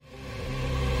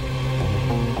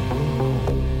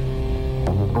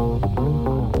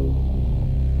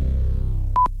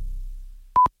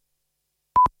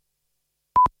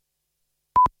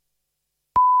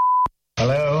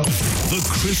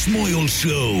Chris Moyle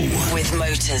Show. With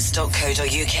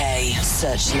motors.co.uk.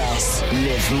 Search less,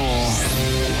 live more.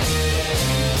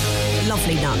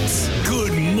 Lovely nuts.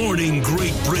 Good morning,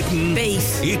 Great Britain.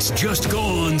 Beef. It's just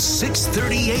gone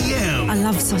 6:30 a.m. I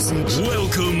love sausage.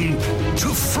 Welcome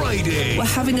to Friday. We're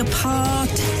having a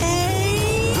party.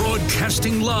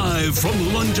 Broadcasting live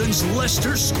from London's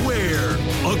Leicester Square,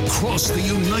 across the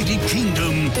United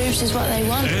Kingdom. Boobs is what they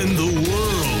want. And the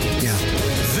world. Yeah.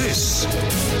 This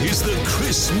is the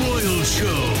Chris Moyle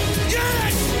Show.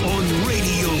 Yes! On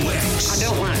Radio X. I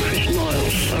don't like Chris Moyle,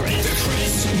 sorry. The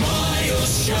Chris Moyle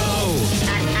Show.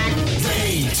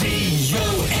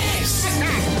 Radio X.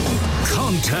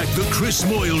 Contact the Chris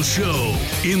Moyle Show.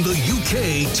 In the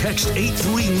UK, text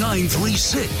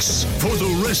 83936. For the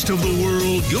rest of the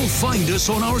world, you'll find us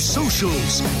on our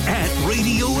socials at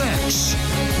Radio X.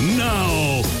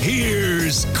 Now,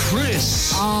 here's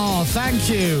Chris. Oh, thank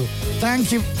you.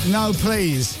 Thank you. No,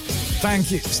 please.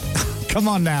 Thank you. Come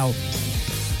on now.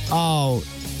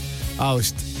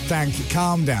 Thank you.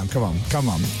 Calm down. Come on.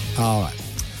 All right.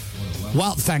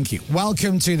 Well, thank you.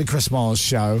 Welcome to the Chris Moyles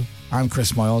Show. I'm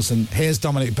Chris Moyles, and here's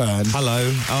Dominic Byrne.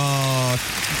 Hello.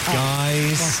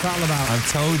 Guys. What's that all about? I've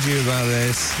told you about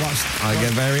this. I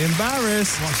get very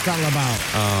embarrassed. What's that all about?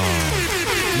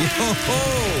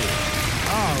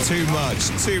 Too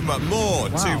much. More.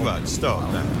 Wow. Too much. Stop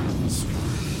now.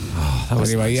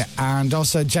 Anyway, yeah. And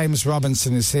also James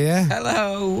Robinson is here.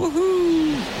 Hello.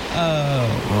 Woohoo. Hello.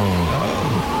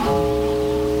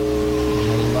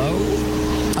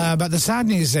 But the sad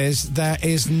news is there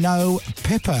is no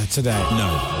Pippa today.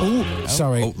 No. Oh,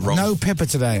 sorry. Oh, wrong. No Pippa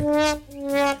today.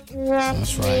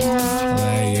 That's right.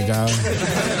 There you go.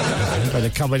 Bit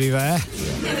of comedy there.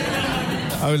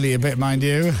 Only a bit, mind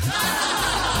you.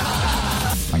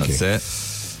 Thank you.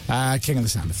 That's it. King of the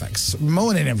sound effects.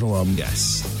 Morning, everyone.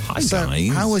 Yes. Hi, So,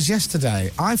 guys. how was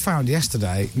yesterday? I found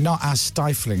yesterday not as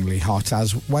stiflingly hot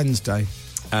as Wednesday.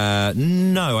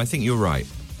 No, I think you're right.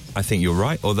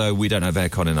 Although we don't have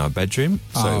aircon in our bedroom,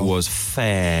 so it was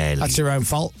fairly... That's your own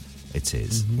fault. It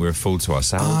is. We're a fool to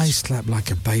ourselves. I slept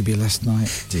like a baby last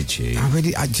night. Did you?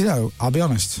 Do you know, I'll be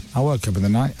honest. I woke up in the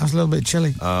night. I was a little bit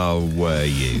chilly. Oh, were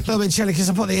you? A little bit chilly because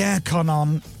I put the aircon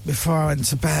on before I went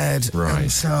to bed. Right.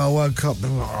 And so I woke up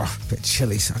a bit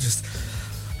chilly, so I just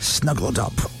snuggled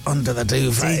up under the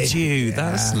duvet. Did you? Yeah.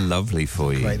 That's lovely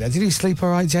for you. Great. Did you sleep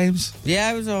all right, James?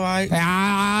 Yeah, it was all right.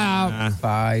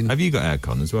 Fine. Have you got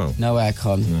aircon as well? No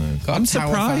aircon. No. Got I'm a tower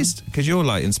surprised because you're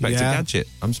like Inspector Yeah. Gadget.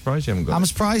 I'm surprised you haven't got I'm it.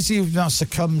 surprised you've not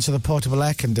succumbed to the portable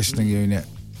air conditioning unit.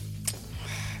 fan.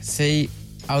 See,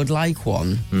 I would like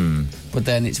one, but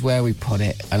then it's where we put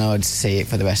it, and I would see it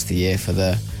for the rest of the year for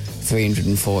the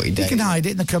 340 days. You can hide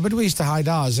it in the cupboard. We used to hide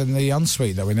ours in the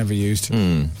ensuite that we never used.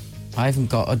 I haven't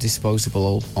got a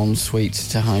disposable ensuite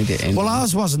to hide it in. Well,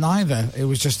 ours wasn't either. It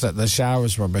was just that the shower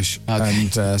was rubbish. Okay.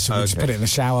 And so we just Okay. put it in the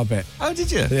shower bit. Oh,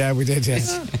 did you? Yeah, we did,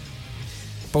 yes.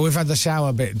 But we've had the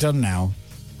shower bit done now,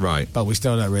 Right. but we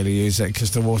still don't really use it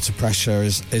because the water pressure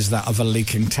is that of a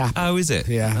leaking tap. Oh, is it?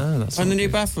 Yeah. Oh, that's on the not new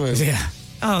good. bathroom. Yeah,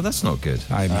 Oh, that's not good.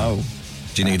 I know. Oh.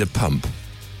 Do you need a pump?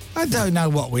 I don't know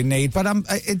what we need, but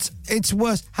it's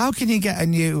worse. How can you get a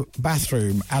new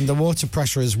bathroom and the water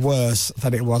pressure is worse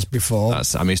than it was before?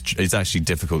 It's actually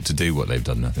difficult to do what they've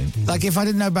done, I think. Like, if I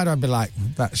didn't know better, I'd be like,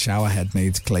 that shower head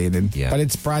needs cleaning. Yeah. But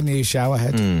it's brand new shower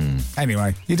head.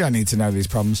 Anyway, you don't need to know these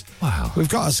problems. Wow. We've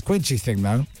got a squidgy thing,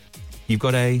 though. You've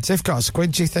got a... Tiff got a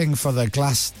squidgy thing for the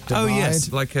glass divide. Oh,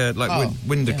 yes, like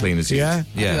window cleaners. Yeah.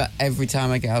 I do that every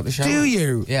time I get out the shower. Do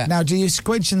you? Yeah. Now, do you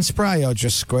squidge and spray or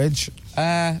just squidge?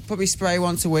 Probably spray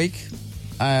once a week,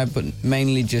 but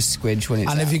mainly just squidge when it's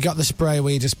And out. have you got the spray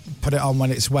where you just put it on when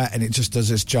it's wet and it just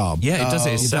does its job? Yeah, it does it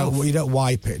You itself. don't, you don't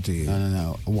wipe it, do you?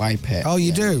 No, wipe it. Oh, you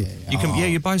Yeah, do? yeah, You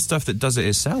can, you buy stuff that does it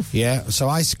itself. Yeah, so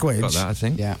I squidge. Got that, I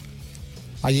think. yeah.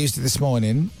 I used it this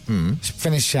morning,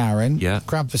 finished showering, Yeah.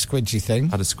 grabbed the squidgy thing,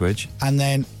 Had a squidge. and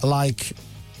then, like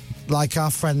our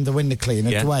friend, the window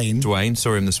cleaner, Yeah. Dwayne,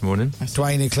 saw him this morning.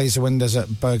 Dwayne, who cleans the windows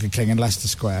at Burger King in Leicester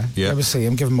Square. Yeah. You ever see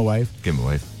him? Give him a wave. Give him a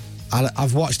wave.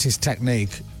 I've watched his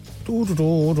technique.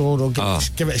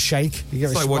 Give it a shake. You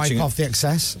give It's it like a wipe watching off the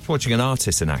excess. It's watching an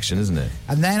artist in action, isn't it?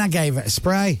 And then I gave it a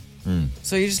spray.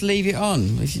 So you just leave it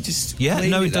on? If you just Yeah, leave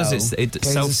no, it it does. though? It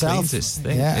Cleans self-cleans its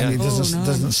thing. Yeah, and it Oh, no.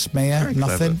 doesn't smear, Very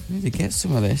nothing. clever. I need to get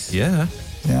some of this. Yeah,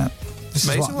 Yeah. This is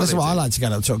Amazing what, what this is they what I do. like to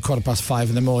get up to at 5:15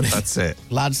 in the morning. that's it.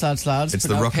 Lads. It's put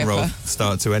the out rock and roll Pippa.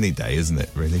 start to any day, isn't it,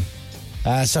 really?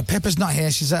 So Pippa's not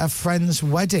here. She's at a friend's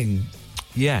wedding.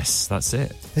 Yes, that's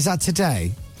it. Is that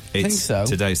today? It's, think so.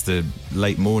 Today's the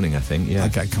late morning, I think, yeah. I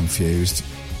get confused.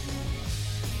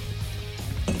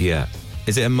 Yeah.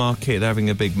 Is it a marquee? They're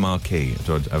having a big marquee.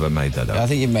 Have I made that up? I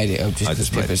think you made it up I just because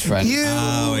just made Pippa's it. friend.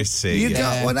 Oh, I see. You yeah.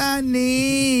 got what I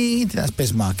need. That's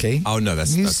Bismarcky. Oh, no,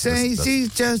 that's... You that's, say that's,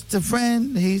 she's just a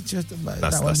friend, he's just a...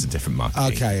 that's a different marquee.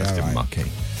 Okay, that's a different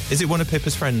marquee. Is it one of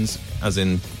Pippa's friends, as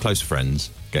in close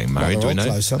friends, getting married? Well, do we know?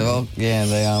 close, They're all, yeah,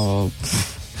 they are all...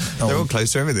 They're all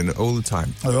close to everything all the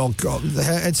time.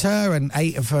 It's her and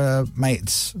 8 of her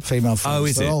mates, female friends. Oh,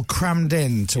 is They're it? all crammed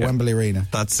in to Yeah. Wembley Arena.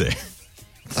 That's it.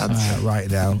 That's Right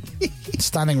now.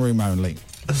 Standing room only.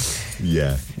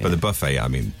 Yeah. But the buffet, I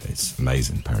mean, it's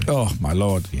amazing, apparently. Oh, my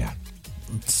Lord. Yeah.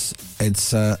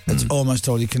 It's almost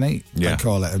all you can eat, Yeah. they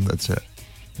call it. And That's it.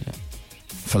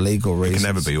 for legal It reasons.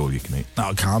 can never be all you can eat. No,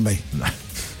 it can't be. No.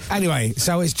 Anyway,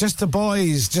 so it's just the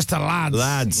boys, just the lads.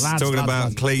 Lads, talking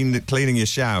about cleaning your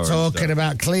shower. and Talking stuff.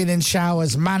 about cleaning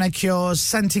showers, manicures,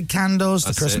 scented candles.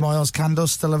 That's the Chris it. Moyles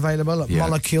candles still available at Yeah.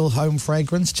 Molecule Home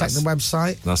Fragrance. Check the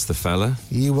website. That's the fella.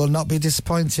 You will not be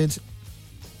disappointed.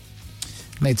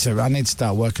 I need to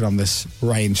start working on this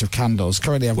range of candles.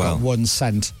 Currently, I've got one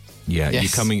scent. Yeah,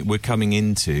 Yes. we're coming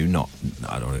into,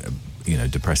 I don't want to,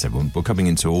 depress everyone. We're coming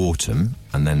into autumn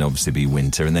and then obviously be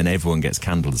winter and then everyone gets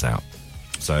candles out.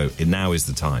 So now is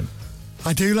the time.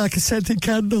 I do like a scented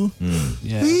candle.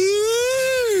 Yeah.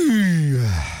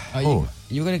 Ooh.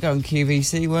 You were going to go on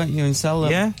QVC, weren't you, and sell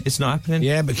them? Yeah, it's not happening.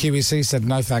 Yeah, but QVC said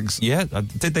no thanks. Yeah,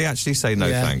 did they actually say no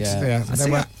yeah, thanks? Yeah, I they,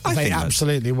 see, were, I they think that's-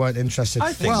 absolutely weren't interested.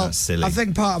 I think that's silly. I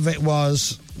think part of it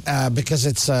was because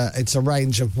it's a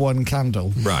range of one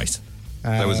candle. Right.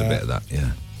 There was a bit of that,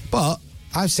 yeah. But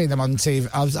I've seen them on TV.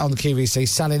 I was on the QVC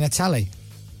selling a telly,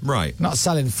 Right. not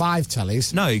selling 5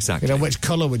 tellies. No, exactly. You know, which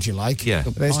colour would you like? Yeah.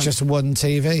 There's just one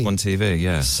TV. On TV,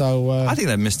 yeah. So I think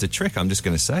they missed a trick. I'm just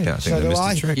going to say it. I think So they do missed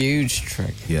I. a trick. Huge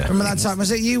trick. Yeah. remember that time?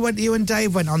 Was it you and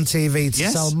Dave went on TV to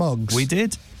Yes, sell mugs? we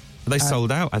did. They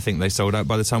sold out. I think they sold out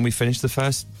by the time we finished the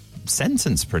first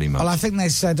sentence, pretty much. Well, I think they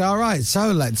said, all right,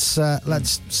 so let's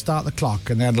start the clock.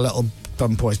 And they had a little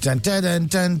bump voice. Dun, dun, dun,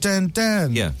 dun, dun,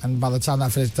 dun. Yeah. And by the time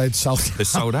that finished, they'd sold They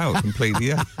sold out completely,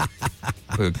 yeah.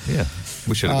 Yeah.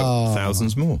 We should have got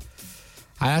thousands more.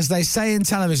 And as they say in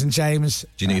television, James,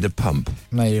 Do you need a pump?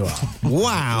 there you are.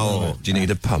 Wow. Do you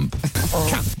need a pump?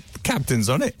 Captain's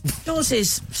on it. Yours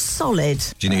is solid.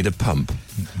 Do you need a pump?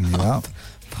 Well,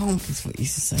 Pump is what you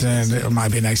used to say. then it might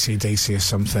be an AC/DC or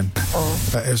something.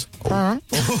 But it was...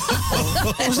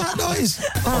 What was that noise?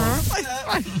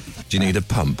 Do you need a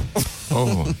pump?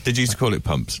 Oh. Did you used to call it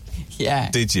pumps? Yeah.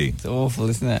 Did you? It's awful,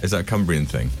 isn't it? Is that a Cumbrian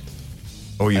thing?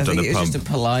 Or you've I done think a it was pump? just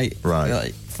a polite... Right.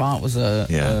 Like, fart was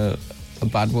a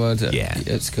bad word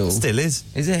at school. Still is.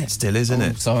 Is it? Still is, isn't Oh,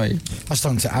 it? Sorry. I was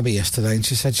talking to Abby yesterday and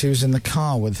she said she was in the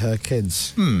car with her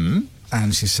kids.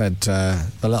 And she said the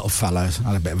little fella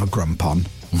had a bit of a grump on.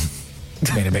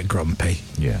 Being a bit grumpy.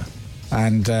 Yeah.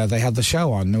 And they had the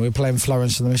show on and we were playing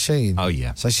Florence and the Machine. Oh,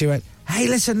 yeah. So she went, hey,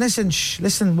 listen, shh,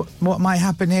 listen, what might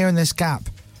happen here in this gap?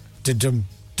 Dum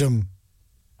dum.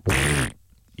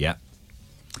 Yeah.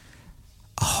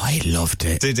 Oh, he loved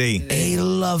it. Did he? He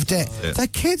loved it. Yeah. The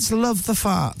kids love the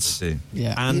farts.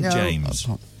 Yeah. And You know- James.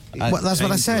 Well, that's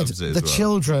what I James said. loves it as The well.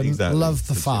 children Exactly. love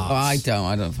the farts. Oh, I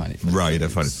don't find it funny. Right, you don't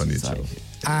find it funny at all.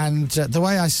 And the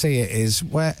way I see it is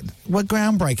we're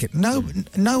groundbreaking.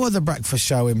 No other breakfast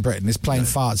show in Britain is playing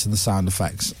farts and the sound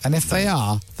effects. And if they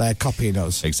are, they're copying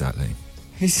us. Exactly.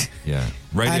 Yeah.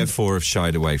 Radio And- 4 have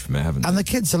shied away from it, haven't they? And the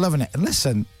kids are loving it. And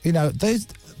listen, you know,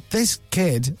 this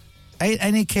kid,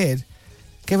 any kid,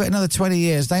 give it another 20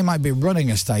 years, they might be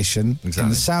running a station in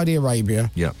Saudi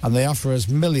Arabia. Yep. And they offer us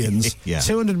millions, Yeah.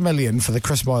 200 million for the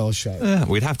Chris Moyles show.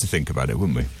 We'd have to think about it,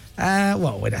 wouldn't we?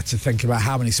 Well, we'd have to think about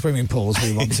how many swimming pools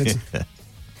we wanted.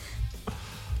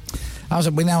 When I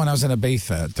was in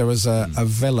Ibiza, there was a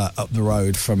villa up the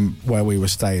road from where we were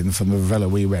staying, from the villa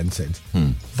we rented,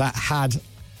 that had...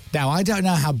 Now, I don't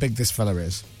know how big this villa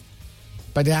is,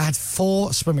 but it had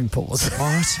 4 swimming pools.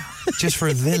 What? Just for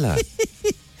a villa?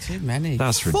 Too many.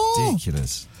 That's 4.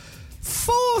 ridiculous.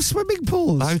 4 swimming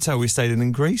pools. The hotel we stayed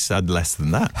in Greece had less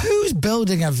than that. Who's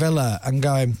building a villa and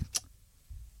going,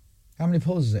 how many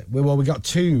pools is it? Well, we got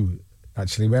 2,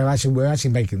 actually. We're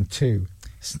actually making 2.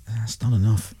 That's not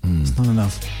enough. It's not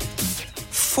enough.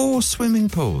 4 swimming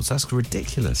pools? That's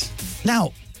ridiculous.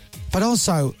 Now, but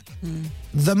also,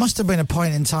 there must have been a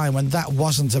point in time when that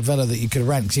wasn't a villa that you could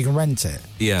rent, because you can rent it.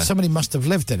 Yeah. Somebody must have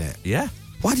lived in it. Yeah.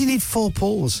 Why do you need 4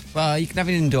 pools? Well, you can have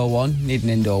an indoor one. You need an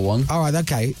indoor one. All right,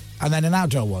 okay. And then an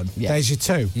outdoor one. Yeah. There's your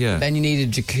 2. Yeah. Then you need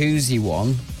a jacuzzi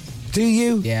one. Do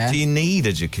you? Yeah. Do you need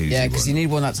a jacuzzi? Yeah, because you one? need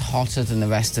one that's hotter than the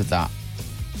rest of that.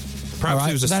 Perhaps All right.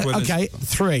 it was a Then- swimmer's... okay,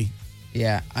 3.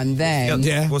 Yeah. And then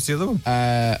Yeah. What's the other one?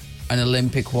 a an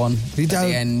Olympic one You at don't-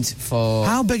 the end for...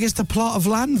 How big is the plot of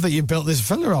land that you built this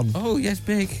villa on? Oh, yes,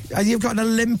 big. And you've got an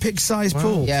Olympic-sized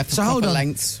pool. Yeah, for so hold proper on.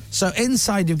 lengths. So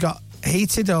inside you've got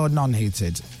heated or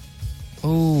non-heated?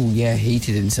 Oh, yeah,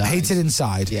 heated inside. Heated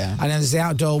inside. Yeah. And then is the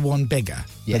outdoor one bigger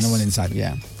Yes. than the one inside?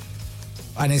 Yeah.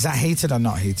 And is that heated or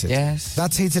not heated? Yes.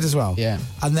 That's heated as well? Yeah.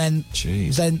 And then,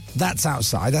 Jeez. then that's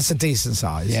outside. That's a decent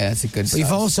size. Yeah, it's a good But you've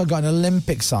size. also got an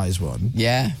Olympic-sized one,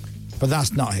 Yeah. but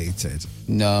that's not heated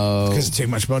No. because it's too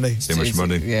much money. Too much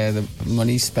money. Yeah, the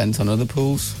money's spent on other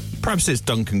pools. Perhaps it's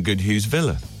Duncan Goodhue's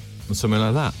villa or something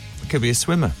like that. It could be a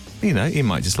swimmer. You know, he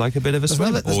might just like a bit of a There's swim.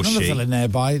 another, there's Or another she. villa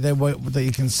nearby that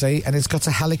you can see, and it's got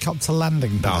a helicopter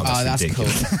landing pad. Oh, that's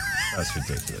ridiculous. cool. That's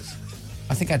ridiculous.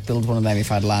 I think I'd build one of them if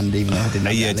I'd land, even though I didn't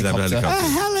have Yeah, a didn't have a helicopter. A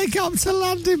helicopter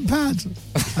landing pad.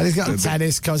 And he's got a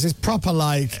tennis because it's proper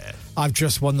like, I've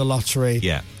just won the lottery.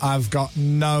 Yeah. I've got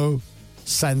no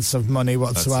sense of money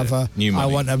whatsoever. it. New money.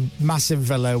 I want a massive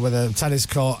villa with a tennis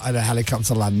court and a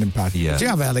helicopter landing pad. Yeah. Do you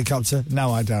have a helicopter?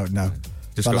 No, I don't know.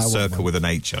 Just But got I a want circle one. with an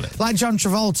H on it. Like John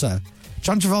Travolta.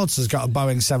 John Travolta's got a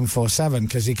Boeing 747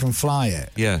 because he can fly it.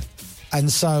 Yeah. And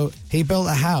so he built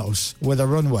a house with a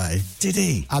runway. Did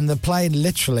he? And the plane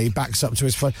literally backs up to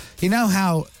his front. You know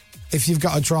how if you've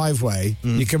got a driveway,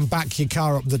 you can back your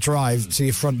car up the drive to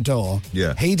your front door?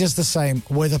 Yeah. He does the same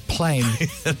with a plane,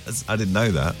 I didn't know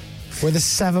that. with a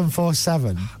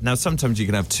 747. Now, sometimes you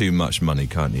can have too much money,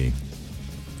 can't you?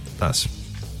 That's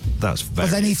very.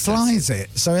 But then he expensive. flies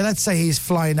it. So let's say he's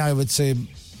flying over to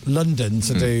London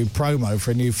to do promo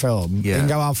for a new film. Yeah. He can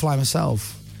go, I'll fly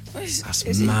myself.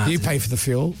 That's mad. You pay for the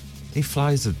fuel. He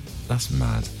flies a. That's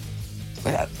mad.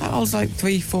 That holds like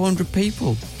 300-400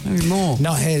 people, maybe more.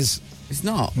 Not his. It's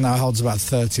not. No, it holds about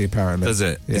 30 apparently. Does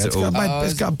it? Yeah, Is it it's got all- a bed-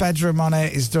 it's got a bedroom on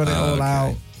it. He's doing it all okay.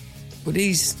 out. But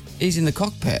he's in the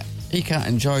cockpit. He can't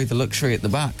enjoy the luxury at the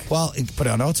back. Well, he put it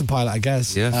on autopilot, I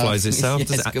guess. Yeah, flies itself. yeah,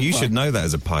 Does it's a it- good you point. should know that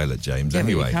as a pilot, James. Yeah, but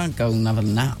anyway. you can't go and have a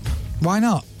nap. Why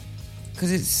not?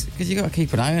 Because you got to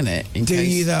keep an eye on it. In Do case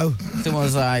you, though?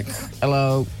 Someone's like,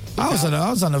 hello. I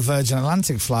was on a Virgin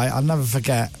Atlantic flight. I'll never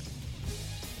forget.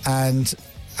 And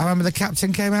I remember the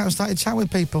captain came out and started chatting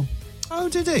with people. Oh,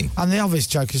 did he? And the obvious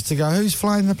joke is to go, who's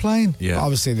flying the plane? Yeah.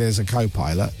 Obviously, there's a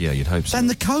co-pilot. Yeah, you'd hope so. Then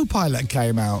the co-pilot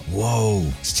came out. Whoa.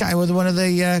 He's chatting with one of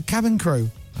the cabin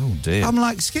crew. Oh, dear. I'm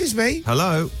like, excuse me,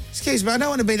 Hello? I don't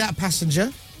want to be that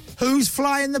passenger. Who's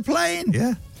flying the plane?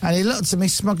 Yeah. And he looked at me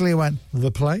smugly and went,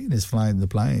 the plane is flying the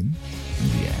plane.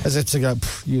 Yeah. As if to go,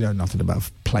 you know nothing about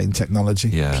plane technology,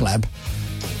 Yeah. pleb.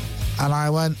 And I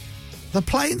went, the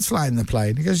plane's flying the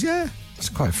plane. He goes, yeah. It's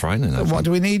quite frightening. What actually.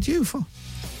 do we need you for?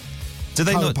 Do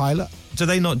they not? Co-pilot. Do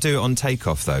they not do it on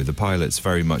takeoff though? The pilot's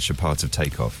very much a part of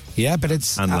takeoff. Yeah, but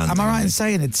it's. And Am landing, I right I in think.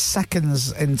 saying it's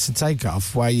seconds into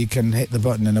takeoff where you can hit the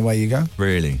button and away you go?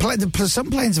 Really? Some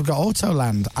planes have got auto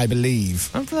land, I believe.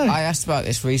 I asked about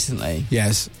this recently.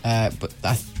 Yes. But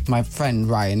my friend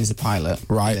Ryan is a pilot.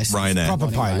 Right. This- Ryanair. Proper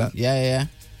Morning, pilot. Ryan. Yeah.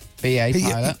 BA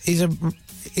pilot.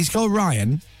 He's called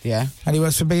Ryan Yeah. and he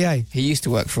works for BA. He used to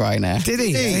work for Ryanair. Did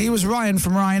he? He was Ryan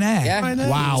from Ryanair. Yeah. He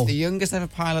Wow. was the youngest ever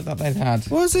pilot that they've had.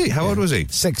 Was he? How old was he?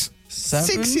 6. 7?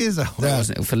 6 years old. No, it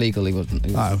wasn't for legal. He wasn't.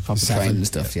 He was Oh, proper 7. trained and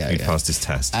stuff. Yeah. He yeah. passed his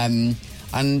test. And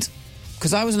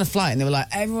because I was on a flight and they were like,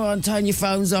 everyone turn your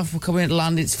phones off, we're coming to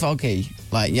land, it's foggy.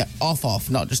 Like, yeah, off,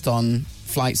 not just on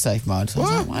flight safe mode. So I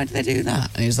was like, why do they do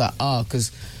that? And he was like,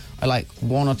 because I like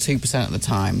 1 or 2% of the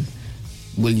time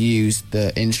will use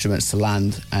the instruments to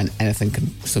land and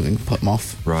something put them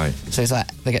off. Right. So it's like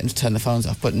they're getting to turn the phones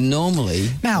off. But normally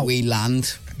Now- we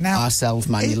land ourselves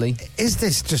manually. Is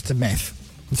this just a myth?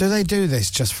 Do they do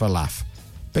this just for a laugh?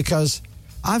 Because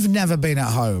I've never been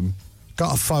at home,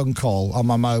 got a phone call on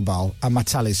my mobile, and my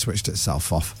telly switched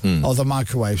itself off, or the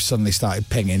microwave suddenly started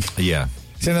pinging. Yeah.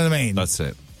 Do you know what I mean? That's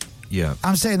it. Yeah.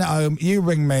 I'm sitting at home, you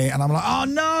ring me, and I'm like, oh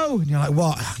no! And you're like,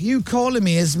 what? You calling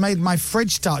me has made my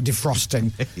fridge start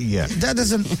defrosting. Yeah. That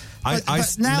doesn't. But,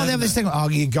 but now they have this thing, oh,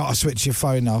 you got to switch your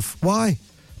phone off. Why?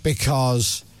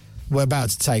 Because we're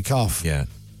about to take off. Yeah.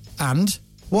 And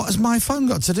what has my phone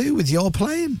got to do with your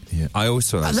plane? Yeah. I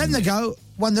also. And then they go,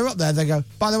 when they're up there, they go,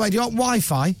 by the way, do you want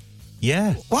Wi-Fi?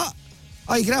 Yeah. What?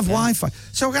 Oh, you can have Wi-Fi.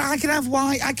 So I can have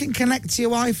I can connect to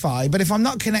your Wi-Fi, but if I'm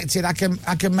not connected, I can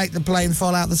make the plane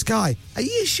fall out of the sky. Are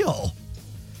you sure?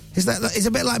 It's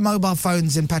a bit like mobile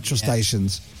phones in petrol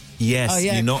stations. Yes. Oh,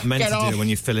 yeah. You're not meant Get to do off. it when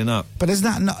you're filling up. But isn't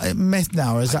that not a myth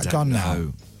now, or is that gone now?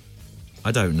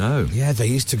 I don't know. Yeah, they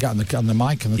used to get on the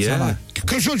mic and the Yeah. telly.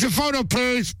 Can you switch your phone up,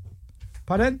 please?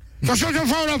 Pardon? Can you switch your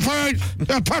phone up, please?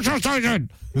 The petrol station.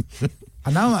 I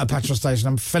know I'm at a petrol station.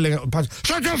 I'm filling up with petrol.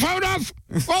 Shut your phone off!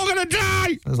 We're all going to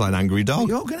die! That's like an angry dog.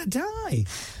 You're going to die.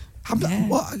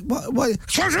 What?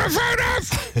 Shut your phone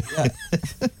off!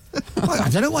 Well, I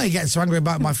don't know why you're getting so angry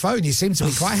about my phone. You seem to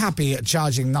be quite happy at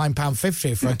charging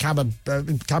 £9.50 for a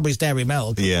Cadbury's Dairy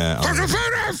Milk. Yeah. Shut your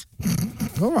phone off!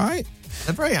 All right.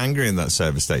 They're very angry in that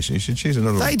service station. You should choose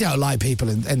another one. They don't like people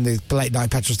in the late night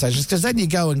petrol stations because then you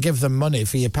go and give them money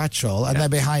for your petrol and they're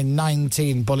behind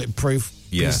 19 bulletproof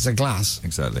pieces of glass.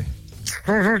 Exactly.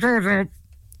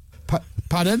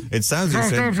 Pardon? It sounds you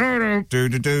said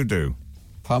do.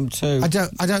 Pump 2. I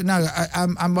don't know.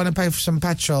 I want to pay for some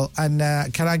petrol and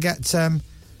can I get some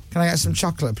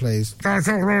chocolate, please?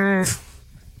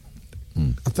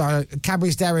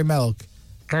 Cadbury's Dairy Milk.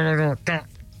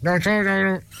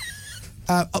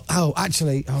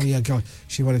 Actually, yeah, God,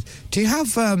 she wanted. Do you have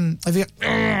you?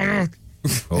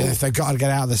 If they've got to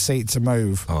get out of the seat to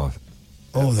move. Oh,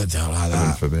 they don't like heaven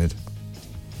that. forbid.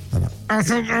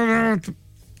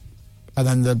 And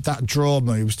then that drawer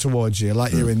moves towards you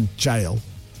like you're in jail.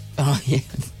 Oh, yeah.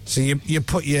 So you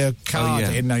put your card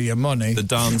in, your money. The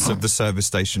dance of the service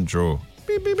station drawer.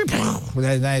 Beep, beep, beep. Well,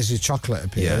 then there's your chocolate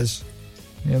appears.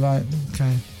 Yeah. You're like,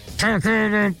 okay.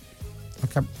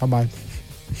 Okay, bye-bye.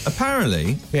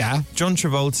 Apparently, John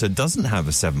Travolta doesn't have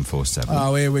a 747.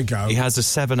 Oh, here we go. He has a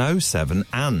 707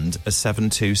 and a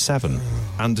 727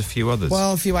 and a few others.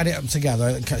 Well, if you add it up together,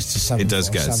 it gets to 747. It does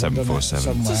get a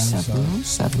 747. Somewhere,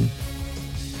 707.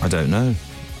 I don't know.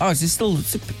 Oh, is it still a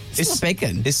big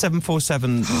one? Is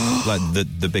 747 like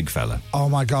the big fella? Oh,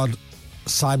 my God.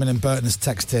 Simon and Burton has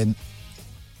texted in.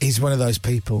 He's one of those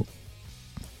people.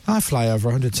 I fly over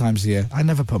 100 times a year. I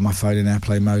never put my phone in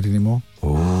airplane mode anymore.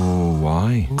 Oh,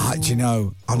 why? Do you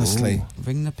know, honestly,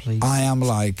 Ring the police. I'm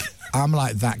like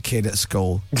that kid at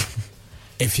school.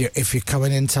 If you're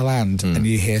coming into land and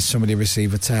you hear somebody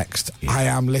receive a text, I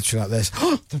am literally like this.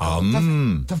 They've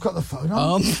got the phone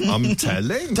on. I'm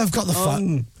telling. They've got the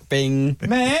phone. Bing.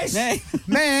 Miss.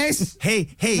 Miss. Hey.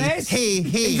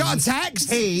 You got a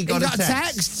text? Hey, you got a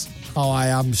text? Oh, I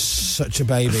am such a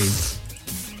baby.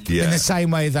 Yeah. In the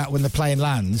same way that when the plane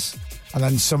lands and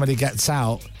then somebody gets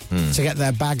out to get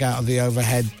their bag out of the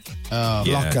overhead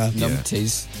locker,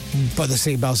 Numpties. but the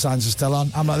seatbelt signs are still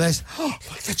on. I'm like this. Oh,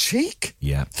 look at the cheek.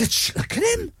 Yeah. Look at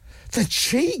him. The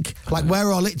cheek. Like we're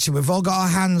all itching. We've all got our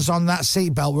hands on that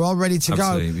seatbelt. We're all ready to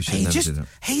Absolutely. go. We should never do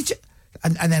that.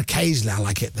 And then occasionally I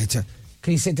like it.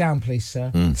 Can you sit down, please, sir?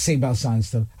 Seatbelt sign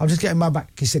still. I'm just getting my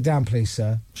back. Can you sit down, please,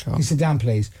 sir? Sure. Can you sit down,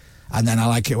 please? And then I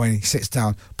like it when he sits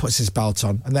down, puts his belt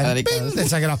on, and then bing, they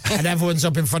take it off, and everyone's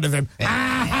up in front of him. In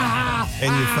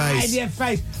your face. In your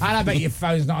face. And I bet your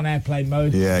phone's not on airplane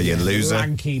mode. Yeah, you loser.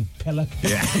 Lanky pillock.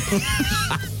 Yeah.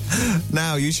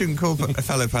 Now, you shouldn't call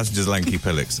fellow passengers lanky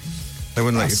pillocks. They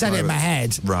wouldn't let you said fly it in with- my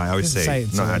head. Right, I would Didn't see. say it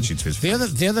to Not them. actually to his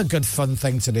The other good fun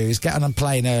thing to do is get on a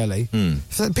plane early.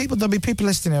 So there'll be people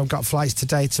listening who've got flights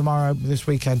today, tomorrow, this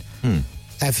weekend.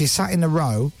 If you sat in a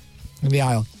row in the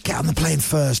aisle, get on the plane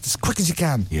first as quick as you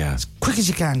can. Yeah. As quick as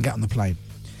you can, get on the plane.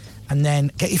 And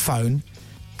then get your phone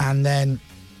and then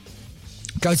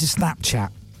go to Snapchat,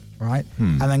 right?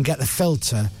 And then get the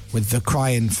filter with the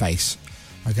crying face,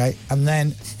 okay? And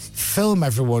then film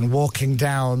everyone walking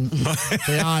down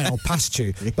the aisle past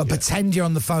you, but pretend you're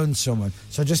on the phone to someone.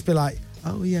 So just be like,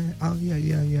 oh yeah.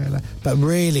 But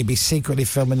really be secretly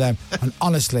filming them. And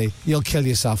honestly, you'll kill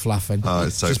yourself laughing. Oh,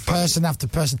 it's so just funny. person after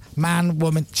person, man,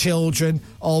 woman, children,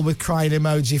 all with crying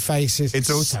emoji faces. It's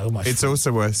also so much It's fun.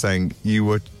 also worth saying you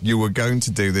were going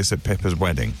to do this at Pippa's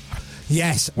wedding.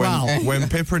 Yes, When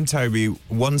Pippa and Toby,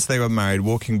 once they were married,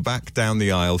 walking back down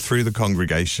the aisle through the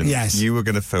congregation, Yes. you were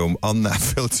going to film on that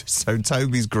filter. So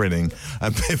Toby's grinning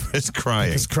and Pippa's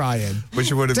crying. It's crying.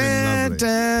 Which would have been lovely.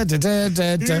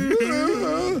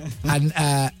 And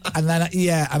then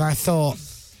and I thought,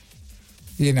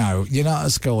 you're not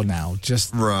at school now.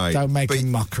 Just Right. don't make But- a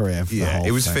mockery of the Yeah, whole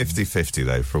it was thing. 50-50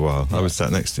 though for a while. I was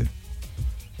sat next to you.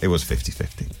 It was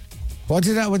 50-50. What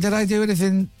did I do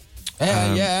anything?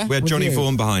 Yeah. We had With Johnny you?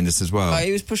 Vaughan behind us as well. Oh,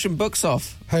 he was pushing books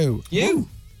off. Who? You.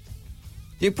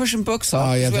 You're pushing books off.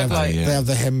 Oh yeah, We they have, have, they have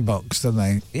the hymn books, don't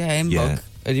they? hymn Yeah. book.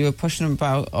 And you were pushing them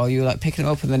about, or you were like picking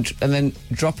them up and then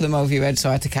dropping them over your head, so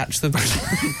I had to catch them.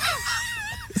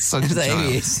 Such a Is that who he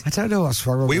child. is? I don't know what's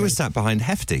wrong with We me. were sat behind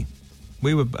Hefty.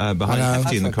 We were behind I know.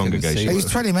 Hefty in the I couldn't congregation. It was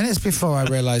 20 minutes before I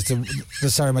realised the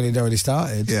ceremony had already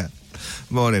started. Yeah.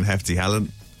 Morning, Hefty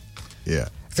Helen. Yeah.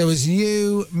 There was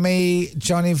you, me,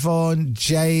 Johnny Vaughan,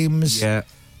 James. Yeah.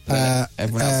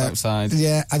 Everyone else outside.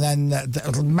 Yeah, and then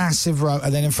the massive row,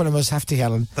 and then in front of us, Hefty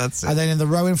Helen. That's it. And then in the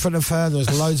row in front of her, there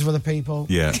was loads of other people.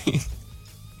 Yeah.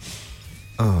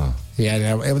 Oh.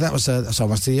 Yeah, that was that's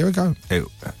almost a year ago.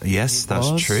 Yes, that's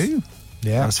was. true.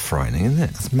 Yeah. That's frightening,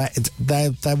 isn't it?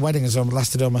 Their wedding has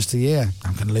lasted almost a year.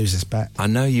 I'm going to lose this bet. I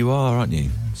know you are, aren't you?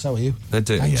 So are you. They're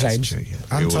doing And yeah, James. True, yeah.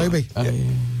 And You are. Toby.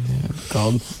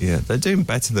 God. Yeah, they're doing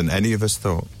better than any of us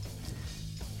thought.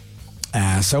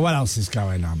 So what else is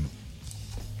going on?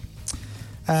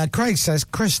 Craig says,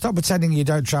 Chris, stop pretending you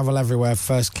don't travel everywhere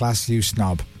first class, you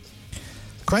snob.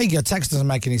 Craig, your text doesn't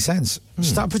make any sense.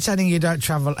 Stop pretending you don't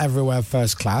travel everywhere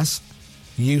first class,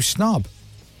 you snob.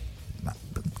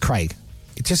 Craig,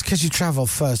 just because you travel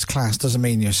first class doesn't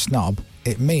mean you're a snob.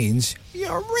 It means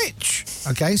you're rich.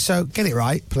 Okay, so get it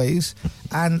right, please.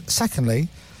 And secondly,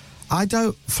 I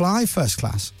don't fly first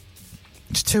class.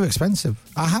 It's too expensive.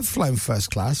 I have flown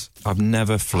first class. I've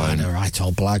never flown. I know, right,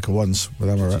 old black once with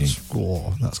Emirates.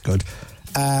 Oh, that's good.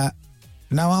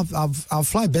 No, I'll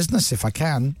fly business if I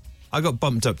can. I got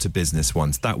bumped up to business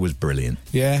once. That was brilliant.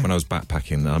 Yeah. When I was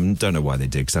backpacking, I don't know why they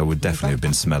did, because I would definitely have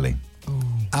been smelly.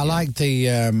 I like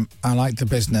the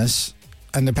business,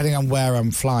 and depending on where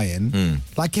I'm flying,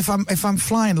 like if I'm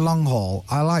flying long haul,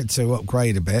 I like to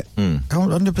upgrade a bit,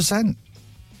 100%.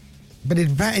 But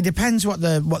it depends what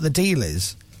the deal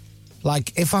is.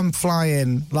 Like if I'm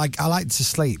flying, like I like to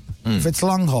sleep. If it's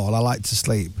long haul, I like to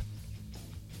sleep.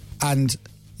 And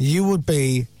you would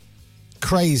be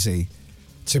crazy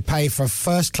to pay for a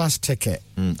first class ticket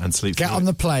And sleep. get through on it.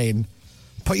 the plane,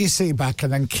 put your seat back,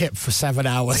 and then kip for 7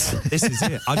 hours. This is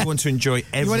it. I'd want to enjoy You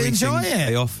want to everything enjoy it?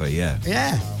 they offer, yeah.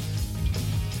 Yeah.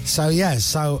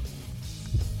 So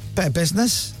bit of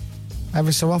business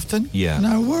every so often. Yeah.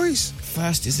 No worries.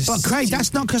 First is But Craig,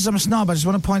 that's not because I'm a snob. I just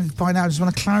want to point out. I just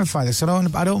want to clarify this. I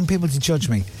don't want people to judge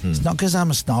me. It's not because I'm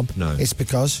a snob. No. It's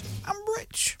because I'm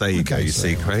rich. There you go, Okay, you so-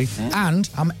 see, Craig. And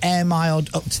I'm air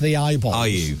miled up to the eyeballs. Are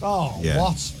you? Oh, Yeah.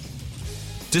 what?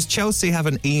 Does Chelsea have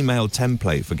an email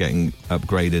template for getting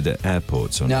upgraded at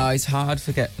airports or No, not? it's hard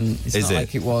forgetting. It's Is not it?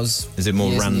 like it was. Is it more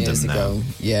years and random years now? ago.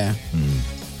 Yeah.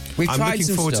 We've I'm tried looking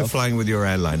some forward to stuff. flying with your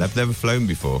airline. I've never flown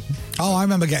before. Oh, I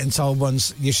remember getting told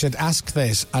once you should ask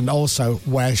this and also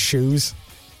wear shoes.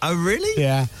 Oh, really?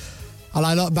 Yeah. And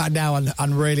I look back now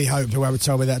and really hope whoever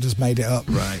told me that just made it up.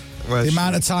 Right. Well, The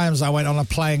amount of times I went on a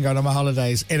plane going on my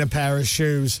holidays in a pair of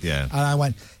shoes. Yeah. And I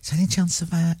went, is there any chance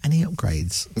of any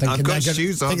upgrades? I've got they're gonna-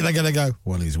 shoes on. Thinking they're going to go,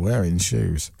 well, he's wearing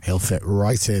shoes. He'll fit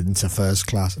right into first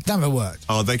class. It never worked.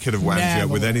 Oh, they could have wound you Never up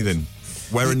with worked. anything.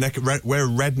 Wear a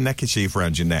red neckerchief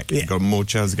around your neck. Yeah. You've got more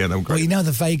chance of getting upgraded. Well, you know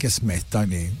the Vegas myth,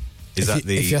 don't you? Is that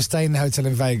the- If you're staying in a hotel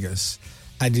in Vegas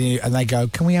and they go,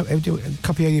 can we have a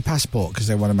copy of your passport because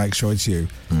they want to make sure it's you,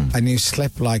 and you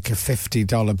slip like a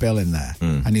 $50 bill in there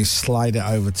and you slide it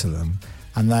over to them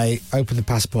and they open the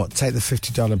passport, take the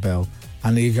 $50 bill,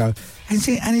 and you go,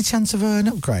 any chance of an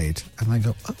upgrade? And they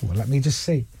go, oh, well, let me just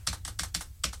see.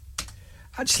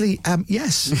 Actually,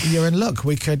 yes, you're in luck.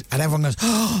 We could, and everyone goes,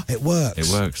 oh, it works.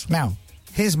 It works. Now,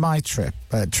 here's my tip.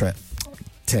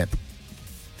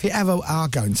 If you ever are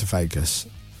going to Vegas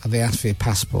and they ask for your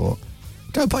passport,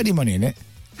 don't put any money in it.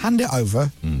 Hand it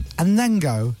over, and then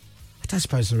go. I don't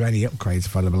suppose there are any upgrades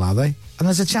available, are they? And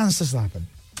there's a chance this will happen.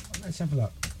 Let's have a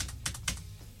look.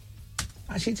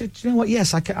 Actually, do you know what?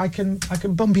 Yes, I can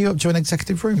bump you up to an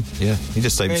executive room. Yeah, you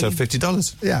just saved yourself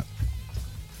 $50. Yeah.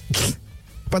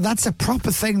 But that's a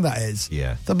proper thing, that is.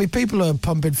 Yeah. There'll be people who are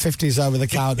pumping 50s over the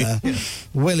counter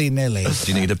willy-nilly.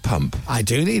 Do you need a pump? I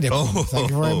do need a pump. Oh.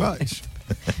 Thank you very much.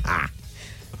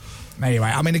 Anyway,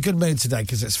 I'm in a good mood today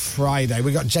because it's Friday.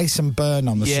 We've got Jason Byrne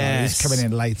on the show. Yes. He's coming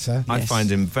in later. I find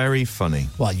him very funny.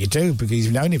 Well, you do, because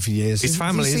you've known him for years. His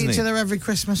family, do you see isn't each he? other every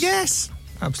Christmas? Yes.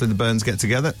 Absolutely, the Burns get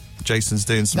together. Jason's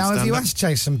doing some Now, have you stand-up. asked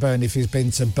Jason Byrne if he's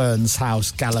been to Byrne's house,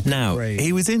 Galloping Now, Green?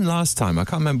 he was in last time. I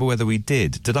can't remember whether we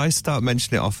did. Did I start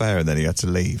mentioning it off air and then he had to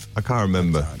leave? I can't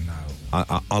remember.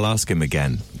 I'll ask him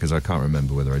again, because I can't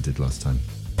remember whether I did last time.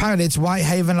 Apparently, it's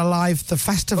Whitehaven Alive, the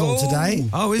festival today.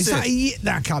 Oh, is that it? a year?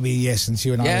 That can't be a year since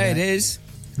you and I Yeah, were it there. is.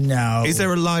 No. Is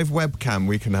there a live webcam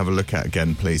we can have a look at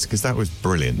again, please? Because that was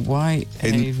brilliant.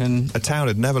 Whitehaven. A town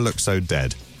had never looked so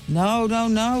dead. No.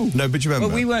 No, but you remember?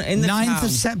 But we weren't in the 9th town. of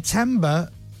September.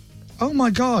 Oh, my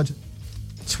God.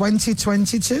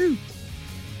 2022.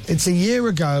 It's a year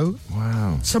ago.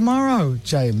 Wow. Tomorrow,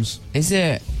 James. Is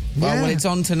it? Yeah. Well, it's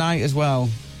on tonight as well.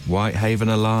 Whitehaven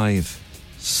Alive.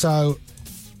 So,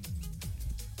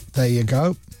 there you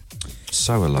go.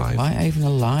 So alive. Whitehaven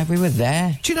Alive. We were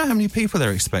there. Do you know how many people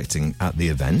they're expecting at the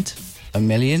event? 1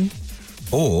 million.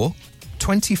 Or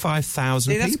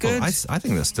 25,000 See, that's people? good. I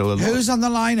think that's still a lot. Who's on the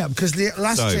lineup? Because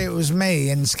last So- year it was me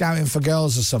in Scouting for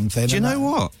Girls or something. Do you and know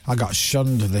what? I got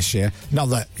shunned this year. Not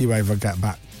that you ever get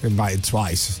back invited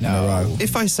twice in a row.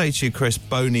 If I say to you, Chris,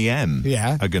 Boney M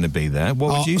Yeah. are going to be there,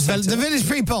 what would you say? the to that? village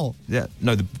people. Yeah,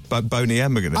 no, the Boney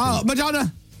M are going to Oh, be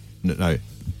Madonna. No.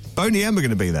 Boney M are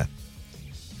going to be there.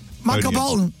 Michael Boney M.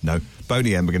 Bolton. No,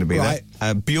 Boney M are going to be Right.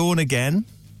 there. Bjorn again.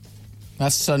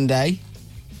 That's Sunday.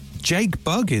 Jake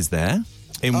Bugg is there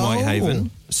in Whitehaven.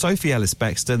 Sophie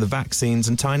Ellis-Bextor, The Vaccines,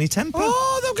 and Tiny Temper.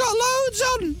 Oh, they've got loads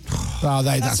on. Oh,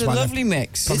 That's a why they lovely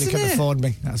mix. probably Isn't can it? afford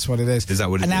me. That's what it is. Is that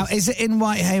what it and now, is? is it in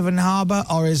Whitehaven Harbour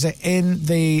or is it in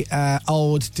the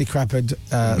old, decrepit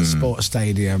sports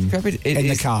stadium It in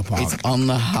the is- car park? It's on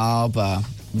the harbour.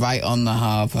 Right on the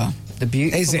harbour. The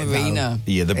beautiful Is it, though? marina.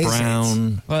 Yeah, the Is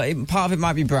brown. Well, part of it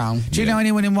might be brown. Do you know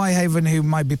anyone in Whitehaven who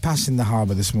might be passing the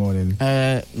harbour this morning?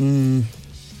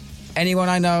 Anyone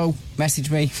I know, message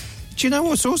me. Do you know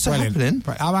what's also Brilliant. happening?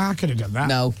 Right, I could have done that.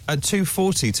 No. At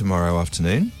 2:40 tomorrow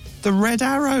afternoon, the Red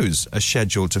Arrows are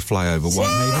scheduled to fly over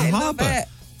Whitehaven love Harbour. it.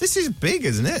 This is big,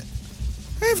 isn't it?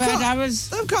 They've Red got, Arrows.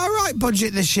 they've got a right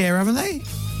budget this year, haven't they?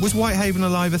 Was Whitehaven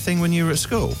Alive a thing when you were at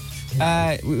school?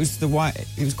 It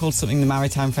was called something the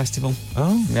Maritime Festival.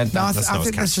 Oh. We had No, I, that. I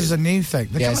think this is a new thing.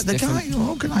 The, Yeah, guy, it's the guy different. who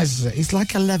organises it, he's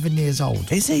like 11 years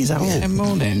old. Is he? Is that Yeah,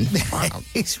 morning.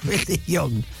 He's really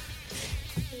young.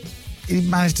 He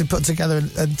managed to put together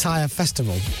an entire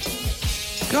festival.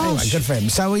 Anyway, good for him.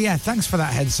 So, yeah, thanks for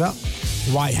that heads up.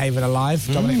 Whitehaven Alive.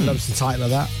 Dominic loves the title of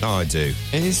that. Oh, I do.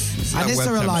 It is. And is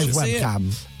there a webcam live should see it.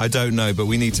 webcam? I don't know, but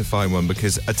we need to find one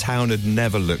because a town had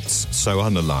never looked so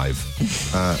unalive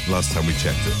last time we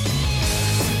checked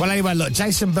it. Well, anyway, look,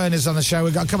 Jason Byrne's on the show.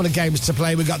 We've got a couple of games to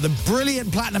play. We've got the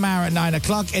brilliant Platinum Hour at 9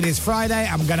 o'clock. It is Friday.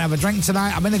 I'm going to have a drink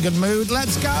tonight. I'm in a good mood.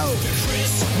 Let's go.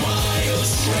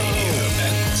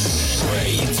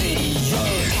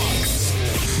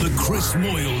 The Chris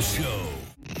Moyle Show.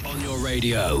 On your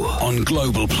radio, on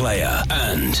Global Player,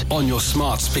 and on your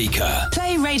smart speaker.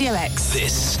 Play Radio X.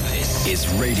 This is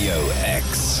Radio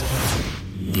X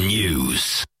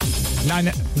News.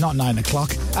 Not 9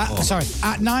 o'clock. Sorry,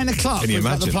 at 9 o'clock. Can you we've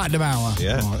got the imagine? Platinum Hour.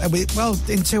 Yeah. Oh, well,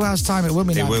 in 2 hours' time, it will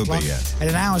be 9 will be, o'clock. yeah. In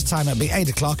an hour's time, it'll be 8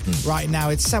 o'clock. Right now,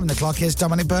 it's 7 o'clock. Here's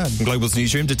Dominic Byrne. In Global's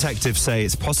newsroom, detectives say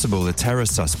it's possible the terror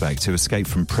suspect who escaped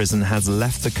from prison has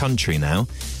left the country now.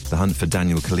 The hunt for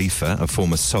Daniel Khalifa, a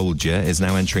former soldier, is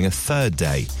now entering a third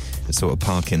day. A sort of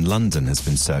park in London has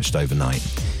been searched overnight.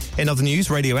 In other news,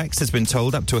 Radio X has been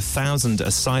told up to 1,000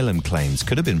 asylum claims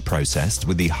could have been processed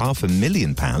with the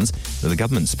 £500,000 that the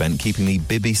government spent keeping the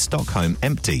Bibby Stockholm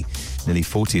empty. Nearly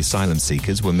 40 asylum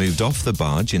seekers were moved off the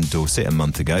barge in Dorset a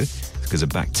month ago because of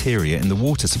bacteria in the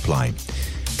water supply.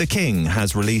 The King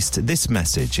has released this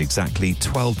message exactly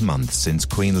 12 months since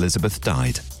Queen Elizabeth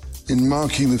died. In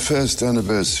marking the first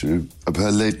anniversary of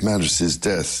Her late Majesty's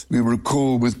death, we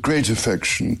recall with great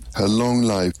affection her long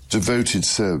life, devoted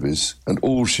service, and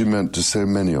all she meant to so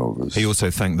many of us. He also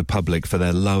thanked the public for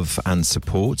their love and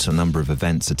support. A number of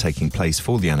events are taking place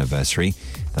for the anniversary.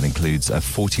 That includes a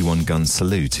 41-gun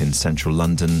salute in central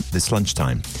London this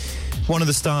lunchtime. One of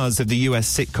the stars of the US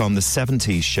sitcom The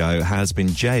 70s Show has been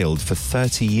jailed for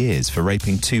 30 years for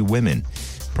raping 2 women.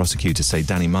 Prosecutors say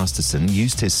Danny Masterson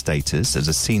used his status as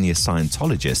a senior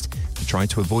Scientologist to try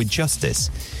to avoid justice.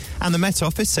 And the Met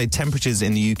Office say temperatures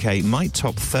in the UK might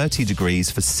top 30 degrees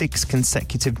for 6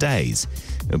 consecutive days.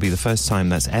 It'll be the first time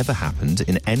that's ever happened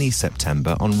in any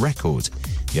September on record.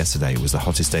 Yesterday was the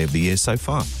hottest day of the year so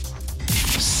far.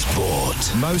 Sport.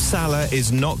 Mo Salah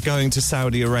is not going to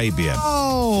Saudi Arabia.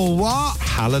 Oh, what?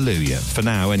 Hallelujah. For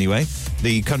now, anyway.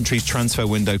 The country's transfer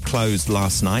window closed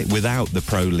last night without the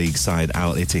Pro League side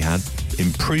Al Ittihad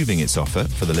improving its offer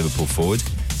for the Liverpool forward.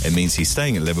 It means he's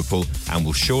staying at Liverpool and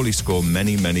will surely score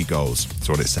many, many goals. That's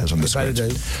what it says on the Better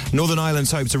script. Northern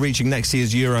Ireland's hopes of reaching next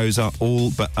year's Euros are all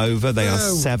but over. They are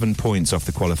 7 points off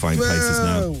the qualifying places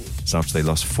now. It's after they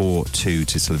lost 4-2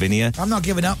 to Slovenia. I'm not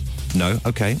giving up. No,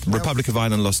 okay. Republic of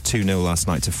Ireland lost 2-0 last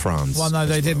night to France. Well, no,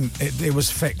 they didn't. It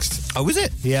was fixed. Oh, was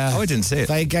it? Yeah. Oh, I didn't see it.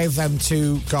 They gave them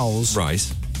 2 goals.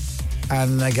 Right.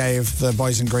 And they gave the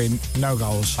boys in green no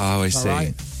goals. Oh, I Is that see.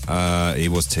 right? It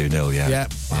was 2-0, yeah. Yeah.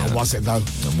 Well, was it, though?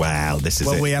 Well, this is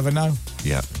Will it. we ever know?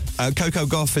 Yeah. Coco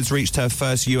Gauff has reached her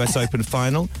first US Open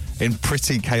final in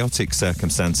pretty chaotic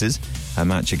circumstances. Her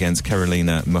match against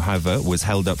Karolina Muchova was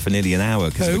held up for nearly an hour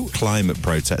because Who? of a climate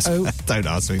protest. Who? Don't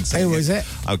ask me. Who is it?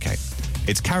 Okay.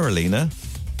 It's Karolina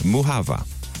Muchova.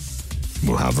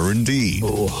 Muchova indeed.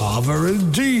 Muchova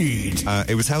indeed.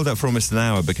 It was held up for almost an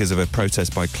hour because of a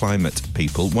protest by climate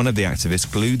people. One of the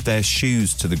activists glued their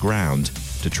shoes to the ground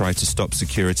to try to stop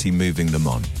security moving them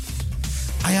on.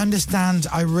 I understand.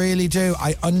 I really do.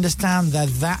 I understand they're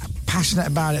that passionate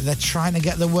about it. They're trying to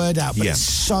get the word out. But Yeah. it's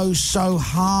so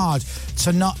hard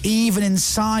to not even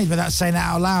inside without saying it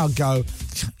out loud go,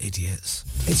 idiots.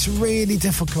 It's really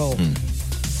difficult.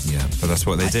 Yeah, but that's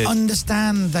what they did. I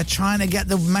understand they're trying to get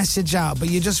the message out, but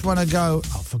you just want to go,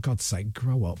 oh, for God's sake,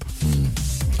 grow up.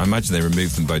 I imagine they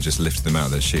removed them by just lifting them out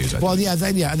of their shoes. Well, yeah,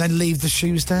 and then leave the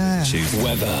shoes there.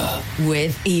 Weather.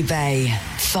 With eBay.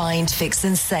 Find, fix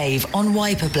and save on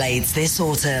wiper blades this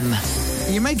autumn.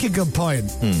 You make a good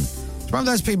point. One of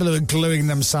those people who are gluing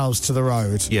themselves to the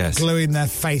road. Yes. Gluing their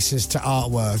faces to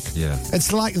artwork. Yeah.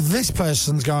 It's like this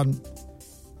person's gone,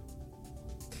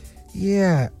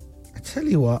 yeah, I tell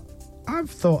you what, I've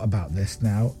thought about this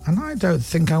now, and I don't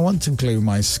think I want to glue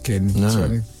my skin to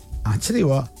anything. I tell you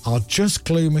what, I'll just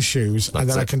glue my shoes, and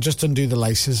then I can just undo the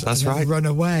laces That's and then right. run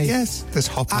away. Yes, just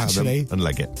hop out of them and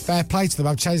leg it. Fair play to them.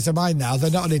 I've changed their mind now. They're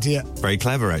not an idiot. Very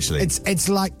clever, actually. It's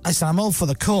like, listen, I'm all for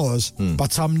the cause,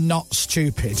 but I'm not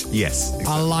stupid. Yes,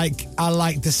 exactly. I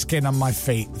like the skin on my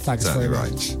feet. Thanks Exactly very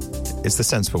right. much. It's the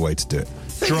sensible way to do it.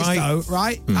 Thing is, though,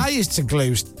 right? I used to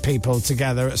glue people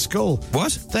together at school.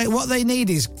 What? What they need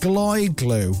is Gloy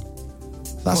glue.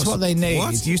 That's what they need.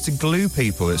 What? You used to glue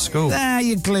people at school? Nah,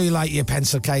 you glue like your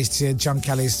pencil case to John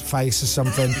Kelly's face or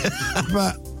something.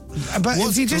 but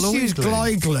What's if you just Gloy use glue?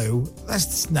 Gloy glue,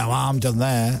 there's no harm done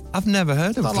there. I've never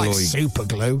heard of Not Gloy. like super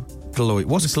glue. Gloy.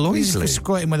 What's Gloy You glue? just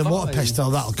squirt him with a water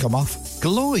pistol, that'll come off.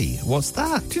 Gloy? What's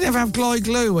that? Do you never have Gloy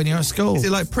glue when you're at school? Is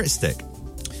it like Pritt Stick?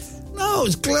 No, it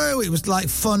was glue. It was like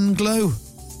fun glue.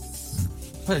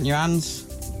 Put it in your hands.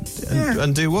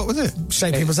 And do what with it?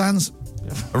 Shake people's hands.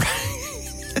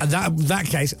 And that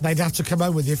case, they'd have to come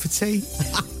home with you for tea.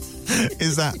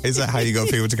 Is that how you got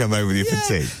people to come over with you for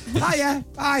tea? Hiya.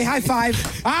 Hi, high five.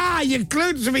 You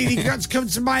glued to me. You got to come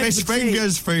to my Fish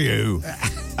fingers for you.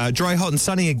 Dry, hot and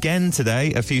sunny again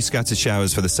today. A few scattered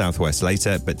showers for the southwest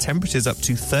later, but temperatures up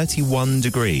to 31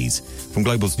 degrees. From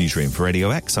Global's newsroom for Radio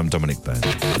X, I'm Dominic Byrne.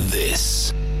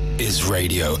 This is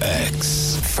Radio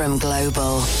X. From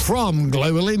Global. From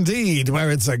Global indeed,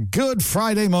 where it's a good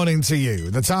Friday morning to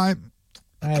you. The time...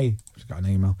 Hey, just got an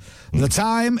email. The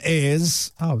time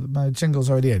is... Oh, my jingle's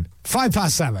already in.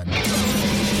 7:05.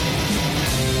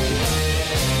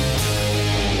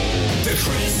 The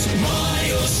Chris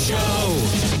Miles Show.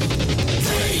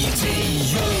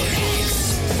 Radio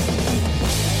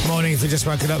X. Morning, if you just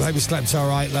woken up. Hope you slept all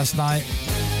right last night.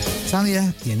 Tell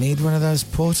you need one of those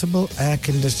portable air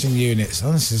conditioning units.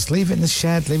 Honestly, just leave it in the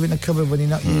shed, leave it in the cupboard when you're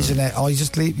not using it, or you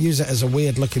just use it as a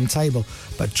weird looking table.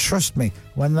 But trust me,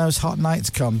 when those hot nights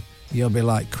come, you'll be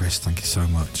like, Chris, thank you so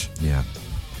much. Yeah,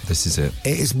 this is it.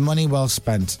 It is money well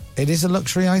spent. It is a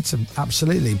luxury item,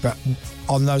 absolutely. But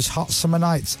on those hot summer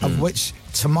nights, of which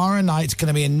tomorrow night's going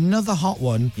to be another hot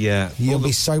one, Yeah. you'll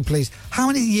be so pleased. How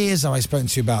many years have I spoken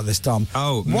to you about this, Dom?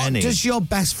 Oh, what many. does your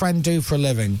best friend do for a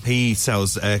living? He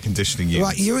sells air conditioning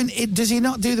units. Right, does he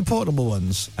not do the portable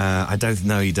ones? I don't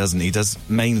know. He doesn't. He does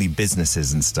mainly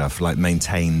businesses and stuff, like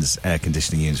maintains air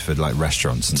conditioning units for like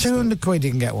restaurants and stuff. 200 quid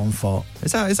you can get one for.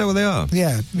 Is that what they are?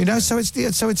 Yeah, so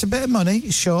it's a bit of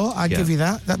money, sure, I give you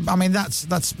that. I mean, that's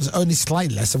only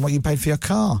slightly less than what you paid for your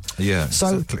car. Yeah, So,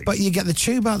 exactly. but you get the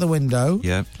tube out the window.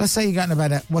 Yeah. Let's say you got to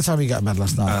bed at, what time you got to bed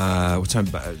last night? What time?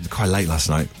 Quite late last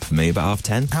night for me, about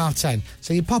 10:30. 10:30.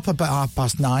 So you pop up at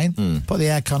 9:30, put the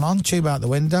aircon on, tube out the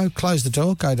window, close the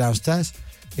door, go downstairs,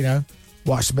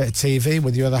 watch a bit of TV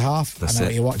with your other half. That's I know it.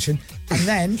 what you're watching. And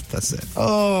then... That's it.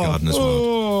 Oh, Gardener's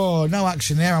world. no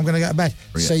action there. I'm going to go to bed.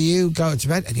 Yeah. So you go to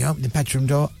bed and you open the bedroom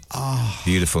door. Oh,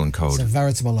 Beautiful and cold. it's a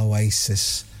veritable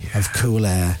oasis of cool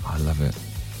air. I love it.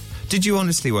 Did you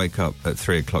honestly wake up at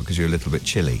 3 o'clock because you were a little bit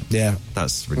chilly? Yeah.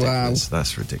 That's ridiculous. Wow.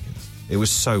 That's ridiculous. It was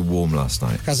so warm last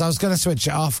night. Because I was going to switch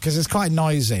it off because it's quite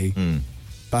noisy,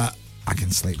 but I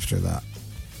can sleep through that.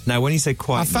 Now, when you say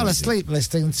quite I fell noisy- asleep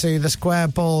listening to the Square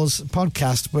Balls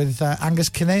podcast with Angus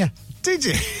Kinnear. Did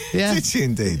you? Yeah. Did you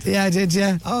indeed? Yeah, I did,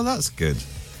 yeah. Oh, that's good.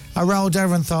 I rolled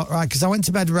over and thought, right, because I went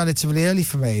to bed relatively early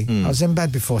for me. I was in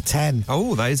bed before 10.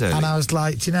 Oh, that is early. And I was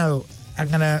like, do you know, I'm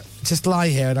going to just lie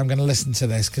here and I'm going to listen to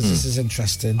this because this is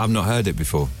interesting. I've not heard it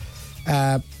before.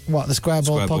 What, the Square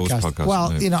Ball Square Balls podcast? podcast,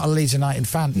 Well, no. you're not a Leeds United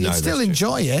fan. No, You'd still that's true.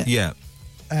 enjoy it Yeah.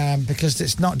 because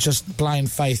it's not just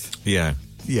blind faith. Yeah.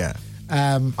 Yeah.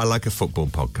 I like a football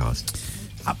podcast.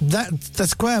 The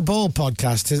Square Ball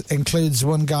podcast includes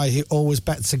one guy who always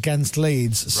bets against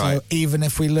Leeds, so Right. even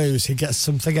if we lose, he gets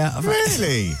something out of it.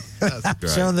 Really? That's I'm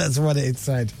great. sure that's what it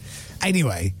said.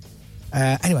 Anyway,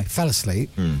 fell asleep.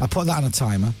 I put that on a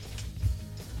timer.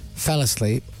 Fell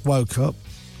asleep, woke up.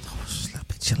 Oh, it was just a little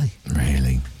bit chilly.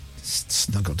 Really?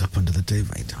 Snuggled up under the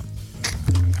duvet.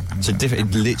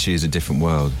 It literally is a different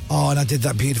world. Oh, and I did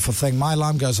that beautiful thing. My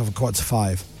alarm goes off at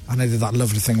 5:15. And I did that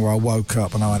lovely thing where I woke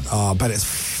up and I went, I bet it's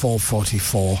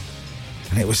 4:44.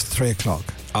 And it was 3 o'clock.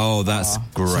 Oh, that's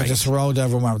great. So I just rolled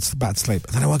over and went back to sleep.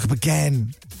 And then I woke up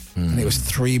again. and it was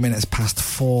 3 minutes past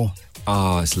 4.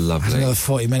 Oh, it's I had lovely. another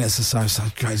 40 minutes or so, so I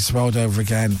just rolled over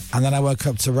again. And then I woke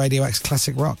up to Radio X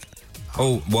Classic Rock.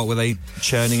 Oh, what were they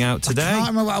churning out I today? can't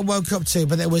remember what I woke up to,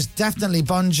 but there was definitely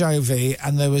Bon Jovi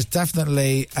and there was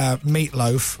definitely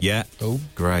Meatloaf. Yeah. Oh,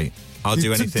 great. I'll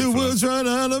do anything The for words them. right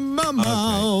out of my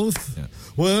mouth. Yeah.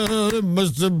 Well, it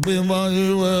must have been while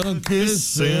you were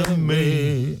kissing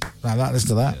me. Now, listen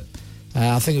to that.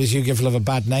 I think it was You Give Love a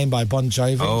Bad Name by Bon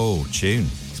Jovi. Oh, tune.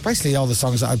 It's basically all the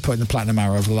songs that I've put in the Platinum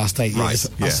Hour over the last 8 years. Right,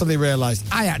 I yeah. suddenly realised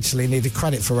I actually needed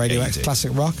credit for Radio Yeah, you X did.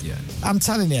 Classic Rock. Yeah. I'm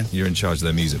telling you. You're in charge of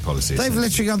their music policy. They've essentially.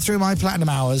 literally gone through my Platinum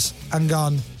Hours and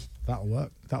gone, that'll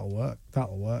work, that'll work,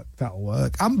 that'll work, that'll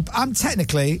work. I'm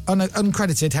technically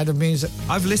uncredited head of music.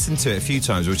 I've listened to it a few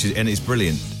times, and it's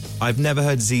brilliant. I've never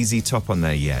heard ZZ Top on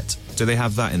there yet. Do they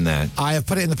have that in there? I have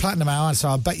put it in the Platinum Hour, so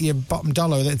I'll bet you bottom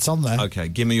dollar that it's on there. Okay,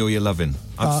 Give Me All Your Lovin'.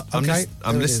 I'm okay,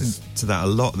 I'm there it listening is. to that a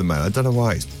lot at the moment. I don't know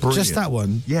why. It's brilliant. Just that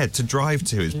one? Yeah, to drive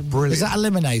to. It's brilliant. Is that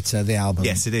Eliminator, the album?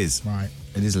 Yes, it is. Right.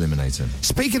 It is Eliminator.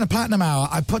 Speaking of Platinum Hour,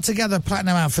 I put together a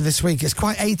Platinum Hour for this week. It's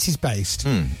quite 80s based,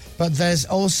 but there's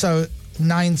also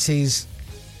 90s,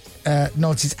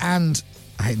 noughties, and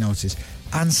I hate noughties,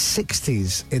 and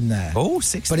 60s in there. Oh,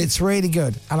 60s. But it's really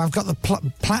good. And I've got the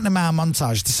Platinum Hour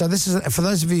montage. So this is, for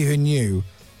those of you who knew,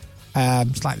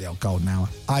 it's like the old Golden Hour.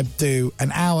 I do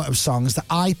an hour of songs that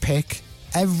I pick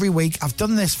every week. I've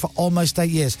done this for almost 8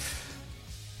 years.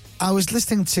 I was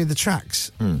listening to the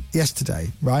tracks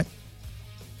yesterday, right?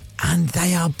 And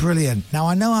they are brilliant. Now,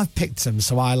 I know I've picked them,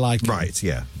 so I like them. Right,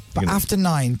 yeah. But after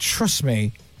 9, trust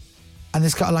me, and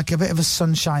it's got like a bit of a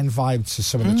sunshine vibe to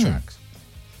some of the tracks.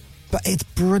 But it's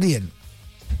brilliant.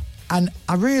 And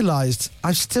I realised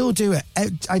I still do it.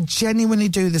 I genuinely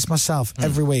do this myself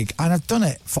every week. And I've done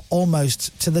it for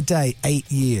almost, to the day, 8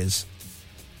 years.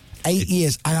 8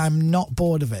 years, and I'm not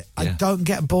bored of it. I Yeah. don't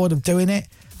get bored of doing it.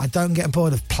 I don't get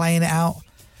bored of playing it out.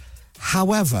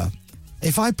 However,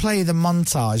 if I play the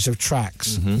montage of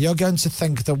tracks, you're going to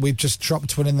think that we've just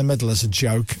dropped one in the middle as a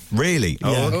joke. Really?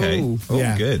 Oh, Yeah. okay. Oh,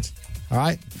 Yeah. good. All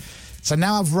right? So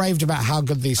now I've raved about how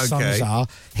good these songs Okay. are.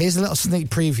 Here's a little sneak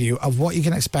preview of what you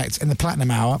can expect in the Platinum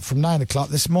Hour from 9 o'clock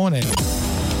this morning.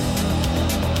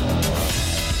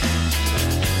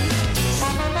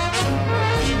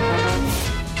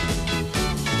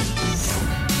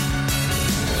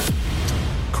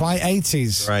 Quite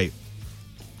 80s. Right.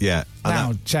 Yeah. And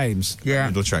Now, that James,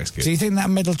 middle track's good. do you think that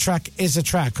middle track is a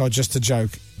track or just a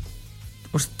joke?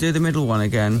 Let's do the middle one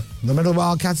again. The middle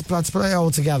Wildcats, let's play it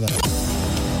all together.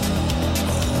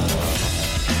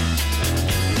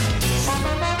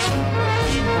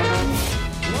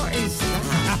 What is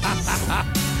that?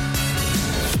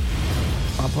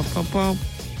 Pop, pop, pop, pop.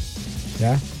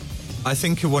 Yeah. I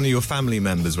think of one of your family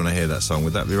members when I hear that song.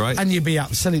 Would that be right? And you'd be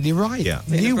absolutely right. Yeah.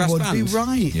 In You the brass would band? be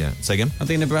right. Yeah. Say again? Are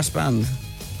they in a brass band?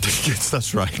 Yes,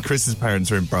 that's right. Chris's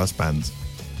parents are in brass bands.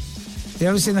 You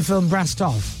ever seen the film Brassed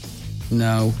Off?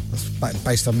 No.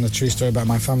 Based on the true story about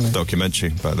my family. Documentary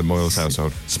about the Moyles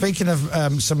household. Speaking of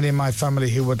somebody in my family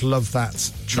who would love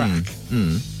that track,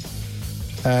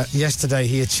 yesterday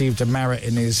he achieved a merit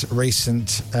in his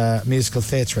recent musical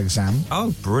theatre exam.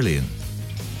 Oh, brilliant.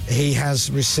 He has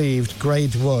received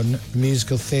Grade 1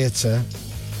 Musical Theatre,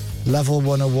 Level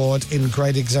 1 Award in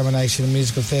Grade Examination in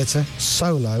Musical Theatre,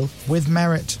 solo, with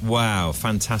merit. Wow,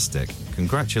 fantastic.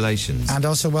 Congratulations. And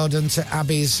also well done to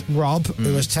Abby's Rob,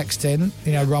 who has texted in,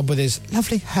 you know, Rob with his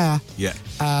lovely hair. Yeah.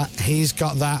 He's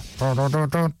got that.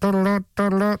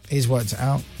 He's worked it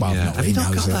out. Well, Yeah. not Have he you not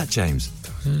knows got it. that, James?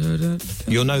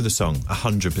 You'll know the song.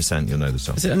 100% you'll know the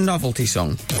song. Is it a novelty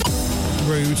song?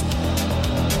 Rude.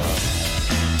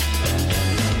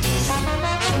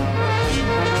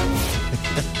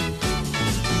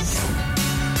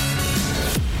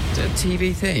 Is it a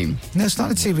TV theme? No, it's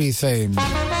not a TV theme.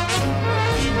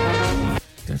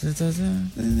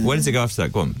 Where does it go after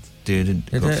that? Go on. Is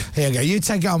it? Here we go. You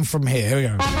take it on from here. Here we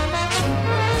go.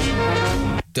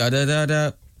 Da da da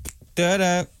da da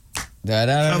da.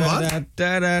 Come on.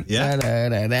 Yeah.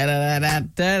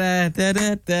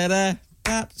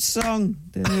 That song.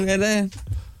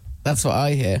 That's what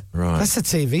I hear. Right. That's a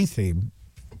TV theme.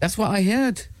 That's what I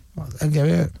heard. Okay,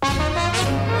 yeah.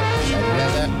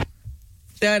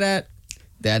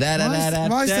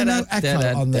 Why is there no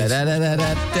echo on this?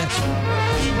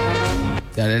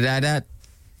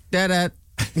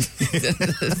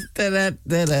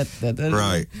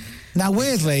 Right. Now,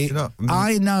 weirdly, You know,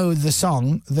 I know the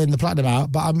song in the Platinum Hour,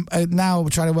 but I'm now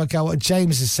trying to work out what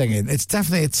James is singing. It's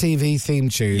definitely a TV theme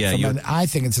tune. Yeah, I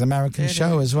think it's an American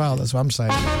show as well. That's what I'm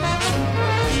saying.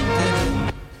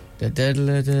 No,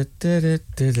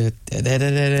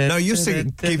 you're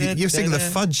singing the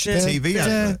Fudge TV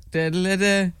advert.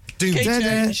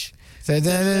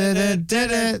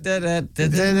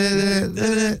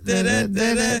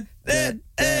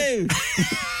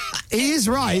 He is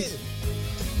right.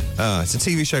 It's a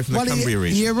TV show from the Cumbria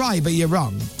region. You're right, but you're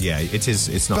wrong. Yeah, it is.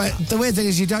 It's not. But the weird thing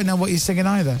is, you don't know what you're singing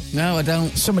either. No, I don't.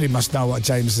 Somebody must know what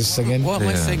James is singing. What am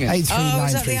I singing?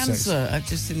 83936. Is that the answer? I've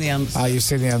just seen the answer. Oh, you've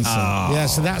seen the answer. Oh. Yeah,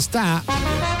 so that's that.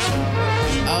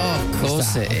 Oh, of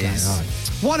course it is. Right.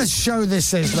 What a show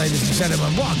this is, ladies and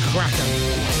gentlemen. What a cracker.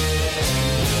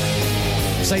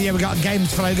 So, yeah, we've got games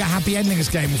to play. We've got Happy Endings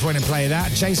game if you want to play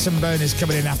that. Jason Byrne is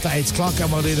coming in after 8 o'clock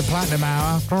and we'll do the Platinum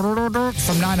Hour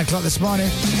from 9 o'clock this morning.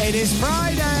 It is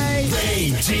Friday.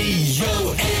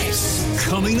 Radio X.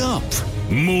 Coming up,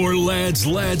 more lads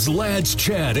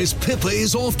chat as Pippa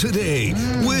is off today,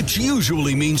 which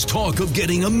usually means talk of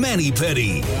getting a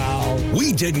mani-pedi. Wow.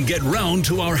 We didn't get round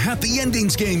to our Happy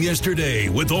Endings game yesterday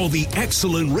with all the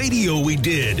excellent radio we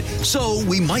did, so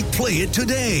we might play it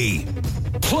today.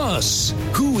 Plus,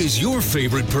 who is your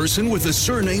favorite person with the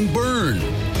surname Byrne?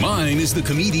 Mine is the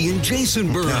comedian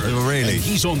Jason Byrne. Oh, really? And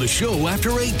he's on the show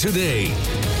after 8 today.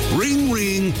 Ring,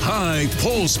 ring. Hi,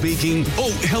 Paul speaking.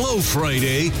 Oh, hello,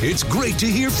 Friday. It's great to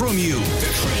hear from you.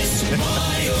 The Chris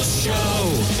Miles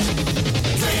Show.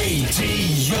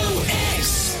 Radio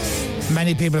X.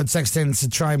 Many people are texting to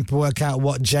try and work out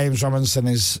what James Robinson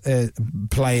is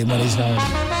playing when he's known.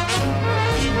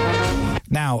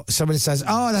 Now, somebody says,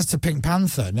 oh, that's the Pink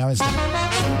Panther. No, it's not.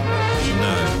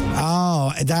 No.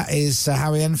 Oh, that is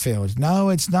Harry Enfield. No,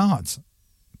 it's not.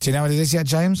 Do you know what it is yet,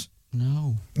 James?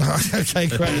 No. Okay,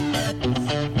 great.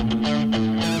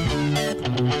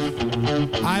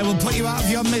 I will put you out of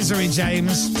your misery,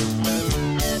 James.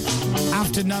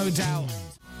 After No Doubt.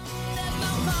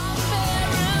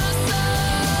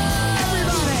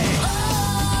 Everybody!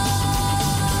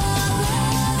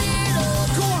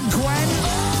 Go on, Gwen.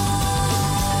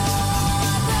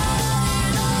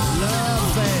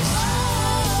 Love this.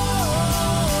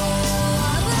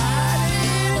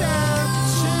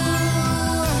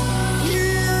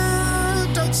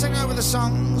 Don't sing over the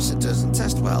songs. It doesn't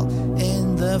test well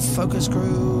in the focus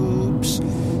groups.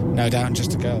 No Doubt,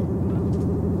 Just a Girl.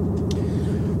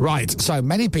 Right, so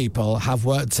many people have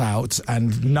worked out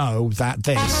and know that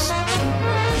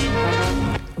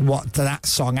what that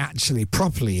song actually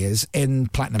properly is in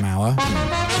Platinum Hour.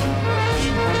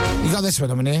 You got this one,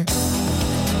 haven't you?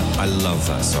 I love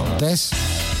that song. This?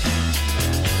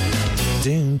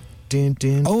 Ding, ding,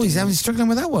 ding. Oh, he's having struggling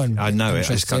with that one. I know it.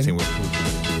 I just can't Interesting. think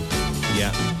what.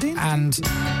 Yeah. And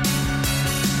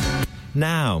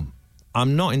Now,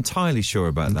 I'm not entirely sure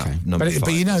about that number but 5.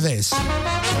 you know this.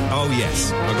 Oh,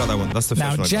 yes. I got that one. That's the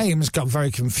first Now, one. James got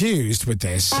very confused with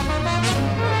this.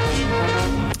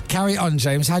 Carry on,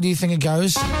 James. How do you think it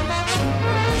goes? What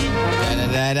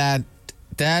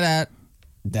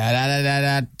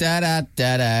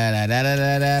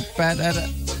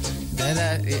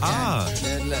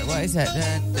is that?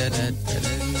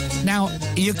 Now,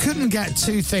 you couldn't get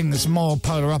two things more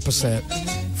polar opposite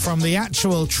from the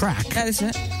actual track. That is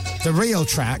it. The real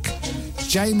track.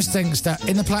 James thinks that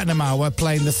in the Platinum Hour, we're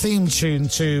playing the theme tune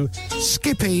to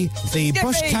Skippy, the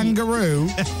Bush Kangaroo,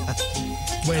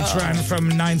 which ran from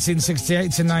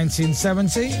 1968 to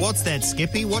 1970. What's that,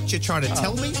 Skippy? What you trying to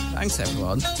tell me? Thanks,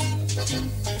 everyone.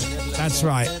 That's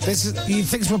right. He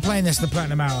thinks we're playing this in the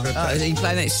Platinum Hour. Are you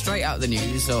playing it straight out of the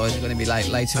news, or is it going to be like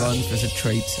later on as a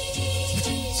treat?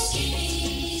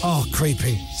 Oh,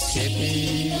 creepy.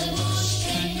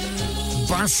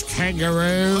 Bush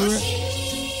Kangaroo.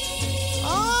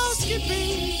 Oh,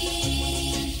 Skippy.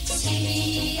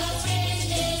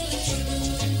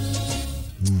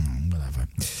 Whatever.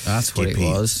 That's what it Skippy.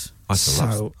 was.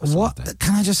 So, what?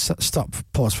 Can I just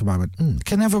pause for a moment?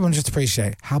 Can everyone just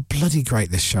appreciate how bloody great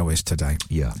this show is today?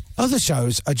 Yeah. Other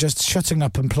shows are just shutting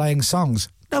up and playing songs.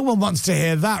 No one wants to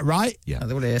hear that, right? Yeah.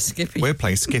 They want to hear Skippy. We're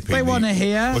playing Skippy. They want to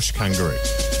hear. Bush Kangaroo.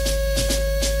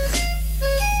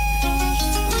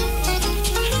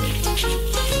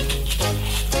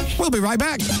 We'll be right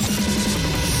back.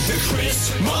 The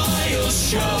Chris Miles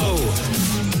Show.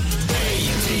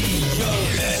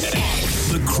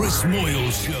 The Chris Moyle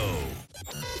Show.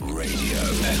 Radio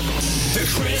X. The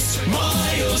Chris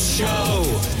Miles Show.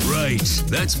 Right,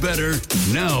 that's better.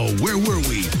 Now, where were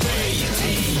we?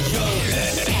 Radio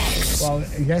X. Well,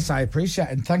 yes, I appreciate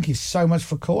it. And thank you so much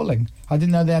for calling. I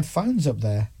didn't know they had phones up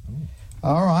there.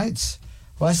 All right.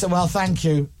 Well, thank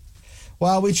you.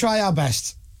 Well, we try our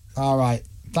best. All right.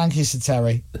 Thank you, Sir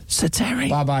Terry. Sir Terry.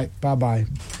 Bye-bye. Bye-bye.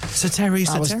 Sir Terry,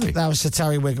 Sir Terry. That was Sir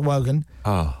Terry Wogan.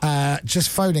 Oh. Just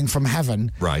phoning from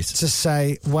heaven. Right. To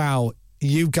say, wow,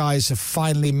 you guys have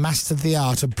finally mastered the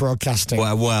art of broadcasting.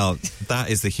 Well, that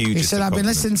is the hugest. He said, I've been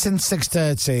listening since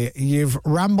 6:30. You've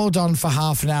rambled on for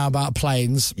half an hour about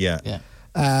planes. Yeah.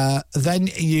 Then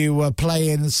you were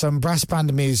playing some brass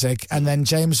band music, and then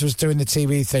James was doing the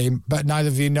TV theme, but neither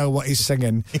of you know what he's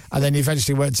singing. And then you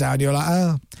eventually worked out, and you were like,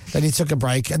 oh. Then he took a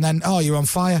break, and then, you're on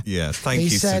fire. Yeah, thank you,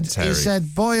 Sir Terry. He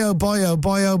said, boy, oh boy, oh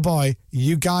boy, oh boy,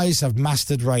 you guys have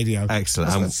mastered radio.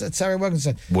 Excellent. That's what Terry Wogan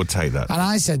said. We'll take that. And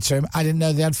I said to him, I didn't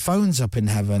know they had phones up in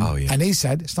heaven. Oh, yeah. And he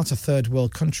said, it's not a third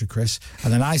world country, Chris.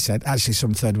 And then I said, actually,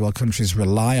 some third world countries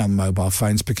rely on mobile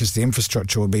phones because the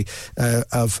infrastructure will be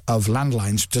of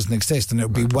landlines doesn't exist, and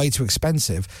it would be way too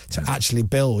expensive to actually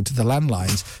build the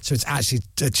landlines. So it's actually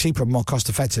cheaper and more cost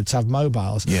effective to have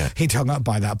mobiles. Yeah. He'd hung up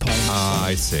by that point.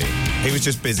 I see. He was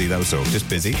just busy, that was all. Just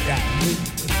busy. Yeah.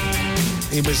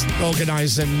 He was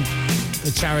organising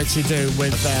the charity do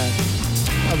with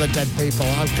other dead people.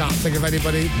 I can't think of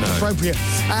anybody appropriate.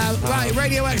 Right,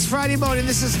 Radio X Friday morning.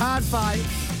 This is Hard Fight.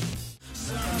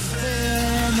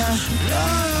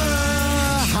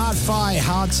 Hard Fight,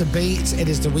 hard to beat. It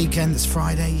is the weekend. It's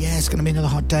Friday. Yeah, it's going to be another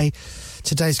hot day.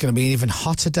 Today's going to be an even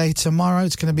hotter day tomorrow.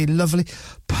 It's going to be lovely.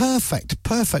 Perfect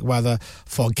weather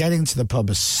for getting to the pub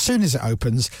as soon as it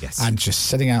opens and just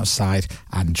sitting outside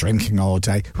and drinking all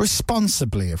day.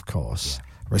 Responsibly, of course. Yeah.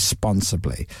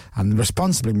 Responsibly. And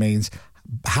responsibly means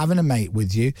having a mate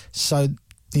with you so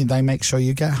they make sure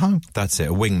you get home. That's it,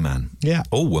 a wingman. Yeah.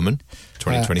 Or woman,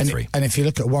 2023. And if you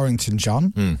look at Warrington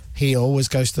John, he always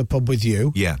goes to the pub with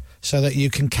you. Yeah. So that you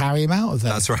can carry him out of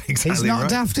there. That's right, exactly. He's not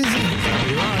daft, is he?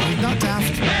 Exactly right. He's not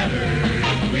daft.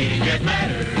 Letters, we get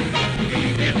letters.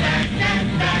 We get back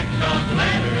those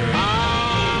letters.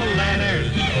 Oh,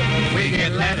 letters, we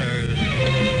get letters.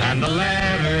 And the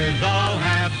letters all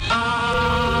have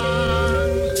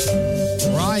stars.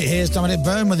 Right, here's Dominic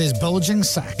Byrne with his bulging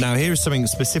sack. Now, here is something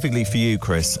specifically for you,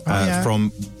 Chris,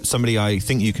 from somebody I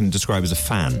think you can describe as a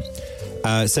fan.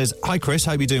 It says, hi, Chris,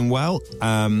 hope you're doing well.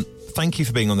 Thank you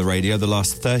for being on the radio the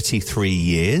last 33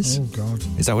 years. Oh, God.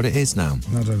 Is that what it is now?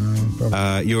 I don't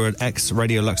know. You're an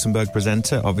ex-Radio Luxembourg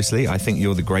presenter, obviously. I think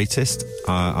you're the greatest.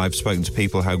 I've spoken to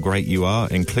people how great you are,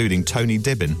 including Tony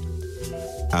Dibbin,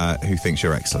 who thinks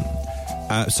you're excellent.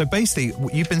 So basically,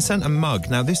 you've been sent a mug.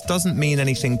 Now, this doesn't mean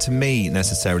anything to me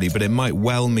necessarily, but it might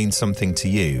well mean something to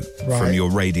you from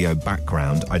your radio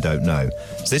background. I don't know.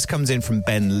 So this comes in from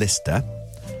Ben Lister.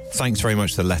 Thanks very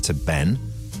much for the letter, Ben.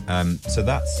 So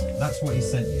that's what he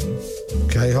sent you.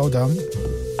 Okay, hold on.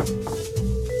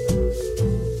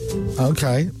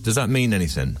 Okay. Does that mean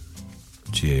anything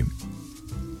to you?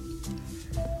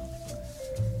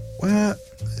 Well,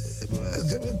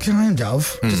 kind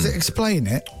of. Does it explain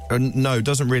it? No, it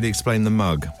doesn't really explain the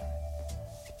mug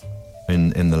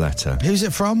in the letter. Who's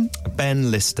it from?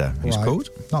 Ben Lister, he's called.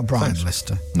 Not Brian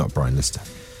Lister. Not Brian Lister.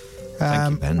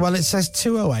 Thank you, Ben. Well, it says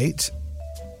 208,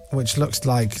 which looks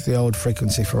like the old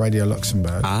frequency for Radio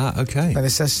Luxembourg. Ah, okay. And it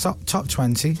says top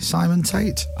 20, Simon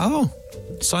Tate. Oh,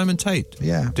 Simon Tate.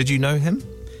 Yeah. Did you know him?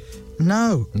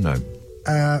 No. No.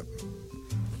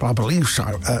 But I believe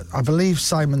so. I believe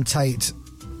Simon Tate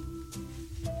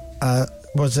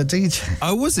was a DJ.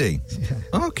 Oh, was he?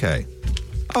 Yeah. Okay.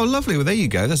 Oh, lovely. Well, there you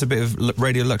go. That's a bit of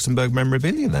Radio Luxembourg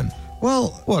memorabilia then.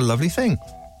 Well, what a lovely thing.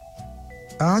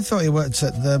 I thought he worked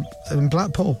in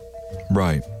Blackpool.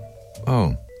 Right.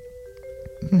 Oh.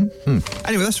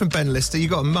 Anyway, that's from Ben Lister. You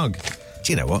got a mug.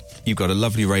 Do you know what? You've got a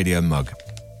lovely radio mug.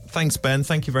 Thanks, Ben.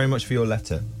 Thank you very much for your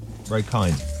letter. Very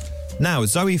kind. Now,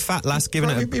 Zoe Fatlass giving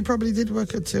it a... He probably did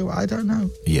work at 2. I don't know.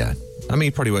 Yeah. I mean,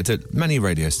 he probably worked at many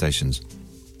radio stations.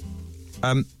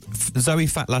 Zoe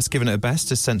Fatlass giving it her best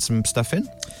has sent some stuff in.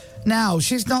 Now,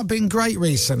 she's not been great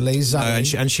recently, Zoe.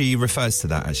 And she refers to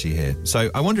that actually here. So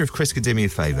I wonder if Chris could do me a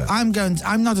favour. I'm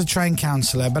not a trained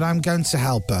counsellor, but I'm going to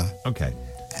help her. Okay.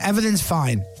 Everything's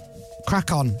fine.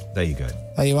 Crack on. There you go.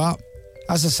 There you are.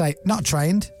 As I say, not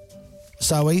trained,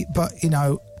 Zoe, but,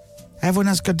 everyone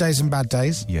has good days and bad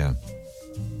days. Yeah.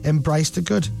 Embrace the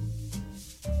good.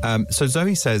 So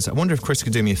Zoe says, I wonder if Chris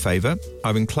could do me a favour.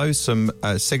 I've enclosed some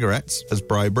cigarettes as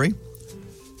bribery.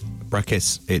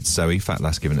 Brackets, it's Zoe,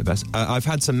 Fatlass giving it best. I've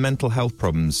had some mental health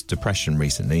problems, depression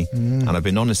recently, and I've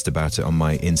been honest about it on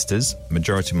my Instas.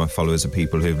 Majority of my followers are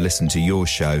people who've listened to your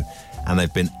show, and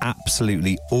they've been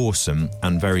absolutely awesome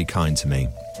and very kind to me.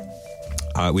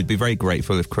 We'd be very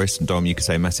grateful if Chris and Dom, you could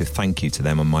say a massive thank you to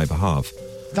them on my behalf.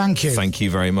 Thank you. Thank you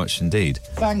very much indeed.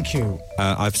 Thank you.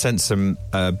 I've sent some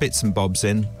bits and bobs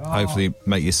in, hopefully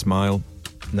make you smile.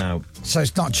 Now, so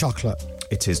it's not chocolate?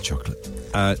 It is chocolate.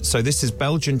 So this is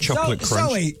Belgian chocolate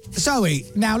crunch. Zoe,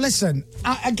 now listen.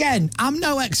 Again, I'm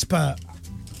no expert.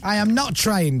 I am not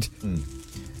trained.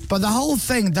 But the whole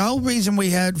reason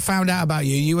we found out about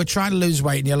you were trying to lose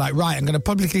weight, and you're like, right, I'm going to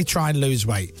publicly try and lose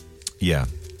weight. Yeah.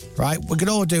 Right? We could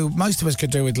all most of us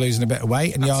could do with losing a bit of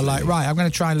weight, and you're like, right, I'm going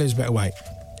to try and lose a bit of weight.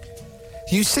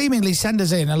 You seemingly send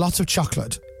us in a lot of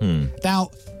chocolate. Now,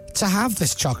 to have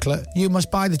this chocolate, you must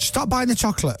stop buying the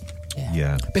chocolate.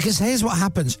 Yeah. Because here's what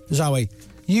happens, Zoe.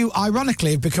 You,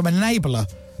 ironically, have become an enabler.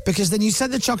 Because then you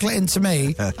send the chocolate in to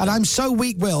me, and I'm so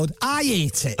weak-willed, I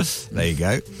eat it. There you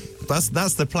go.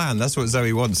 That's the plan. That's what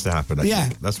Zoe wants to happen. I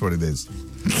think. That's what it is.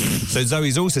 So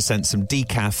Zoe's also sent some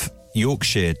decaf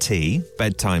Yorkshire tea,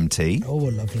 bedtime tea. Oh,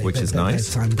 lovely. Which is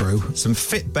nice. Bedtime brew. Some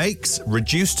Fit Bakes,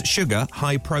 reduced sugar,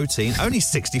 high protein, only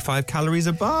 65 calories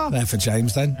a bar. There for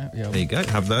James, then. There you go.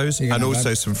 Have those. And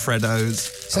also some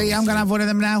Freddos. So, I'm going to have one of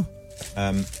them now.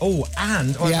 I've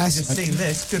just seen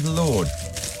this. Good Lord.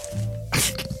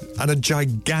 And a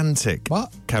gigantic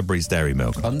Cadbury's Dairy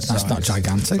Milk. That's not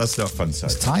gigantic. That's not fun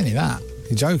size. It's tiny, that.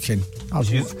 You're joking.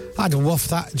 I'd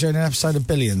waft that during an episode of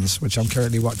Billions, which I'm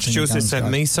currently watching. She also sent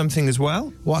me something as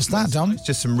well. What's that, Dom? It's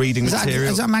just some reading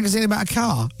material. Is that a magazine about a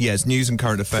car? Yeah, it's news and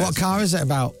current affairs. What car is it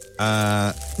about?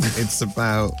 It's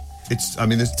about... It's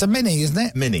a Mini, isn't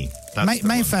it? Mini.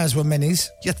 Mayfairs were Minis.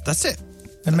 Yeah, that's it.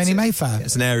 And Mini Mayfair.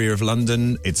 It's an area of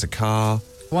London. It's a car.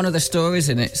 One of the stories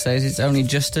in it says it's only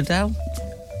just Adele.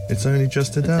 It's only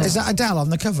just Adele. Is that Adele on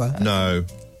the cover? No.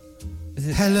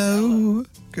 Hello.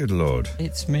 Good Lord.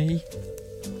 It's me.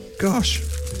 Gosh.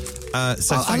 I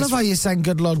love how you're saying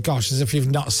good Lord gosh as if you've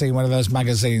not seen one of those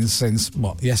magazines since,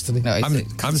 yesterday? No, I'm in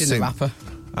the wrapper.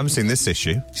 I haven't seen this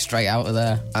issue. Straight out of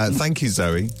there. Thank you,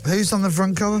 Zoe. Who's on the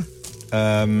front cover?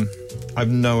 I've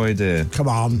no idea. Come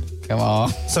on.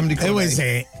 Somebody called Who is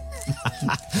it?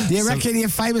 You reckon you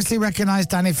famously recognised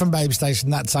Danny from Babe Station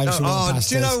that time she walked past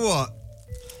do you us? know what?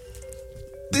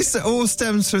 This all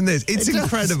stems from this. It's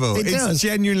incredible. It's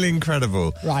genuinely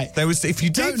incredible. Right. If you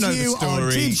don't know the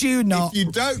story... did you not? If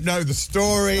you don't know the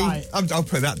story... Right. I'll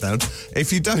put that down.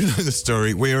 If you don't know the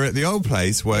story, we were at the old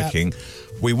place working. Yep.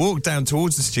 We walked down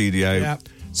towards the studio. Yep.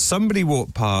 Somebody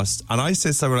walked past, and I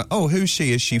said something like, "Oh, who's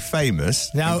she? Is she famous?"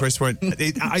 No. And Chris went,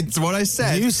 "It's what I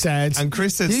said." You said. And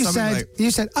Chris said something like...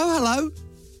 You said, "Oh, hello."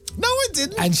 No, I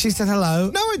didn't. And she said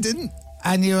hello. No, I didn't.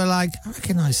 And you were like, I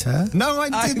recognise her. No, I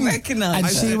didn't.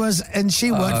 And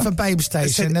she worked for Babe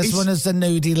Station as one as the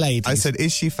nudie lady. I said,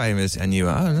 is she famous? And you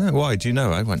went, oh, no. Why? Do you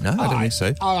know? I went, no, I don't think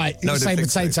so. All right. No, you say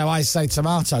potato, I say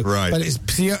tomato. Right. But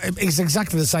it's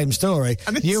exactly the same story.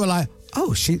 You were like,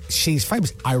 oh, she's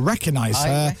famous. I recognise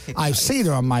her. I've seen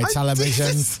her on my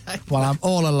television while I'm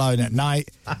all alone at night.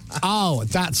 Oh,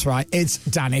 that's right. It's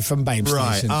Danny from Babe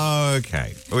Station. Right. Oh,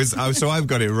 okay. So I've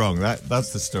got it wrong.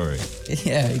 That's the story.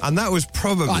 Yeah. And that was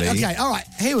probably... Right, okay, all right.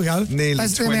 Here we go. Nearly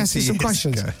Let me ask you some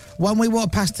questions. Ago. When we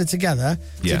walked past her together,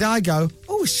 did I go,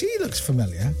 oh, she looks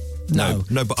familiar? No,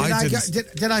 but I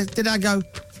didn't... Did I go,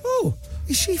 oh,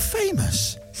 is she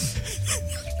famous?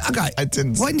 Okay. I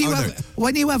didn't. When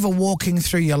you ever walking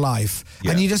through your life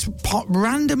and you just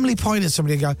randomly point at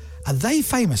somebody and go, are they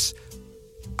famous?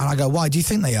 And I go, why do you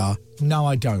think they are? No,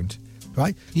 I don't.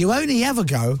 Right? You only ever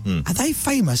go, are they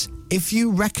famous if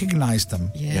you recognise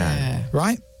them? Yeah.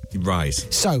 Right? Right.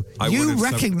 So you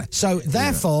recognize. So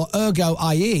therefore, ergo,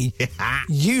 i.e.,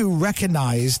 you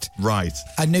recognised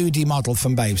a nudie model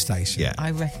from Babe Station. Yeah.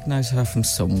 I recognise her from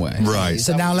somewhere. Right.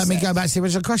 So now let me go back to the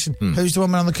original question. Who's the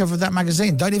woman on the cover of that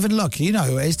magazine? Don't even look. You know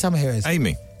who it is. Tell me who it is.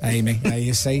 Amy. There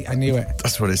you see. I knew it.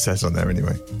 That's what it says on there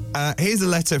anyway. Here's a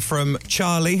letter from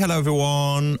Charlie. Hello,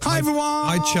 everyone. Hi, everyone.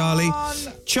 Hi, Charlie.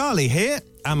 Charlie here.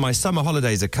 And my summer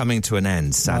holidays are coming to an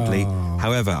end, sadly.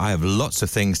 However, I have lots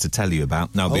of things to tell you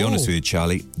about. Now, I'll be honest with you,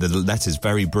 Charlie, the letter's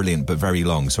very brilliant but very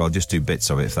long, so I'll just do bits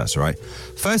of it if that's all right.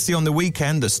 Firstly, on the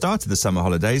weekend that started the summer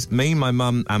holidays, me, my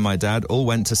mum and my dad all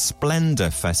went to Splendour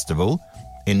Festival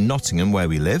in Nottingham, where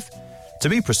we live. To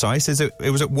be precise, it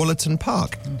was at Woollerton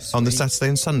Park on the Saturday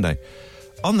and Sunday.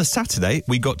 On the Saturday,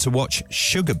 we got to watch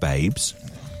Sugar Babes,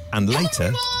 and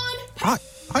later...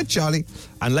 Hi, Charlie.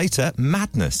 And later,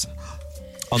 Madness.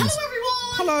 Hello,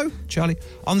 everyone! Hello, Charlie.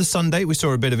 On the Sunday, we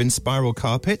saw a bit of Inspiral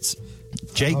Carpets,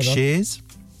 Jake Shears.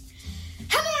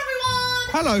 Hello,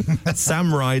 everyone! Hello.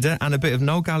 Sam Ryder, and a bit of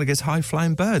Noel Gallagher's High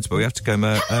Flying Birds, but we have to go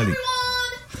early. Everyone!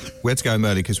 We had to go home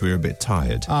early because we were a bit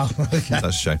tired. Oh, okay. That's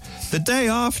a shame. The day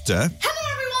after...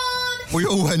 Hello, everyone! We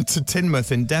all went to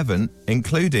Teignmouth in Devon,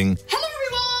 including... Hello,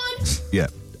 everyone!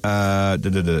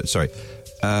 Yeah. Sorry.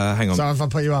 Hang on. Sorry if I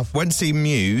put you off. Went to see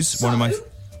Muse, one of my...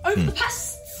 Over the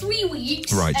past 3 weeks,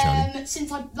 weeks Right, Charlie.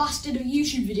 since I last did a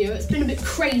YouTube video. It's been a bit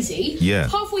crazy. Yeah.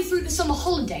 Halfway through the summer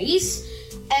holidays,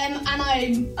 and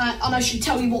I should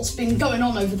tell you what's been going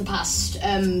on over the past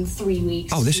 3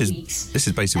 weeks. Oh, this 2 is weeks.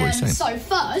 basically what you're saying. So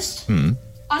first,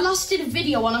 I last did a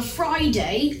video on a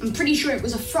Friday. I'm pretty sure it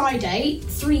was a Friday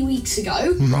 3 weeks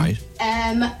ago. Right.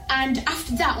 And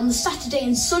after that, on the Saturday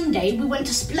and Sunday, we went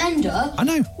to Splendour. I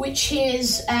know. Which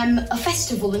is a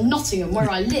festival in Nottingham where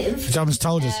I live. John's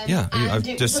told us. Yeah, I've And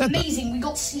it just was said that. amazing. We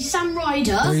got to see Sam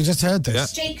Ryder, Oh, you just heard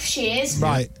this. Jake Shears,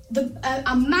 Right.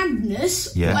 and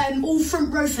Madness, Yeah. all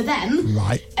front row for them.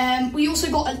 Right. We also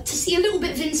got to see a little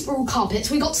bit of Inspiral Carpets.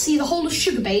 We got to see the whole of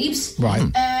Sugar Babes. Right.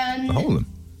 The whole of them.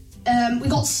 We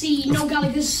got to see Noel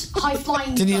Gallagher's High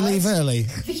Flying Did you Birds, leave early?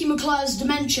 Vicky McClure's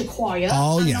Dementia Choir.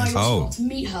 Oh, and yes. I also Oh. got to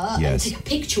meet her Yes. and take a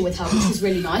picture with her, which was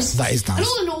really nice. That is nice. And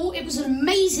all in all, it was an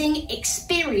amazing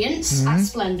experience at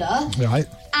Splendour. Right.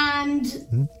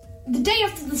 And the day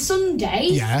after the Sunday,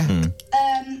 Yeah.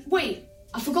 wait,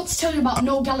 I forgot to tell you about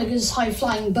Noel Gallagher's High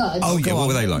Flying Birds. Oh, Yeah, what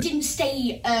were they like? We didn't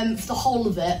stay for the whole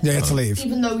of it. Yeah, you had to leave.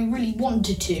 Even though we really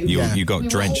wanted to. You got We were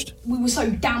drenched. we were so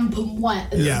damp and wet,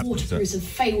 and Yeah. the waterproofs had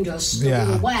failed us that Yeah.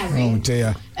 we were wearing. Oh,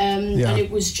 dear. And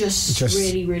it was just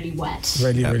really, really wet.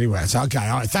 Really, really wet. Okay,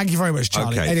 all right. Thank you very much,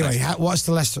 Charlie. Okay, anyway, thanks. what's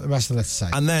the rest of the letter say?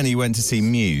 And then he went to see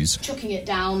Muse. Chucking it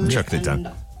down. Chucking it and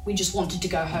down. We just wanted to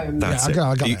go home. That's I it.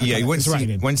 got it. He went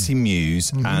to see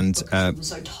Muse, and We were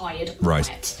so tired and right.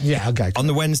 wet. Yeah, okay. on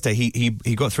the Wednesday he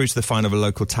got through to the final of a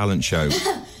local talent show.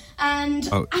 And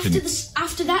Oh,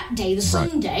 after that day, the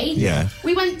Sunday, Yeah.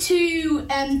 we went to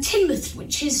Teignmouth,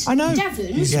 which is I know.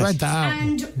 Devon. You spread that out.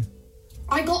 And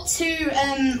I got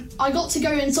to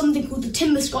go in something called the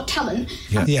Teignmouth's Got Talent.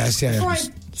 Yeah. Yes, yeah. Before I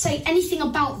say anything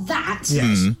about that,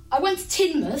 Yes. I went to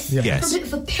Teignmouth Yes. for a bit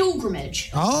of a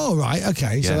pilgrimage. Oh, right,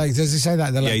 okay. So Yeah. does he say that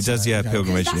in the letter? Yeah, he does. Yeah, Okay.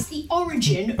 pilgrimage. That's the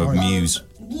origin Of Muse.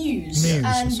 Muse, Muse,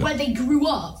 and so- where they grew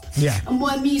up, Yeah. and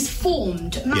where Muse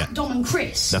formed, Matt, Yeah. Dom and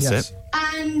Chris. That's Yes. it.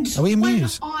 And Are we in when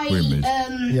Muse? We're in Muse.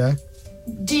 I Yeah.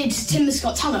 did Teignmouth's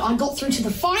Got Talent, I got through to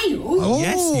the final. Oh.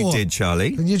 Yes, you did,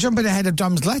 Charlie. You're jumping ahead of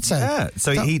Dom's letter. Yeah,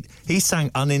 so he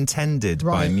sang Unintended by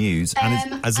Right. Muse,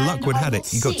 and as luck and would I have it, got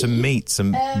he got to to meet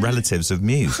some relatives of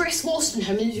Muse. Chris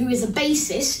Wolstenholme, who is a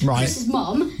bassist, Right. Chris's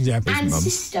mum, Yeah, his and mum.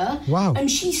 sister. Wow. And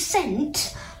she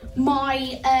sent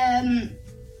my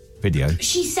Video.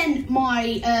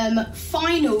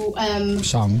 final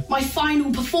Song. my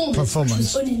final performance, which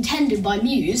was Unintended by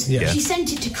Muse. Yeah. She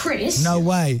sent it to Chris. No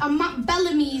way. And Matt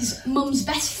Bellamy's mum's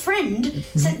best friend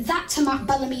sent that to Matt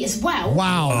Bellamy as well.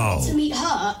 Wow. To meet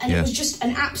her, and Yeah. it was just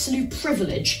an absolute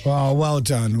privilege. Oh, well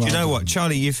done. Do you know what,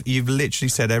 Charlie? You've literally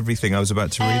said everything I was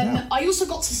about to read out. I also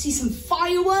got to see some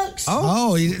fireworks.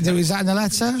 Oh, is that in the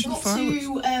letter?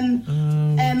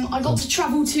 I got to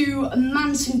travel to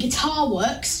Manson Guitar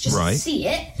Works just Right. to see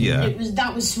it. Yeah.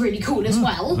 That was really cool as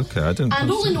well. okay, I didn't- And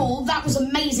all in all, that was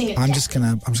amazing. I'm just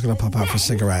gonna pop out for a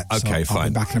cigarette. so Okay, I'll fine.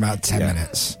 be back in about 10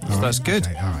 minutes. All That's right? good.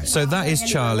 Okay, all right. So that is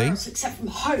Anywhere Charlie. else except from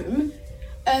home.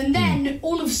 And then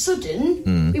all of a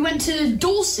sudden, we went to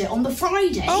Dorset on the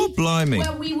Friday. Oh, blimey.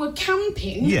 Where we were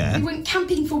camping. Yeah. We went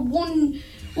camping for one.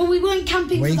 Well, we weren't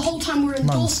camping for Week? the whole time we were in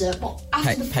Month? Dorset, but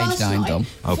after the Page first nine, night, Dom.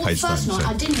 Oh, for page the first nine,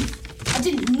 night, sorry. I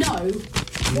didn't know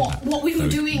what we were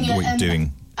doing what you're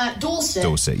doing. at Dorset.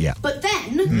 Dorset, yeah. But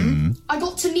then I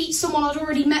got to meet someone I'd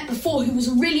already met before, who was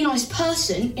a really nice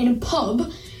person in a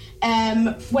pub.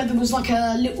 Where there was like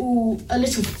a little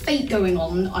fete going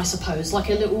on, I suppose, like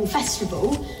a little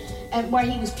festival, where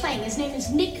he was playing. His name is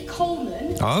Nick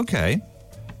Coleman. Oh, okay.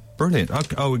 Brilliant.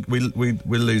 Okay. Oh, we're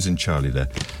losing Charlie there.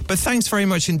 But thanks very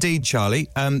much indeed, Charlie.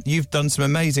 You've done some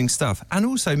amazing stuff. And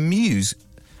also Muse.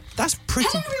 That's pretty...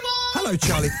 Hello, everyone! Hello,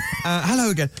 Charlie. Hello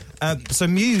again. So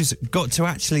Muse got to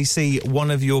actually see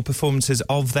one of your performances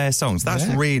of their songs. That's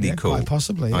Yeah, really yeah, cool. Quite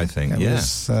possibly. I think,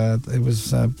 It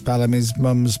was Bellamy's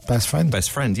mum's best friend. Best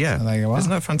friend, yeah. There you are.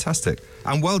 Isn't that fantastic?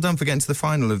 And well done for getting to the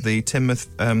final of the Teignmouth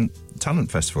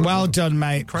Talent Festival. Well done,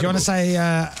 mate. Incredible. Do you want to say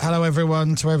hello,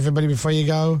 everyone, to everybody before you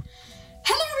go?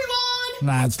 Hello, everyone!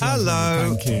 Nah, it's lovely.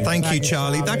 Hello. Thank you.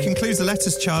 Charlie. That concludes the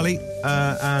letters, Charlie.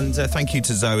 And thank you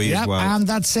to Zoe Yep, as well. and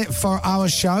that's it for our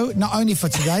show. Not only for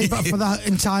today, but for the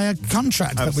entire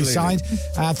contract that we Absolutely. signed.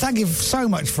 Thank you so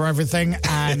much for everything,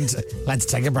 and let's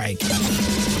take a break.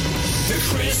 The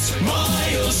Chris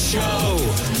Miles Show.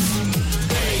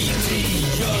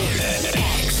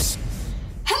 ADOX.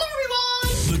 Hello, everyone!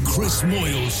 The Chris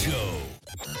Moyle Show.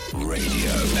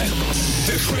 Radio X.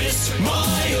 The Chris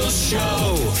Miles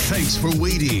Show. Thanks for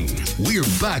waiting. We're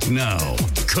back now.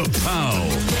 Kapow.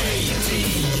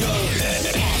 Radio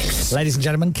X. Ladies and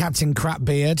gentlemen, Captain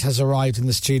Crapbeard has arrived in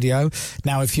the studio.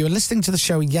 Now, if you were listening to the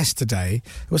show yesterday,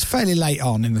 it was fairly late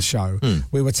on in the show.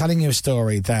 We were telling you a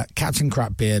story that Captain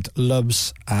Crapbeard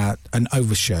loves an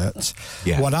overshirt,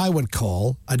 what I would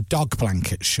call a dog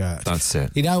blanket shirt. That's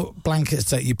it. You know, blankets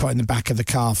that you put in the back of the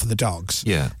car for the dogs?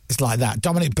 Yeah. It's like that.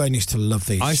 Dominic Byrne used to love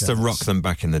these I used to shirts. rock them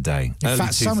back in the day. In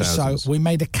fact, so much so, we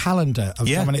made a calendar of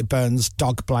Dominic Byrne's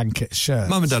dog blanket shirts.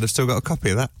 Mum and Dad have still got a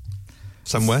copy of that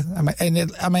somewhere.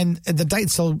 I mean, the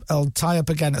dates will tie up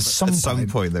again at some point. At some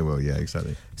point they will, yeah,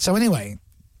 exactly. So anyway,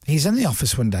 he's in the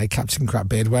office one day, Captain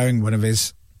Crapbeard, wearing one of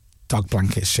his dog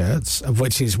blanket shirts, of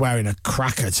which he's wearing a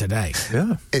cracker today.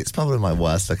 Yeah. It's probably my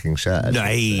worst looking shirt. Come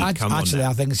on actually, now.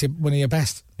 I think it's one of your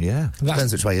best. Yeah.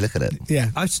 Depends which way you look at it.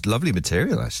 Yeah. Oh, it's lovely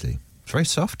material, actually. It's very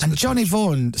soft. And Johnny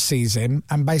Vaughan sees him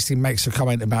and basically makes a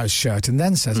comment about his shirt and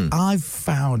then says, I've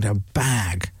found a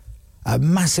bag, a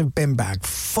massive bin bag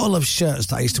full of shirts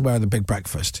that I used to wear at the Big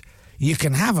Breakfast. You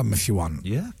can have them if you want.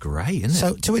 Yeah, great, isn't it?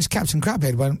 So to which Captain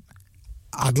Crapbeard went,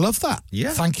 I'd love that.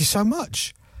 Yeah. Thank you so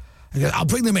much. He goes, I'll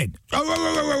bring them in.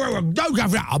 Don't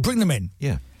have that. I'll bring them in.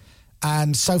 Yeah.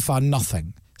 And so far,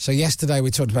 nothing. So yesterday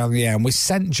we talked about the air and we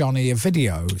sent Johnny a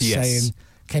video saying,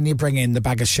 can you bring in the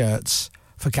bag of shirts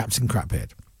for Captain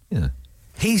Crapbeard? Yeah.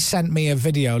 He sent me a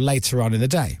video later on in the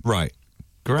day. Right.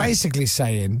 Great. Basically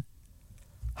saying,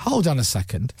 hold on a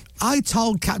second. I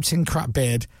told Captain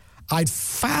Crapbeard I'd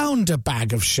found a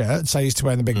bag of shirts I used to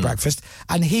wear in the Big Breakfast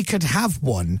and he could have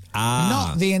one,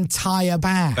 not the entire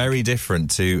bag. Very different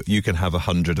to you can have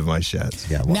 100 of my shirts.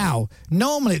 Yeah. Now,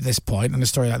 normally at this point in a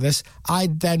story like this,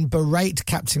 I'd then berate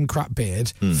Captain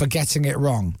Crapbeard for getting it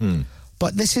wrong.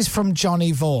 But this is from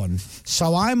Johnny Vaughan,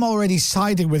 so I'm already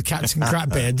siding with Captain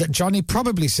Crapbeard that Johnny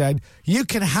probably said, you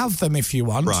can have them if you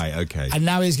want. Right, okay. And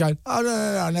now he's going, oh,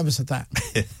 no, I never said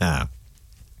that.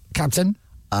 Captain?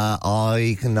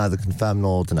 I can neither confirm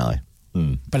nor deny.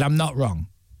 But I'm not wrong.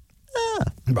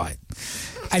 Right.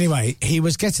 Anyway, he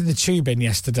was getting the tube in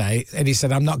yesterday and he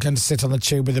said, I'm not going to sit on the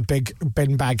tube with a big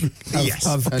bin bag of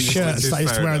shirts that I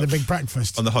used to wear at the Big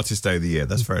Breakfast. On the hottest day of the year,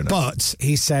 that's fair enough. But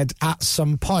he said at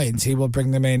some point he will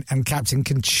bring them in and Captain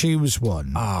can choose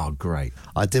one. Oh, great.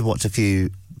 I did watch a few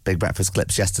Big Breakfast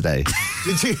clips yesterday.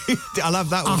 Did you? I love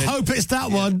that one. I hope it's that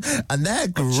one. And they're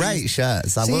great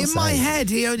shirts, I will See, say. in my head,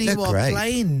 he only They're wore great.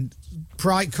 plain,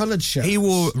 bright coloured shirts. He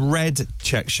wore red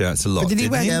check shirts a lot. But did he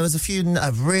wear- There was a few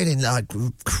really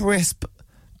crisp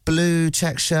blue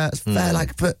check shirts. They're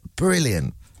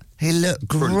brilliant. He looked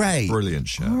great. Brilliant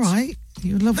shirts. All right.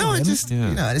 You love No, him. it just,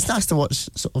 and it's nice to watch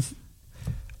sort of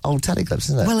old telly clips,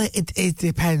 isn't it? Well, it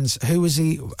depends. Who was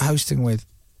he hosting with?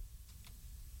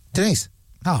 Denise.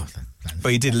 Oh,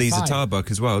 But he did Lisa Fine.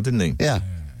 Tarbuck as well, didn't he? Yeah.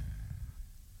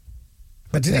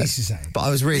 But Denise is saying. But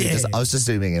I was really I was just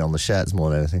zooming in on the shirts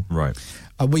more than anything. Right.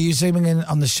 Were you zooming in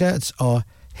on the shirts or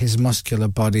his muscular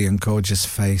body and gorgeous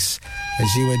face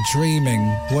as you were dreaming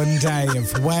one day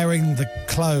of wearing the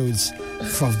clothes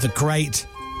from the great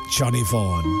Johnny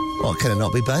Vaughan? What, can it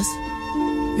not be both?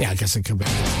 Yeah, I guess it could be.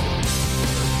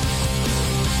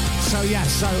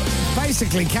 So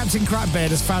basically Captain Crapbeard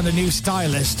has found a new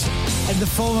stylist in the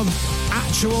form of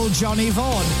actual Johnny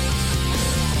Vaughan.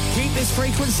 Keep this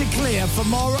frequency clear for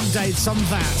more updates on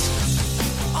that.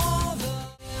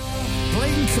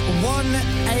 Blink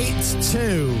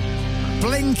 182.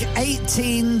 Blink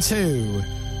 182.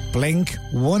 Blink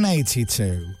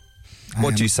 182.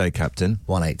 What do you say, Captain?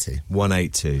 182.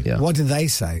 182. Yeah. What did they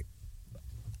say?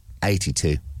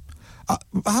 82.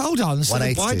 Hold on. So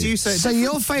 182. Why do you say... So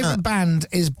your favourite band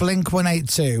is Blink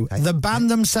 182. The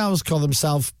band themselves call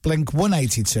themselves Blink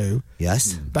 182,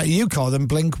 Yes. but you call them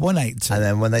Blink 182. And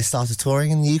then when they started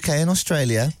touring in the UK and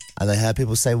Australia, and they heard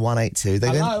people say 182, they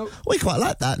Hello? went, we quite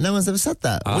like that. No one's ever said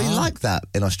that. We like that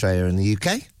in Australia and the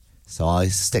UK. So I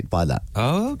stick by that.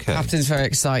 Oh, okay. Captain's very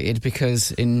excited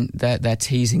because they're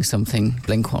teasing something,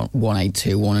 Blink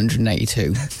 182,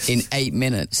 182, in 8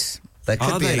 minutes. There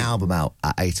could Are be they? an album out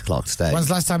at 8 o'clock today. When's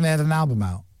the last time they had an album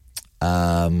out?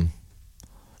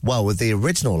 Well, with the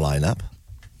original lineup,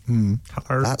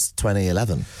 Hello. that's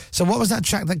 2011. So what was that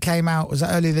track that came out? Was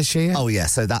that earlier this year? Oh, yeah,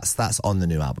 so that's on the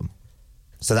new album.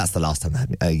 So that's the last time they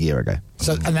had a year ago.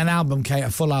 So and then a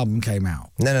full album came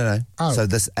out. No. Oh. So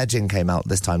this Edging came out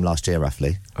this time last year,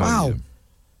 roughly. Wow. yeah.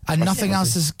 And nothing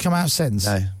else has come out since?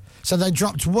 No. So they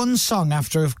dropped one song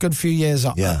after a good few years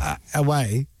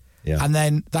away, Yeah. and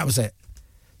then that was it.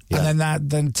 Yeah. And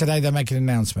then today they're making an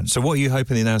announcement. So what are you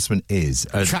hoping the announcement is?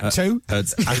 Track 2? It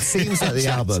seems like the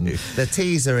album. The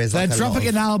teaser is They're like dropping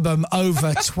an album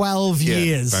over 12 Yeah,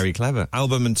 years. very clever.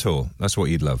 Album and tour. That's what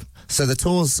you'd love. So the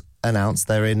tour's announced.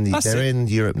 They're in That's it. in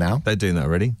Europe now. They're doing that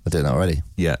already. They're doing that already.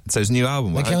 Yeah. So it's a new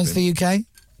album. They're we're coming to hoping. the UK?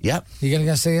 Yep. You going to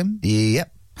go see him?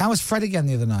 Yep. How was Fred again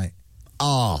the other night?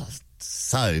 Oh,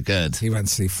 so good. He went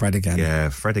to see Fred again. Yeah,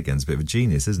 Fred again's a bit of a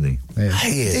genius, isn't he? Yeah.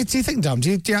 He is. Do you think, Dom? Do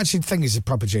you actually think he's a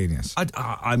proper genius?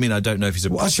 I mean, I don't know if he's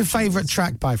a... What's your favourite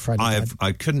track by Fred?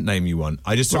 I couldn't name you one.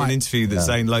 I just saw an Right. interview that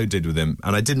Zane Lowe did with him,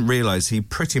 and I didn't realise he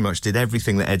pretty much did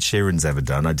everything that Ed Sheeran's ever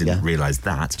done. I didn't realise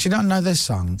that. Do you not know this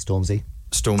song? Stormzy.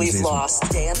 Stormzy's...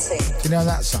 dancing. Do you know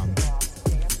that song?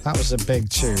 That was a big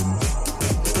tune.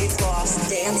 We've lost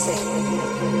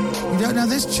dancing. You don't know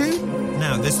this tune?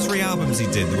 Now, there's 3 albums he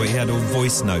did where he had all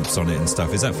voice notes on it and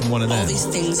stuff. Is that from one of them? All these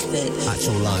things that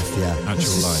Actual life, yeah. Actual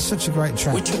This is Life. such a great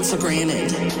track. we took for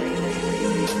granted.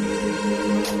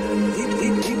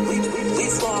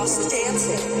 We've lost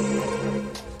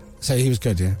dancing. So he was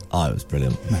good, yeah? Oh, it was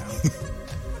brilliant.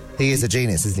 He is a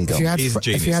genius, isn't he, Dom? He's a If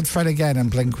genius. you had Fred again and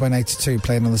Blink-182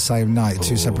 playing on the same night,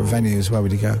 2 separate venues, where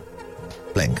would you go?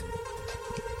 Blink.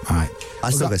 All right. I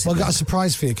still go see We've got Blink. a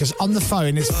surprise for you, because on the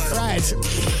phone is Fred.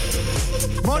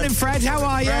 Morning, Fred. How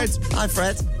are you? Hi,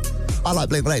 Fred. I like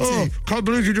Blink-182. Can't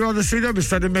believe you'd rather see them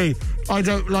instead of me. I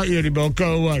don't like you anymore.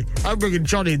 Go away. I'm bringing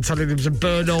Johnny and telling him to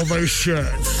burn all those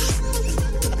shirts.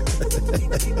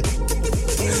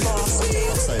 We've lost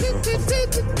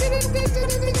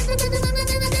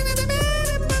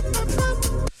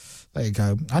There you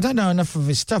go. I don't know enough of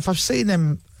his stuff. I've seen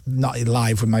him not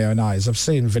live with my own eyes. I've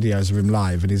seen videos of him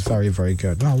live, and he's very, very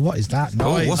good. Oh, what is that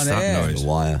noise? Oh, what's that noise? The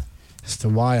Wire. It's The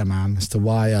Wire, man. It's The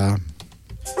Wire.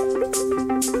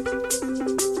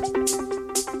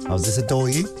 Oh, does this adore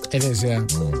you? It is, yeah.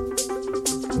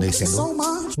 New single.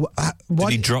 Did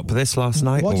he drop this last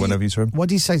night or whenever you saw him? What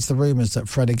do you say to the rumours that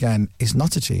Fred again is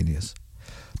not a genius?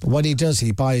 But what he does,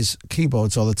 he buys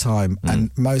keyboards all the time,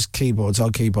 and most keyboards,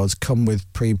 old keyboards, come with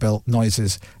pre-built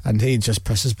noises, and he just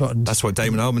presses buttons. That's what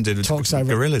Damon Albarn did with Talks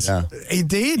over- Gorillaz. Yeah. He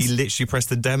did. He literally pressed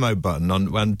the demo button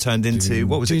on and turned into,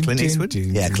 what was it, Clint Eastwood?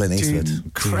 Yeah, Clint Eastwood.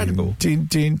 Incredible.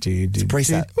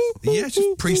 Preset. Yeah,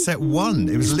 just preset 1.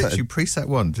 It was literally preset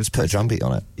 1. Just Put a drum beat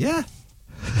on it. Yeah.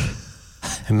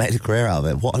 And made a career out of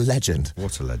it. What a legend.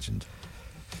 What a legend.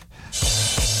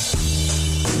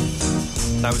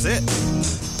 That was it.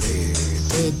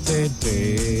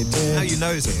 Now you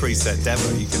know it's a preset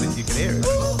demo. You can hear it.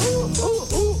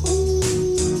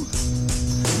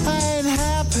 I'm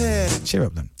happy. Cheer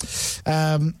up then.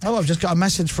 I've just got a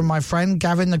message from my friend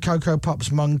Gavin, the Cocoa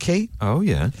Pops monkey. Oh,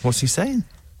 yeah. What's he saying?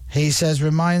 He says,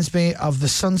 reminds me of the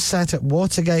sunset at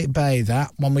Watergate Bay,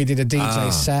 that when we did a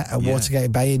DJ set at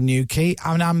Watergate Bay in Newquay.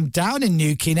 And I'm down in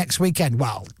Newquay next weekend.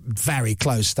 Well, very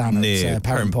close down at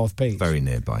Perranporth Beach. Very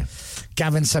nearby.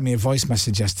 Gavin sent me a voice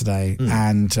message yesterday,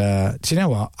 and do you know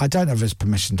what? I don't have his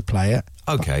permission to play it.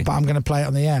 Okay. But I'm going to play it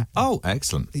on the air. Oh,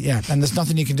 excellent. Yeah, and there's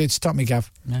nothing you can do to stop me,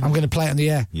 Gav. I'm going to play it on the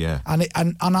air. Yeah. And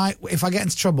I, if I get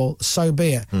into trouble, so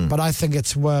be it. But I think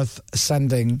it's worth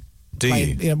sending. Do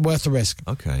you? Yeah, worth the risk.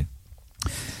 Okay.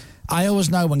 I always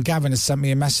know when Gavin has sent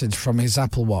me a message from his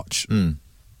Apple Watch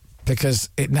because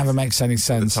it never makes any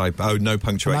sense. No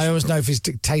punctuation. And I always know if he's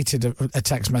dictated a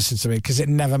text message to me because it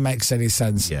never makes any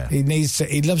sense. Yeah. He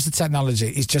loves the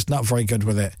technology. He's just not very good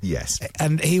with it. Yes.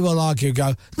 And he will argue,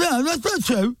 no, that's not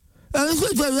true. That's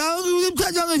not true.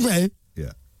 Technology.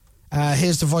 Yeah.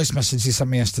 Here's the voice message he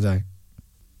sent me yesterday.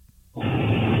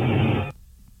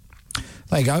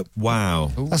 There you go. Wow.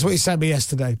 That's what he sent me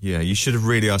yesterday. Yeah, you should have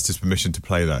really asked his permission to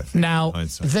play that. Now,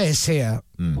 Hindsight. this here,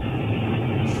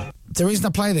 the reason I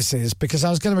play this is because I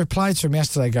was going to reply to him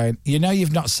yesterday going,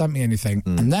 you've not sent me anything.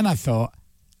 And then I thought,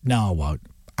 no, I won't.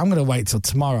 I'm going to wait till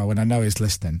tomorrow when I know he's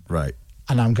listening. Right.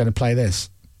 And I'm going to play this.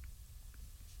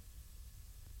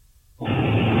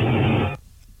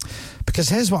 Because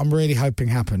here's what I'm really hoping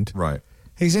happened. Right.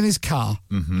 He's in his car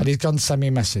and he's gone to send me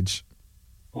a message.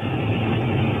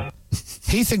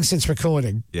 He thinks it's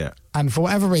recording. Yeah. And for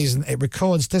whatever reason, it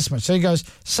records this much. So he goes,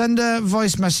 send a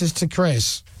voice message to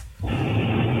Chris.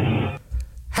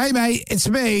 Hey, mate, it's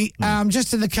me. I'm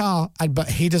just in the car. But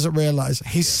he doesn't realise.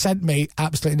 He's sent me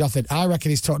absolutely nothing. I reckon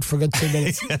he's talked for a good 2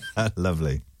 minutes.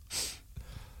 Lovely.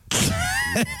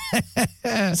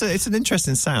 So it's an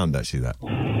interesting sound, actually, that.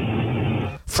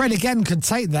 Fred again could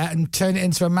take that and turn it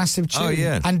into a massive tune. Oh,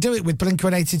 yeah. And do it with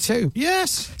Blink-182.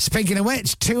 Yes. Speaking of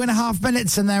which, 2.5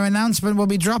 minutes and their announcement will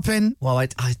be dropping. Well, I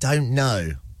don't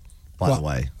know, by the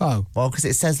way. Oh. Well, because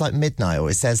it says like midnight, or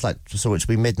it says like, so it should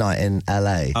be midnight in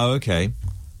LA. Oh, okay.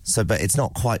 So, but it's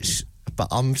not quite, but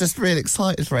I'm just really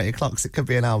excited for 8 o'clock, 'cause it could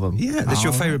be an album. Yeah, that's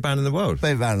your favourite band in the world.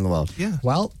 Favourite band in the world. Yeah.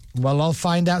 Well, we'll all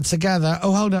find out together.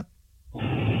 Oh, hold on.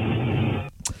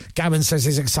 Gavin says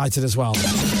he's excited as well.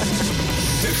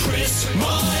 The Chris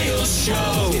Miles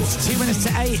Show. It's 2 minutes to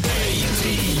 8.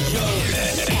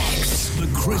 The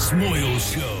Chris Moyle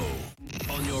Show.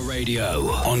 On your Radio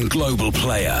on Global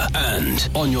Player and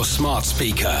on your smart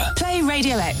speaker. Play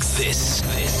Radio X.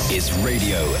 This is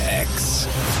Radio X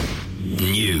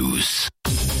News.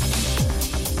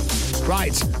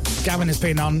 Right, Gavin has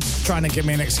been on trying to give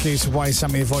me an excuse of why he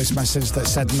sent me a voice message that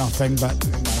said nothing, but...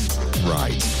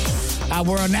 Right.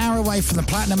 We're an hour away from the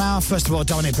Platinum Hour. First of all,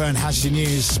 Dominic Byrne has your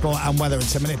news, sport and weather.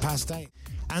 It's 8:01.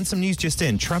 And some news just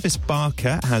in. Travis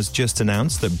Barker has just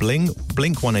announced that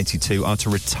Blink-182 are to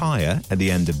retire at the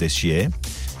end of this year.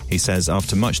 He says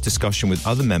after much discussion with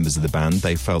other members of the band,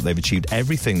 they felt they've achieved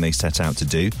everything they set out to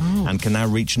do and can now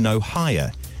reach no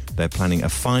higher. They're planning a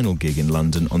final gig in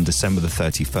London on December the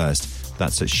 31st.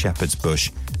 That's at Shepherd's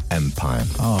Bush Empire.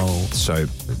 Oh. So,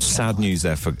 sad news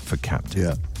there for Captain.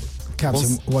 Yeah.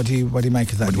 Captain, what do you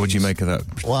make of that? What do you make of that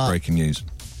breaking news?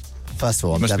 First of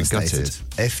all, I'm devastated.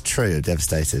 If true,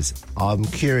 devastated. I'm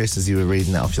curious, as you were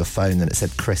reading that off your phone, and it said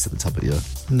Chris at the top of your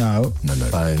No.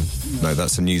 phone. No,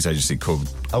 that's a news agency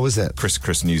called... Oh, is it?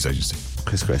 Chris News Agency.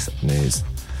 Chris News.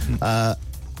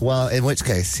 Well, in which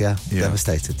case, yeah.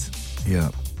 Devastated.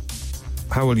 Yeah.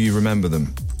 How will you remember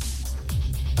them?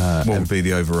 What would be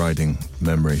the overriding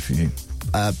memory for you?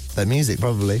 Their music,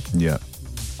 probably. Yeah.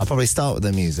 I'll probably start with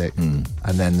their music, and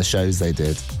then the shows they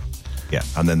did. Yeah,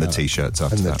 and then the T-shirts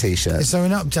after and that. the T-shirts. Is there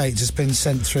an update just been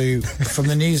sent through from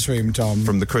the newsroom, Dom?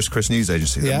 From the Chris News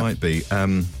Agency, there might be.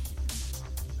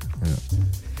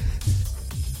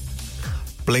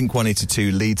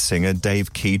 Blink-182 lead singer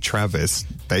Dave Key Travis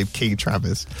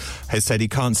has said he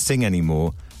can't sing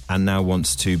anymore and now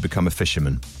wants to become a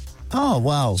fisherman. Oh,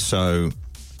 wow. So...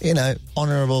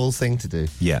 honourable thing to do.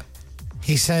 Yeah.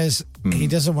 He says he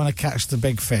doesn't want to catch the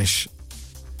big fish,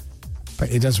 but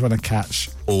he does want to catch...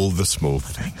 all the small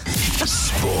things.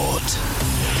 Sport.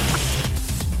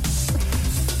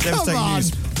 Devastating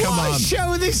news. Come what on. a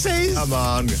show this is! Come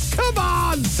on.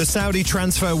 The Saudi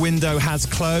transfer window has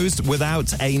closed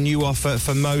without a new offer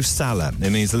for Mo Salah.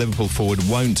 It means the Liverpool forward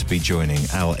won't be joining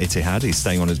Al Ittihad. He's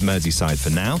staying on his Merseyside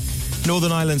for now.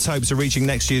 Northern Ireland's hopes of reaching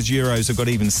next year's Euros have got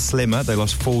even slimmer. They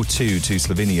lost 4-2 to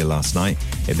Slovenia last night.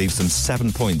 It leaves them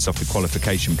 7 points off the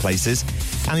qualification places.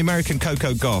 And the American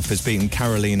Coco Gauff has beaten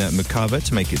Carolina Mucava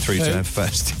to make it through to her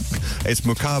first... It's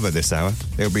Mucava this hour.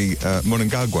 It'll be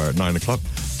Monongawa at 9 o'clock.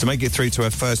 To make it through to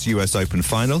her first US Open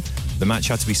final. The match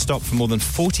had to be stopped for more than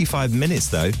 45 minutes,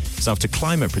 though, after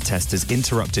climate protesters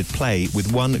interrupted play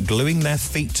with one gluing their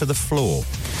feet to the floor.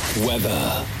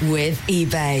 Weather. With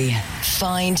eBay.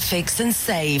 Find, fix and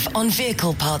save on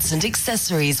vehicle parts and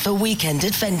accessories for weekend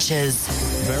adventures.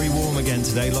 Very warm again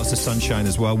today, lots of sunshine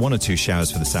as well. 1 or 2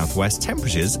 showers for the southwest.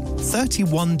 Temperatures,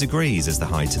 31 degrees is the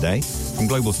high today. From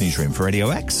Global's newsroom for Radio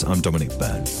X, I'm Dominic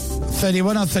Byrne.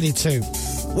 31 or 32?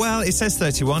 Well, it says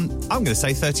 31. I'm going to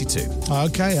say 32.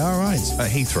 Okay, all right. At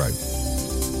Heathrow.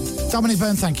 Dominic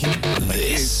Byrne, thank you.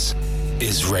 This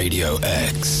is Radio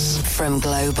X. From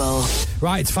Global.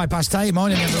 Right, it's 8:05.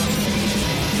 Morning, everyone.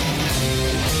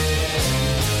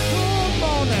 Good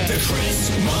morning. The Chris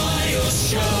Miles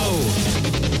Show.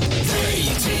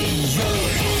 Radio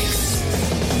X.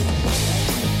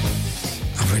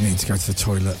 I really need to go to the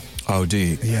toilet. Oh, do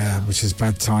you? Yeah, which is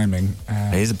bad timing.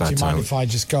 It is a bad do you time. mind if I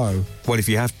just go? Well, if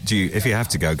you have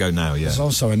to go now, yeah. There's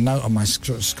also a note on my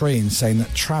screen saying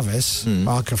that Travis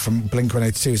Barker from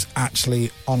Blink-182 is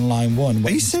actually on line 1. Are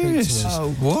you serious?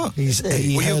 Oh, what? He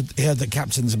heard that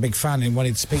Captain's a big fan and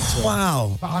wanted to speak to him.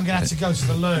 Wow. But I'm going to have to go to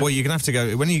the loo. Well, you're going to have to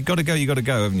go. When you got to go,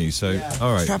 haven't you? So, Yeah.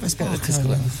 all right. Travis got the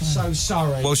So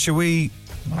sorry. Well, shall we...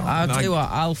 I'll tell you what,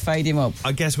 I'll fade him up.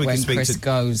 I guess we when can speak Chris to...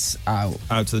 goes out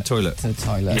to the toilet. to the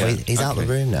toilet. Yeah. He's out the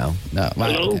room now. No,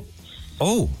 right, Hello? okay.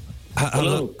 Oh.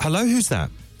 Hello. Hello, who's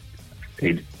that?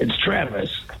 It's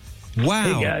Travis. Wow.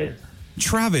 Hey, guys.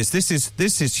 Travis, this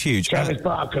is huge. Travis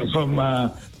Barker from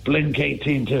Blink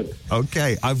 182.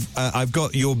 Okay, I've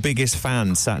got your biggest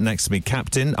fan sat next to me,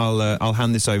 Captain. I'll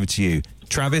hand this over to you.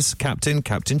 Travis, Captain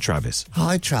Travis.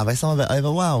 Hi, Travis. I'm a bit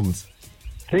overwhelmed.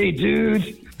 Hey,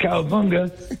 dude.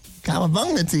 Cowabunga.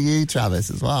 Cowabunga to you,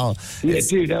 Travis, as well. Yeah,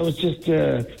 dude, I was just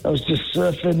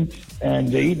surfing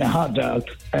and eating a hot dog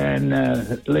and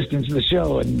listening to the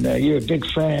show, and you're a big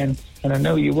fan, and I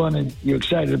know you're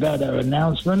excited about our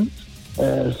announcement,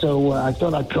 so I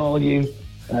thought I'd call you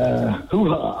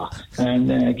hoo-ha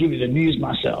and give you the news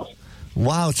myself.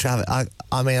 Wow, Travis.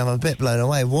 I mean, I'm a bit blown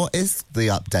away. What is the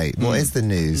update? What is the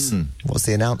news? What's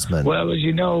the announcement? Well, as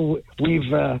you know,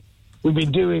 we've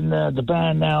been doing the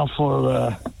band now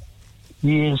for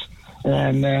years,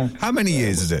 and how many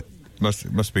years is it?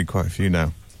 Must be quite a few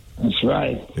now. That's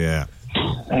right. Yeah.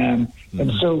 And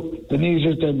so the news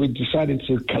is that we decided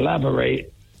to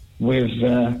collaborate with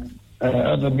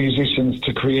other musicians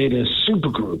to create a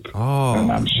supergroup. Oh.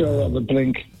 And I'm sure all the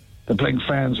Blink the Blink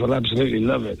fans will absolutely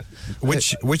love it.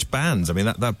 Which bands? I mean,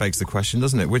 that begs the question,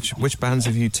 doesn't it? Which bands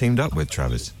have you teamed up with,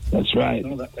 Travis? That's right.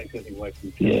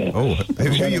 Yeah. Oh,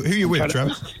 who you with,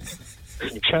 Travis?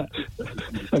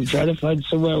 I'm trying to find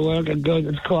somewhere where I can go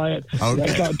that's quiet. Okay.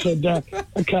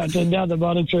 I can't turn down the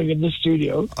monitoring in the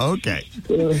studio. Okay.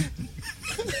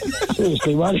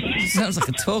 Seriously, what? Sounds like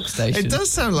a talk station. It does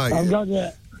sound like I'm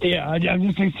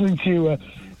just listening to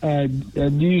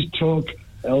News Talk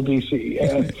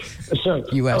LBC. So,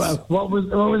 US. What was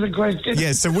the question?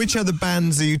 Yeah, so which other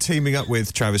bands are you teaming up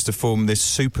with, Travis, to form this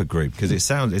super group? Because it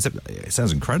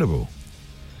sounds incredible.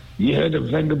 You heard of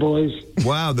Venga Boys?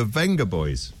 Wow, the Venga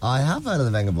Boys. I have heard of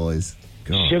the Venga Boys.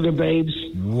 God. Sugar Babes?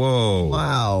 Whoa.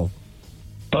 Wow.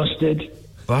 Busted?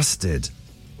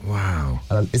 Wow.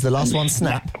 Is the last one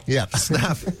Snap? Yeah.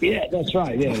 Snap. Yeah, that's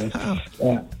right. Yeah.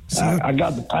 I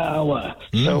got the power.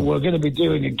 So we're going to be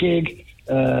doing a gig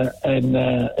in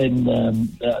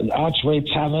Archway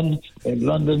Tavern in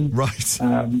London. Right.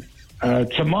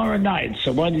 Tomorrow night.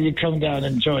 So why don't you come down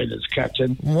and join us,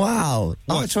 Captain? Wow.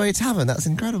 Archway Tavern, that's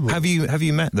incredible. Have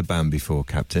you met the band before,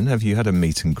 Captain? Have you had a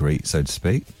meet and greet, so to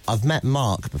speak? I've met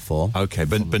Mark before. Okay,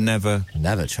 but never...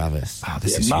 Never Travis. Oh,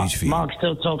 this is huge for you. Mark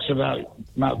still talks about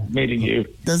meeting you.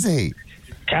 Does he?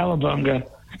 Cowabunga.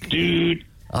 Dude.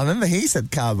 I remember he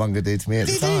said Cowabunga dude to me at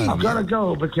the time. I've got to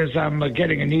go because I'm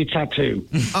getting a new tattoo.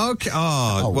 Okay.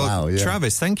 Oh, well, wow, yeah.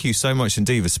 Travis, thank you so much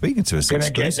indeed for speaking to us. I'm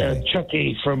going to get exclusively.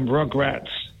 Chucky from Rugrats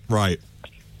Right.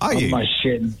 Are on you? my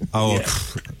shin. Oh, Yeah.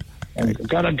 I've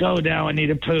got to go now. I need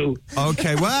a poo.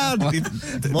 okay. Well, let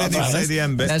me say the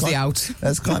end bit. There's the out.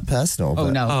 That's quite personal. Oh,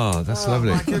 but- no. Oh, that's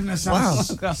lovely. My goodness, Wow.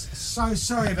 I'm so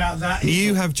sorry about that.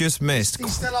 You have just missed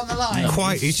He's still on the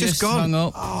line. he's just hung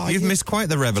gone. up. You've missed quite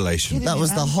the revelation. That was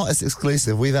the hottest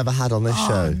exclusive we've ever had on this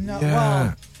show. No,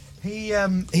 Yeah.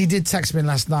 well, he did text me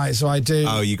last night, so I do.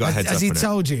 Oh, you got a heads Has up he on it.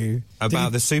 told you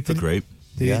About the super group.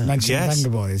 Did he mention Yes. the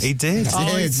Venga Boys? He did. Oh,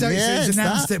 He did. so Yeah, he's it's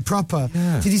announced that. it proper.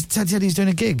 Yeah. Did he tell you he's doing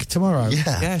a gig tomorrow?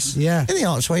 Yeah. Yes. Yeah. In the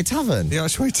Archway Tavern. The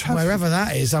Archway Tavern. Wherever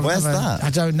that is. Where's that? I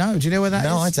don't know. Do you know where that is?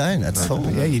 No, I don't at all.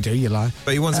 Yeah, you do. You lie.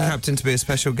 But he wants Captain to be a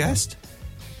special guest.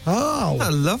 Oh. Oh,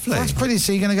 lovely. That's pretty.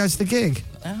 So you're going to go to the gig?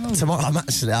 Tomorrow,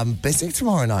 I'm busy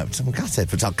tomorrow night. I'm gutted,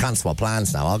 but I'll cancel my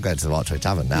plans now. I'll go to the Archway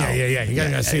Tavern now. Yeah. You're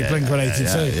going to go see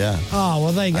Blink-182. Yeah. Oh,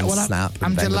 well, there you go. And Well, Snap and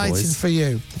I'm Venga delighted Boys. for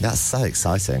you. That's so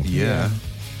exciting. Yeah.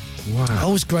 Wow.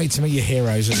 Always great to meet your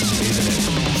heroes, isn't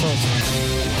it?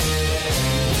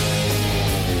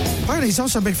 Apparently, he's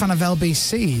also a big fan of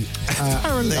LBC.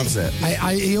 Apparently. Loves it.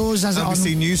 He always has it on.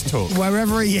 LBC News Talk.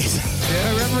 Wherever he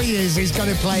is, he's got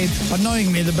it played,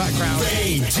 annoying me in the background.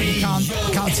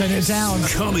 Can't turn it down.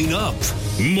 Coming up,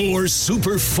 more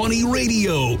super funny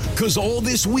radio, because all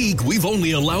this week we've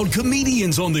only allowed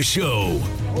comedians on the show.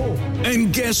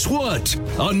 And guess what?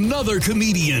 Another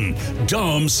comedian,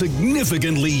 Dom's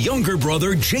significantly younger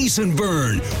brother, Jason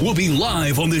Byrne, will be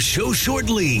live on the show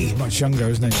shortly. Much younger,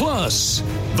 isn't he? Plus,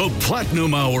 the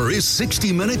Platinum Hour is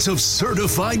 60 minutes of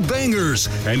certified bangers,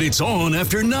 and it's on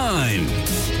after 9.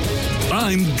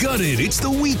 I'm gutted. It's the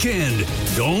weekend.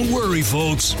 Don't worry,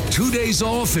 folks. 2 days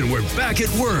off and we're back at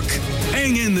work.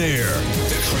 Hang in there.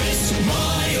 The Chris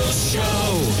Miles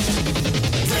Show.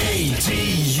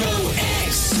 Radio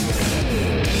X.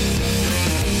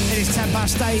 It is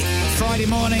 8:10, Friday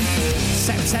morning,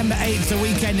 September 8th. The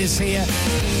weekend is here.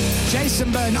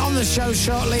 Jason Byrne on the show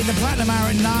shortly. The Platinum Hour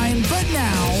at 9. But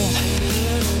now,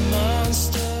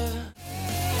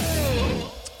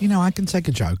 you know, I can take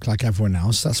a joke like everyone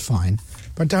else. That's fine.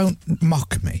 But don't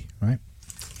mock me, right?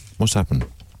 What's happened?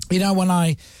 You know, when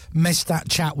I missed that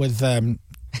chat with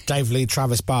Dave Lee,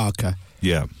 Travis Barker,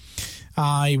 Yeah.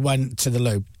 I went to the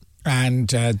loo, and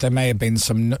there may have been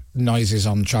some noises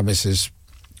on Travis's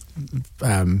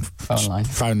Phone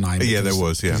line. Yeah, there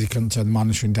was, yeah. Because he couldn't turn the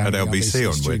monitoring down. Had in the LBC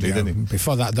on, studio. didn't he?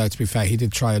 Before that, though, to be fair, he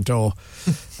did try a door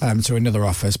to another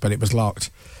office, but it was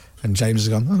locked. And James has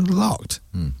gone, locked?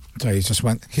 So he just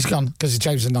went, he's gone, because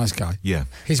James is a nice guy. Yeah.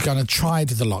 He's gone and tried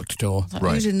the locked door.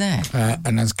 Who's in there?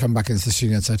 And has come back into the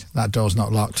studio and said, that door's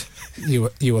not locked. You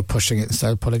were pushing it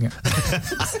instead of pulling it.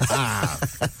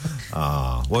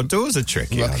 Well, doors are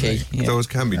tricky. aren't Lucky, they? yeah. Doors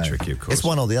can be tricky, of course. It's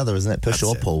one or the other, isn't it? Push That's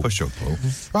or it. pull. Push or pull.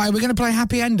 Right, we're going to play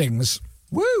happy endings.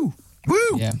 Woo! Woo!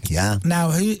 Yeah. Yeah. Now,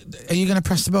 are you going to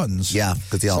press the buttons? Yeah,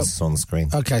 because the answer's on the screen.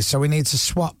 Okay, so we need to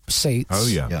swap seats. Oh,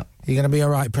 yeah. Yeah. You're going to be all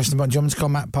right pressing the button. Do you want me to call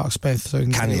Matt Park Smith? So we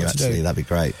Can tell you what to actually? do? That'd be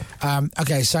great.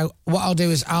 Okay, so what I'll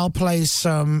do is I'll play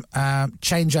some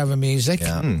changeover music.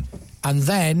 Yeah. And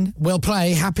then we'll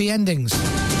play happy endings.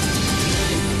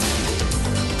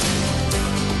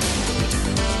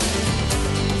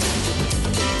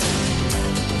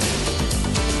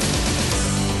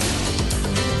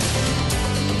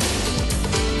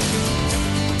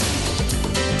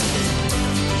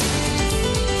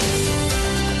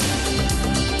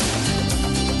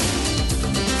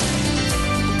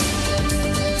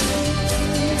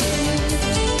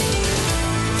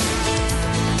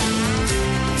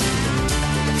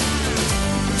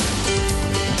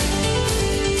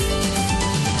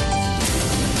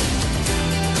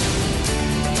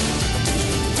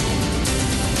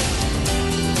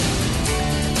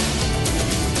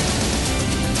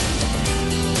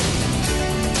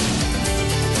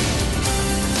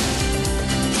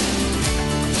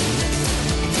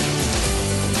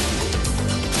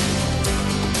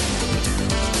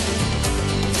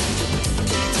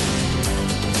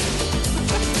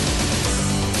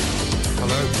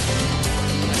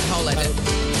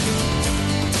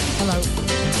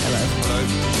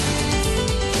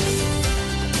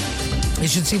 You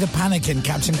should see the panic in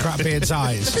Captain Crapbeard's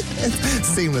eyes.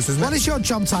 Seamless, isn't What it? is your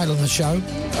job title on the show?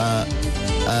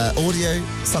 Audio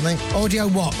something. Audio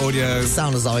what? Audio.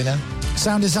 Sound designer.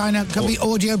 Sound designer? Could be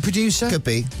audio producer? Could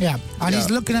be. Yeah. And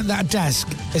he's looking at that desk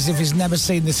as if he's never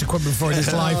seen this equipment before in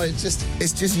his life. No, it's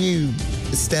just you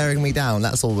staring me down.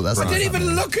 That's all. That's I all didn't that's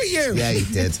even happening. look at you. Yeah, you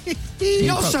did. He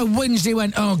also whinged. He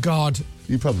went, "Oh God."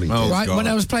 You probably did. Oh, Right, God. when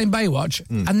I was playing Baywatch,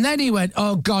 and then he went,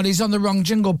 "Oh God, he's on the wrong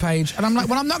jingle page," and I'm like,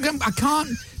 "Well, I'm not going. I can't."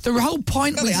 The whole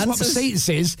point Got with the Swap answers. Seats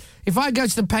is if I go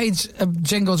to the page of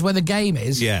jingles where the game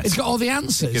is, Yes. it's got all the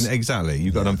answers. Exactly.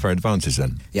 You've got an unfair advantage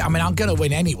then. Yeah, I mean, I'm going to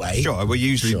win anyway. Sure, we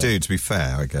usually do, to be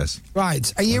fair, I guess.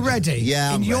 Right, are you ready? Yeah,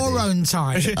 in I'm your ready. own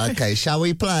time. Okay, shall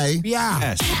we play? Yeah.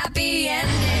 Yes. Happy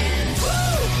ending.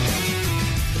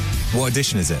 What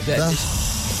edition is it? The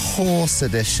horse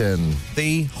edition.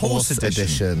 The horse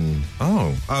edition.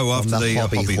 Oh, after From the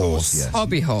hobby horse. yes.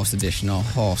 Hobby horse edition or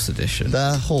horse edition?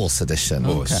 The horse edition.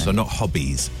 Horse, Okay. so not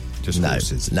hobbies, just No,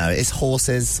 horses. no, it's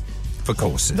horses. For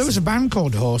courses. There was a band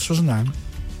called Horse, wasn't there?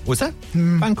 Was that?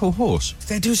 Band called Horse?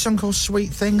 They do some called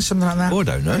Sweet Things, something like that. Oh, I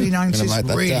don't know. Early Gonna 90s. write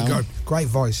that Really down. good. Great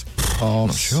voice. Horse.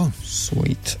 Not sure.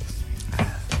 Sweet.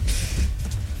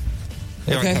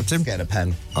 You all right, Okay. Captain? Get a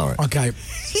pen. All right. Okay.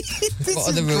 What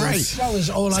are the rules? Great. That was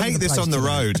all over Take the this place on the today.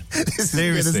 road.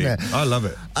 Seriously. isn't it? I love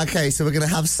it. Okay, so we're going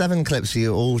to have 7 clips for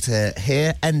you all to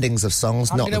hear. Endings of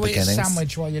songs, I'm not the going to eat a beginnings.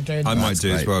 sandwich while you're doing I that. might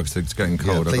do as great. well because it's getting Yeah,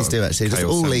 cold. I've please got do a actually. Just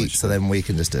kale all sandwich. eat, so then we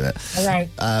can just do it. All right.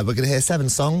 We're going to hear 7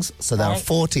 songs, so there are Right.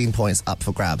 14 points up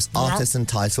for grabs. Artist and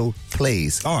title,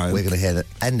 please. All right. We're going to hear the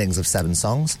endings of 7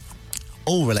 songs,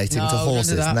 all relating No, to don't do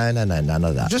horses. that. No, none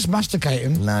of that. Just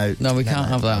masticating. No, we can't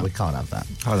have that. We can't have that.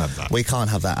 I'll have that. We can't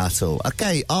have that at all.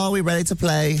 Okay, are we ready to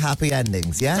play Happy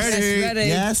Endings? Yes? Yes, ready.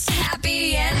 Yes?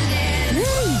 Happy ending.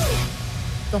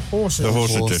 The horses. The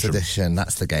horse Horse edition. edition.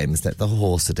 That's the game, isn't it? The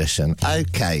horse edition.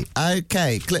 Okay.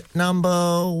 Clip number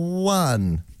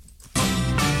 1.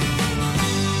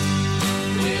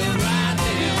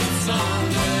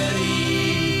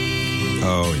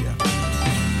 Oh, yeah.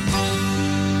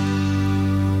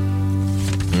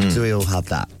 Do we all have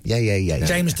that? Yeah.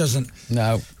 James doesn't.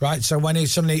 No. Right, so when he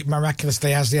suddenly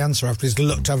miraculously has the answer after he's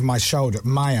looked over my shoulder at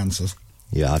my answers.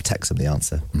 Yeah, I'll text him the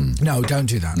answer. No, don't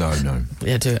do that. No.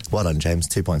 Yeah, do it. Well done, James.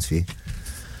 2 points for you.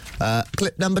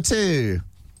 Clip number 2.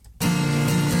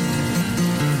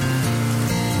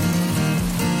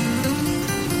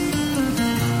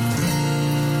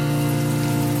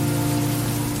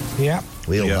 Yeah.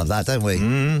 We all Yeah. have that, don't we?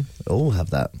 We all have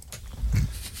that.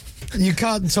 You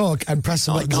can't talk and press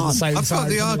the buttons at the same I've time. got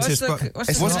the artist, What's the- but what's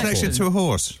what's the the connection connection? to a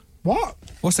horse? What?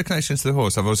 What's the connection to the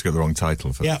horse? I've also got the wrong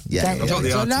title for Yeah. that. Yeah, Don't- yeah. I've got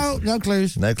the so artist. no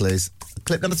clues. No clues.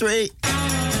 Clip number 3.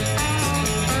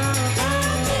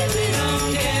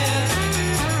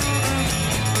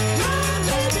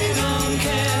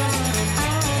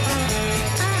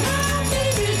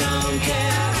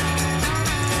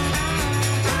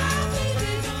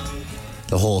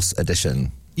 The horse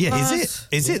edition. Yeah, is it?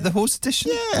 Is it the horse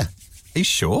edition? Yeah. Are you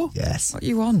sure? Yes. What are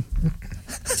you on?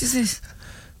 What is this?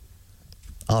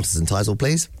 Artist and title,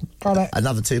 please. Got it.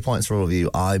 Another 2 points for all of you,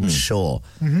 I'm sure.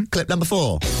 Clip number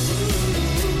 4.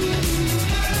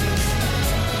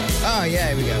 Oh, yeah,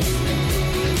 here we go.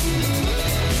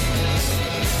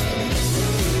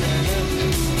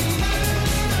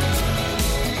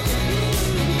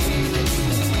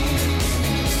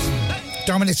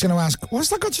 Dominic's going to ask, what's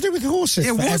that got to do with horses?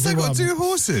 Yeah, for what's that got to do everyone? with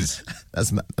horses?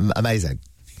 That's amazing.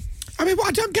 I mean,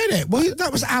 I don't get it. Well,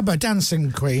 that was ABBA,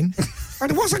 Dancing Queen.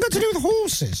 And what's that got to do with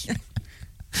horses?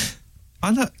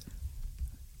 I know.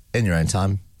 In your own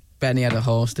time. Benny had a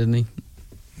horse, didn't he?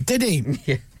 Did he?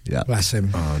 Yeah. Yeah. Bless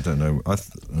him. Oh, I don't know.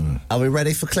 Are we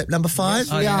ready for clip number 5?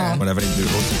 Oh, yeah. Won't have anything to do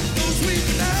with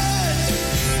horses.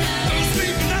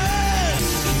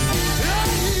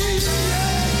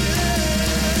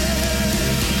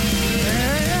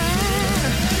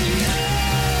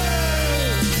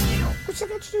 What's that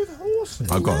got to do with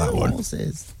horses? I've got that one.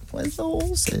 Horses. Where's the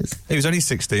horses? He was only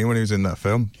 16 when he was in that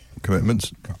film,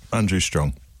 Commitments. Andrew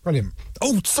Strong. Brilliant.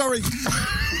 Oh, sorry.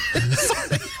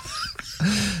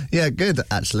 Yeah, good,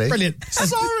 actually. Brilliant.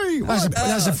 Sorry.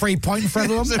 That's a free point for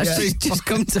everyone. That's just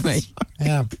come to me.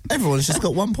 Yeah. Everyone's just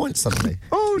got 1 point suddenly.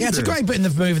 Oh, Yeah, it's a great bit in the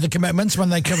movie, The Commitments, when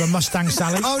they cover Mustang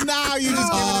Sally. Oh, now you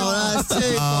just that's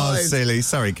 2 Oh, points. silly.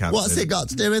 Sorry, Captain. What's it got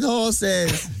to do with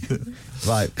horses?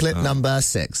 Right, clip number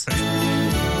 6.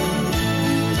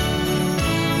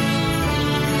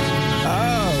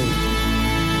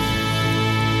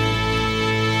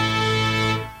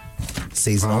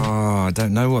 Seasonal. Oh, I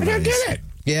don't know what I don't that is. get it.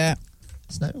 Yeah.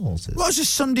 Snow horses. What's a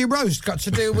Sunday roast got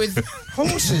to do with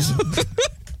horses?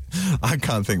 I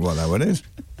can't think what that one is.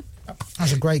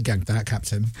 That's a great gag, that,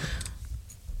 Captain.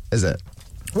 Is it?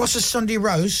 What's a Sunday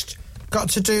roast got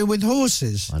to do with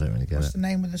horses? I don't really get What's it. the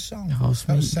name of the song?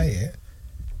 Horseman. Don't say it.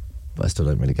 But I still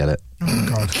don't really get it. Oh,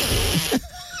 God.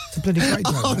 It's a bloody great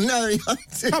joke. Oh, that. no, I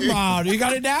do. Come on, you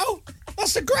got it now?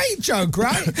 That's a great joke,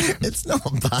 right? It's not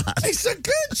bad. It's a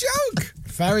good joke.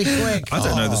 Very quick. I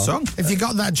don't know the song. If you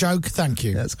got that joke, thank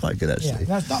you. Yeah, it's quite good, Yeah, actually.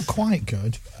 that's not quite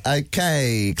good.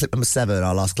 Okay, clip number 7,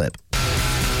 our last clip.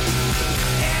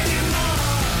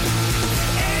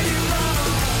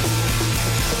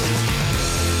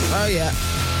 Oh, yeah.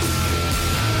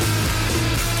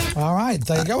 All right,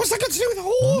 there you go. What's that got to do with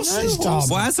horses, Tom?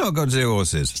 Well, that's not got to do with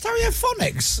horses.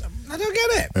 Stereophonics. I don't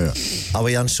get it. Yeah. Are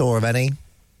we unsure of any?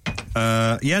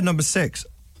 Yeah, number 6.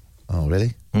 Oh,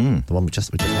 really? The one we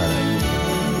just heard.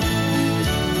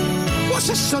 What's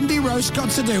a Sunday roast got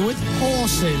to do with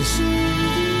horses?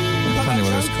 Funny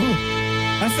what it's called.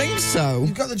 I think so.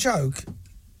 You got the joke?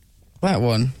 That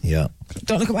one. Yeah.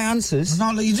 Don't look at my answers.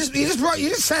 No, you just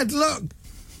said, look.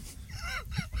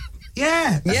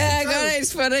 Yeah. Yeah, I got it.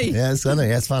 It's funny. Yeah, it's funny.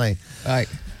 Yeah, it's funny. Right.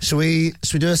 Should we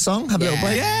do a song? Have a little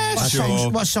break? Yeah,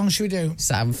 what song should we do?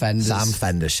 Sam Fender. Sam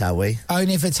Fender, shall we?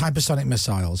 Only if it's hypersonic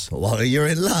missiles. Well, you're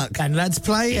in luck. And let's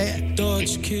play it.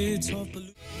 Dutch kids.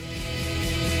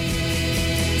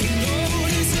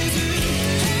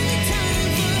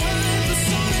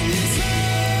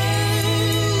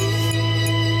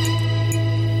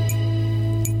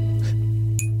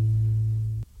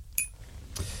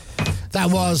 That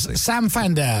was Sam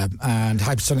Fender and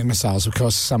Hypersonic Missiles. Of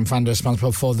course, Sam Fender is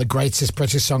responsible for the greatest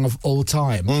British song of all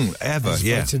time. Ever, as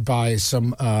yeah. voted by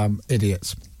some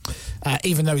idiots.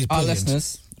 Even though he's Our brilliant.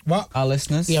 listeners. What? Our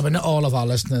listeners. Yeah, but not all of our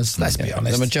listeners. Let's be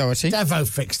honest. The majority. Devo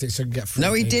fixed it so he can get friends.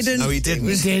 No, he didn't. No, he didn't.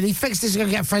 He did. He fixed it so he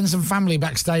can get friends and family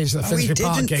backstage at the he Finsbury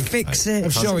Park didn't gig. fix it. I'm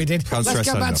sure he did. Can't Let's stress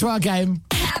go that back enough. to our game.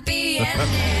 Happy ending.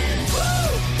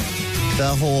 The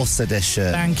horse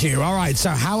edition. Thank you. All right, so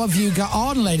how have you got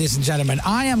on, ladies and gentlemen?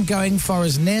 I am going for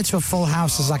as near to a full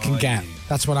house as I can get.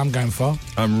 That's what I'm going for.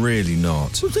 I'm really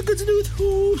not. What's it got to do with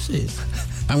horses?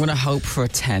 I'm going to hope for a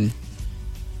 10.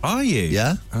 Are you?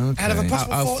 Yeah? Okay. Out of a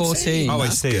possible 14. Oh, I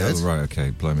That's see. good. Oh, right, okay.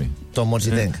 Blimey. Dom, what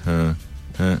do you think?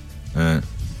 It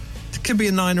could be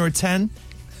a 9 or a 10.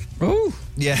 Ooh.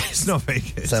 Yeah, it's not very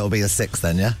good. So it'll be a 6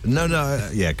 then, yeah? No,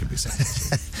 yeah, it could be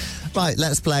 6. Right,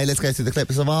 let's play. Let's go through the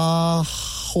clips of our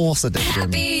horse edition.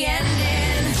 Happy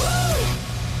ending.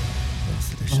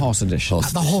 The horse edition.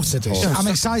 The horse edition. I'm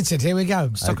excited. Here we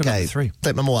go. Stuck on Okay, number 3.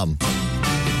 clip number 1.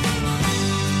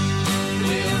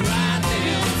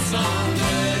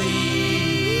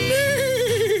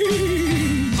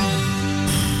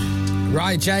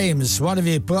 Right, James, what have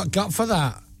you got for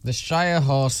that? The Shire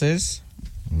horses.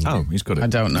 Oh, he's got it. I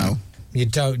don't know. You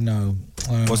don't know.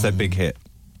 What's their big hit?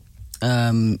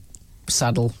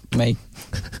 Saddle me.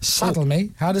 Saddle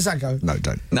me? How does that go? No,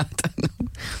 don't. No, I don't know.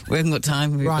 We haven't got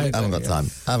time. Right. I haven't got time.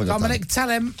 Dominic, tell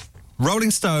him.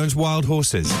 Rolling Stones, Wild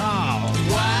Horses.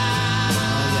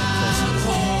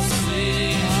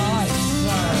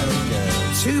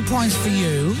 2 points for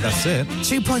you. That's it.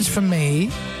 2 points for me.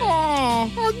 Oh,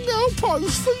 no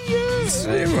points for you.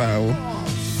 0.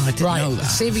 I didn't Right, know that.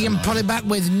 see if you can pull it back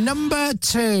with number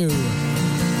 2.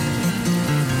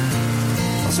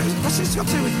 What's this got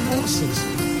to do with horses?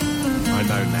 I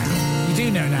know now. You do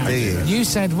know now. Do you? You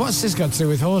said, what's this got to do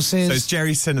with horses? So it's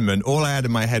Jerry Cinnamon. All I had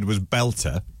in my head was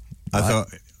belter. I thought,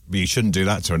 well, you shouldn't do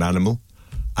that to an animal.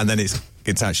 And then it's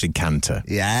actually canter.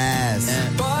 Yes.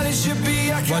 What did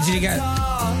you get?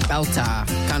 Belter.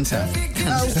 Canter.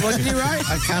 Oh, what did you write?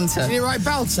 A canter. Did you write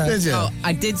belter? Did you? Oh,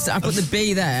 I did. I put the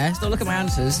B there. Still look at my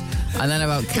answers. And then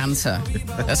about canter.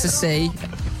 That's a C.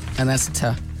 And that's a T.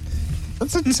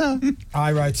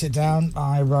 I wrote it down.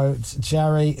 I wrote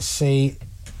Jerry C.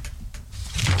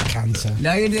 Canter.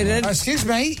 No, you didn't. Excuse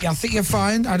me. I think you're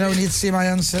fine. I don't need to see my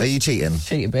answer. Are you cheating?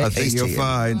 Cheat a bit. I think He's you're cheating.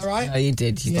 fine. All right. No, you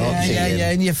did. You Yeah, thought.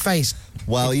 yeah, in your face.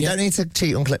 Well, you don't need to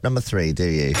cheat on clip number 3, do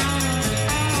you?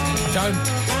 Don't.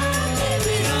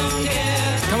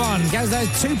 Come on, get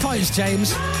those 2 points,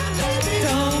 James.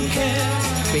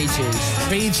 Bee Gees.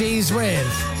 Bee Gees with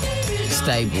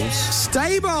Stables.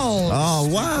 Stable. Oh,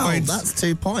 wow. Points. That's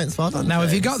 2 points. Well done. Now,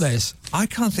 have you got this? I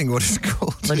can't think what it's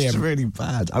called. Brilliant. It's really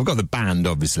bad. I've got the band,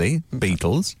 obviously.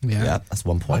 Beatles. Yeah, that's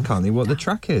 1 I point. can't think what the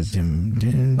track is. I'm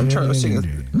trying to sing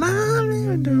it. The man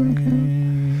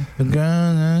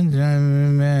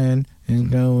is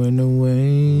going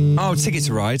away. Oh, Ticket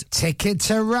to Ride. Ticket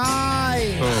to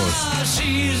Ride. Of course.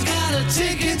 She's got a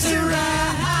ticket to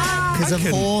ride. Because of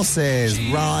horses.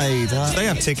 Ride. Huh? They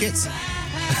have tickets.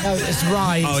 No, it's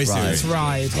ride. Oh, it's It's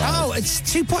ride. Oh, it's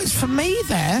 2 points for me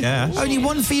there. Yeah. Only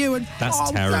one for you. And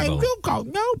That's terrible. James, you got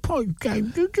no point,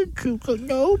 James. You got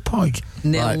no point.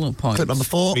 Nil points. Clip number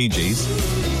 4. Bee Gees.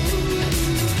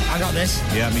 I got this.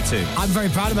 Yeah, me too. I'm very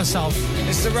proud of myself.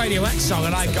 It's the Radio X song,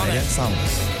 and I got it. Song.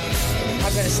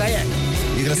 I'm going to say it.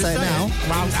 You going to say it now?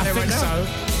 Well, I think so.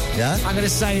 Yeah? I'm going to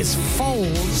say it's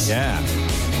Foals. Yeah.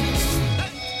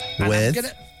 And With? I'm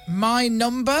gonna, my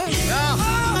number.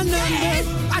 My number.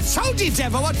 I told you,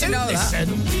 Devil. I do listen.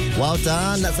 Well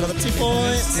done. That's another 2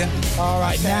 points. Yeah. All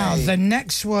right, now the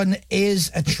next one is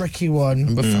a tricky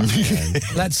one.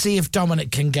 Let's see if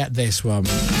Dominic can get this one.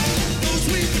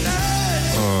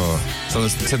 Oh, it's on the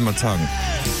tip of my tongue.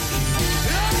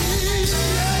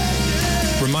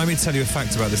 Remind me to tell you a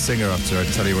fact about the singer after I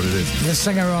tell you what it is. The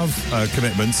singer of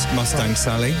Commitments, Mustang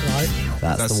Sally. right.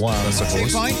 That's the one. That's a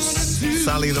horse.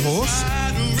 Sally the horse.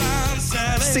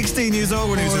 16 years old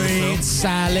when he was in the film. Royd,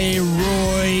 Sally,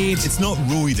 Royd. It's not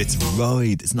Royd, it's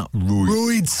Royd. It's not Royd.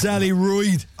 Royd, Sally,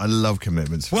 Royd. I love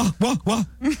Commitments. What?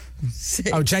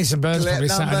 Oh, Jason Burns Clip probably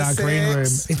sat in number our green room.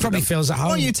 6. He probably feels at Why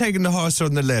home. are you taking the horse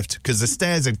on the lift? Because the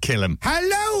stairs would kill him.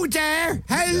 Hello there.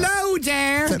 Hello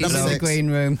there. Clip He's number in the 6. green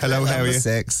room. Hello, how are Number you?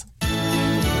 6.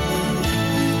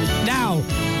 Now,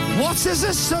 what has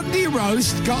a Sunday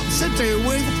roast got to do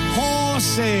with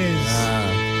horses?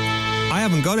 I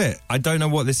haven't got it. I don't know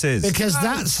what this is. Because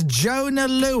that's Jonah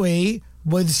Louie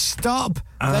with Stop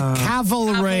the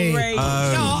Cavalry.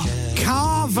 Not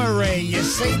Carvery. You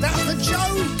see, that's the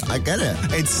joke. I get it.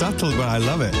 It's subtle, but I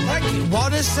love it. Thank you.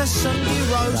 What has the Sunday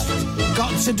roast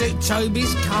got to do?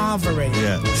 Toby's Carvery.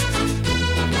 Yeah.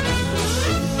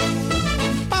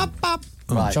 Bop, bop.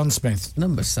 Right. John Smith.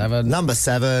 Number 7. Number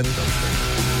 7.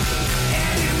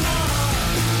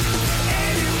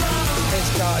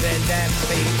 It's got an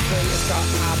MP3. It's got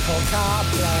Apple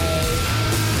CarPlay.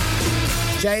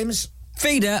 James.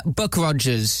 Feeder, Buck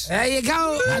Rogers. There you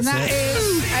go. And that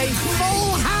is a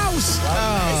full house.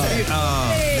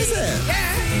 Is it?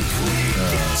 Yeah.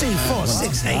 2, 4,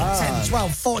 6, 8, 10,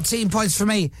 12, 14 points for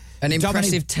me. An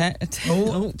impressive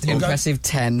impressive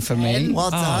 10 for me.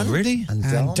 Well done. Really? And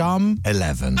Dom.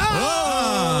 11.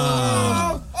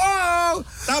 Oh!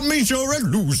 That means you're a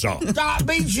loser. That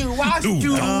means you are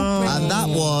stupid. And that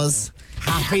was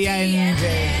Happy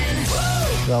ending.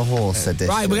 the horse edition.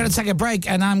 Right, we're going to take a break,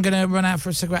 and I'm going to run out for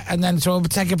a cigarette, and then so we'll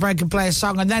take a break and play a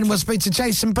song, and then we'll speak to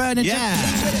Jason Byrne. Yeah.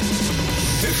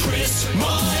 The Chris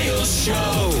Miles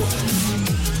Show.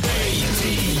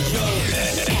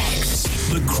 X.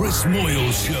 The Chris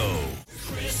Moyle Show.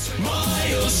 Chris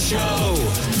Miles Show.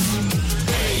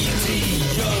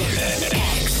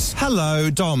 X. Hello,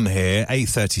 Dom here,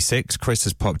 8:36. Chris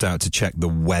has popped out to check the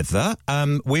weather.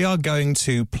 We are going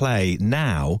to play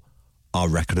now our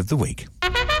record of the week.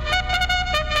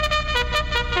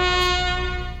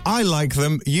 I like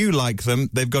them, you like them.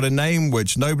 They've got a name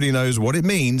which nobody knows what it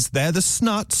means. They're the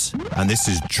Snuts, and this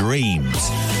is Dreams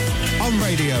on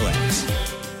Radio X.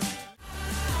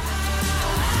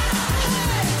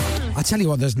 I tell you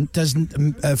what, there's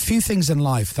a few things in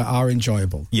life that are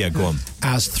enjoyable. Yeah, go on.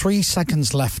 As 3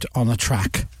 seconds left on a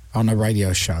track on a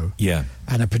radio show. Yeah.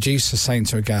 And a producer saying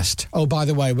to a guest, oh, by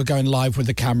the way, we're going live with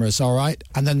the cameras, all right?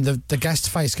 And then the guest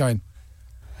face going,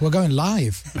 we're going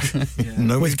live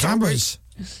with cameras.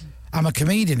 I'm a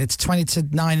comedian. It's 20 to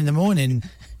 9 in the morning.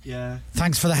 Yeah.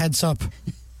 Thanks for the heads up.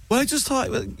 Well, I just thought,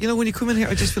 you know, when you come in here,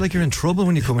 I just feel like you're in trouble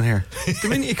when you come in here. The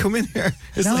minute you come in here,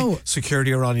 it's like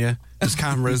security are on you. There's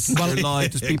cameras. You're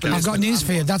live. There's people. I've got news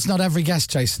for you. That's not every guest,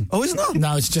 Jason. Oh, is it not?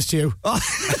 No, it's just you.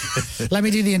 Let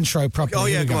me do the intro properly. Oh,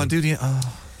 yeah, Here we go on, do the...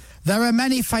 There are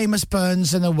many famous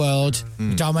Burns in the world.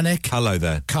 Dominic. Hello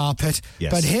there. Carpet.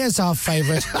 Yes. But here's our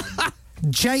favourite,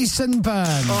 Jason Byrne.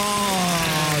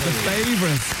 Oh, the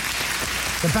favourite.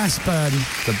 The best Byrne.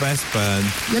 The best Burn.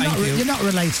 You're not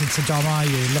related to Dom, are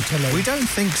you? Luckily. We don't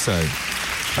think so.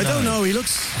 I don't know. He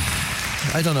looks...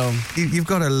 I don't know. You've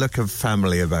got a look of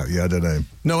family about you. I don't know.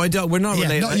 No, I don't. We're not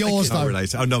related. Not yours, Not though.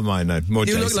 related. Oh, not mine, no. More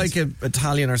You look Jason's. like an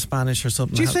Italian or Spanish or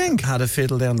something. Do you think? Had a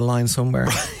fiddle down the line somewhere.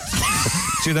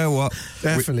 Do you know what?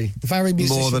 Definitely. Very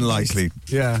musician. More than likely.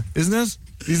 Yeah. Isn't it?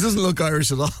 He doesn't look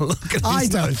Irish at all. Look at I his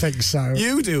don't nose. think so.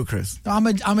 You do, Chris. I'm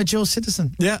a dual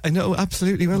citizen. Yeah, I know.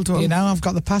 Absolutely. Well done. You know, I've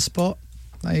got the passport.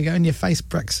 There you go, in your face,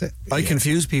 Brexit. I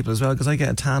confuse people as well because I get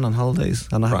a tan on holidays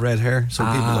and I have red hair, so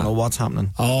people don't know what's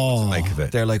happening. Oh. Make of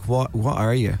it. They're like, "What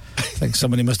are you?" I think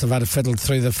somebody must have had a fiddle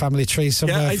through the family tree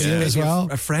somewhere for you as well.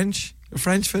 A French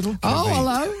fiddle. Oh,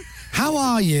 hello. How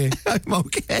are you? I'm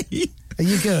okay. Are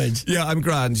you good? Yeah, I'm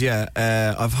grand. Yeah,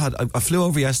 I flew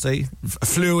over yesterday. I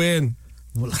flew in.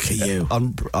 Well, look at you.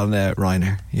 On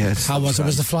Ryanair. Yeah. How was it?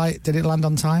 Was the flight? Did it land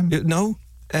on time? No.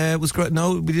 was great.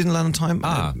 No, we didn't land on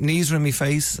time. Knees were in my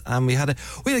face, and we had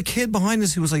a kid behind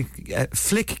us who was like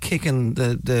flick kicking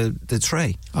the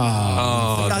tray.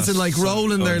 As in like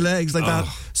rolling their legs like that.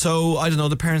 So I don't know.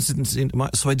 The parents didn't see.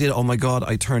 So I did. Oh my God!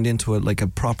 I turned into a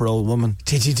proper old woman.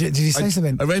 Did you say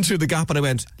something? I went through the gap and I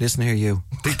went, "Listen here, you."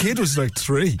 The kid was like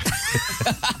 3,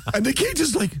 and the kid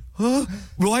just like,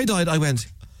 wide-eyed. I went,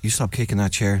 "You stop kicking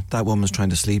that chair. That woman's trying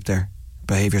to sleep there.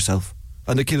 Behave yourself."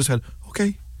 And the kid just went,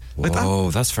 "Okay." Like that.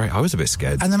 Oh, that's very. I was a bit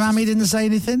scared. And the mammy didn't say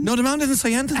anything? No, the mum didn't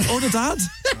say anything. Or the dad.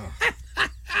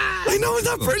 I know,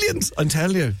 isn't that brilliant? I'm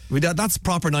telling you. That's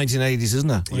proper 1980s, isn't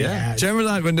it? Yeah. Do you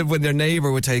remember that when their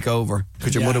neighbour would take over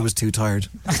because your mother was too tired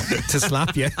to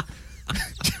slap you?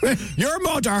 Your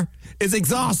mother is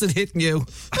exhausted hitting you,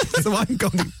 so I'm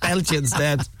going to belt you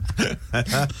instead.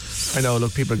 I know,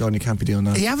 look, people are going, you can't be doing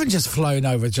that. You haven't just flown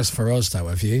over just for us, though,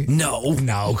 have you? No,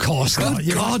 of course not.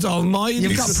 God almighty.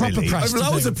 You've got proper press. I've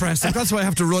loads of press. That's why I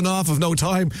have to run off of no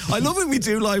time. I love when we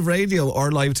do live radio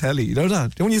or live telly. You know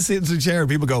that? When you sit in the chair,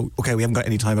 people go, okay, we haven't got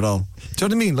any time at all. Do you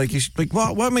know what I mean? Like,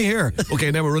 why am I here?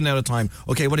 Okay, now we're running out of time.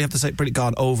 Okay, what do you have to say? Pretty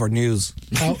gone over news.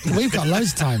 Oh, we've got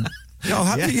loads of time.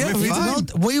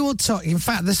 We will talk. In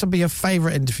fact, this will be your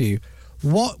favourite interview.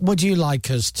 What would you like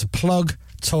us to plug,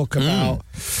 talk about?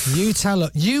 You tell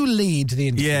us. You lead the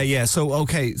interview. Yeah. So,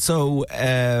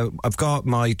 I've got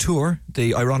my tour,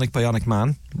 The Ironic Bionic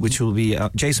Man, which will be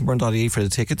jasonbyrne.ie for the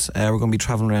tickets. We're going to be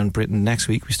travelling around Britain next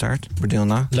week. We're doing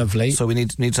that. Lovely. So we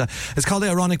need to. It's called The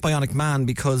Ironic Bionic Man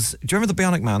because, do you remember the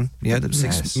Bionic Man? Yeah, the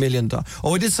 $6 million.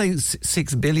 Oh, I did say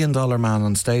 $6 billion man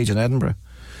on stage in Edinburgh.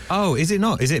 Oh, is it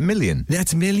not? Is it million? Yeah,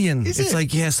 it's million. Is it's it?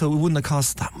 like, so it wouldn't have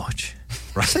cost that much.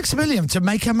 Right. $6 million to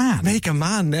make a man. Make a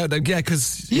man now,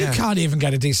 because you can't even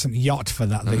get a decent yacht for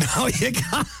that thing. No, you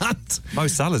can't. Mo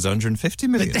Salah's 150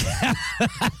 million.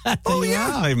 Oh yeah,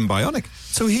 not even bionic.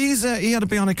 So he had a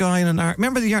bionic eye and an arm.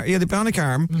 Remember he had the bionic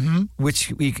arm,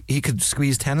 which he could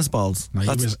squeeze tennis balls. No,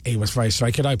 he was very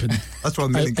straight. He could open. That's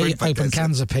what open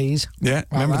cans of peas. Yeah,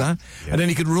 remember that? Yeah. And then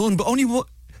he could run, but only what?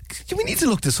 We need to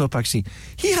look this up. Actually,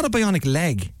 he had a bionic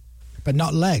leg. But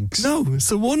not legs. No,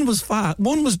 so one was fat,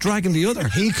 one was dragging the other.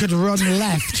 He could run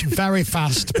left very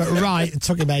fast, but right, it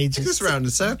took him ages. Just round a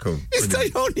circle.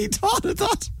 They only thought of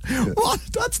that. Yeah. What?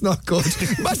 That's not good.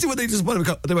 Imagine when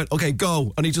they went, okay,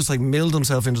 go. And he just milled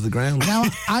himself into the ground. Now,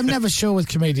 I'm never sure with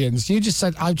comedians. You just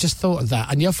said, I've just thought of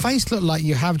that. And your face looked like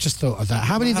you have just thought of that.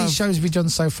 How many of these shows have you done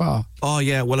so far? Oh,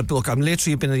 yeah. Well, look, I'm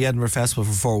literally been at the Edinburgh Festival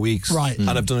for 4 weeks. Right. And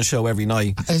I've done a show every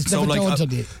night. It's never dawned on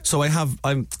you. So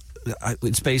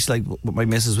it's basically like what my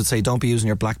missus would say, don't be using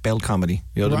your black belt comedy.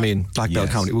 You know what I mean? Black belt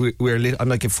comedy. I'm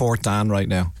like in Fort Dan right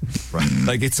now. Right.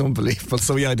 Like, it's unbelievable.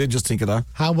 So yeah, I did just think of that.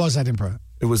 How was Edinburgh?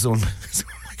 It was oh my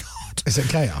God. Is it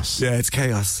chaos? Yeah, it's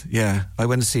chaos. Yeah. I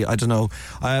went to see, I don't know.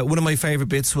 One of my favourite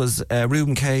bits was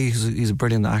Reuben Kay, he's a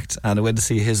brilliant act, and I went to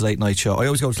see his late night show. I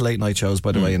always go to late night shows,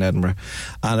 by the way, in Edinburgh.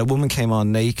 And a woman came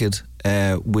on naked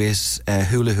with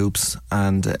hula hoops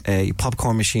and a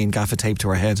popcorn machine gaffer taped to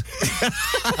her head.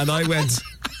 And I went,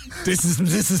 this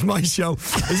is my show.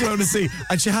 This is what I want to see.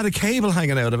 And she had a cable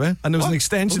hanging out of it, and there was an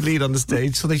extension lead on the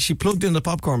stage, so she plugged in the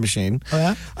popcorn machine. Oh,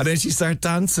 yeah? And then she started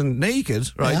dancing naked,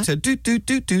 right, to do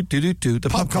the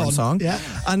popcorn song. Yeah.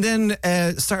 And then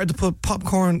started to put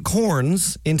popcorn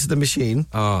corns into the machine,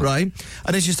 right?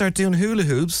 And then she started doing hula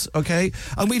hoops, okay?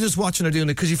 And we just watching her doing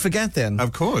it because you forget then.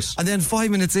 Of course. And then 5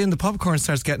 minutes in, the popcorn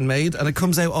starts getting made, and it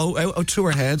comes out through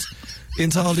her head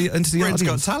into the Britain's audience.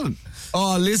 Got Talent.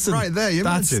 Oh, listen. Right there, you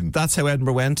imagine. That's how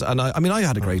Edinburgh went. And I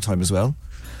had a great time as well.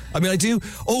 I mean, I do.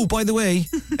 Oh, by the way,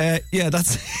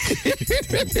 that's.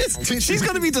 She's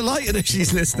going to be delighted if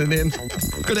she's listening in.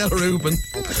 Good hell, Reuben.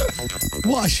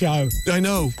 What a show! I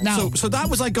know. Now, so that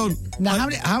was like going. Now,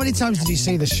 how many times did you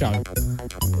see the show?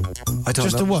 I don't know.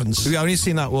 Just the once. We only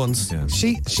seen that once. Yeah.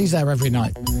 She's there every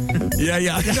night. Yeah.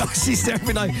 I know, she's there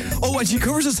every night. Oh, and she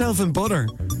covers herself in butter.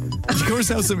 She covers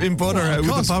herself in butter with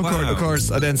the popcorn, of course,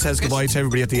 and then says goodbye to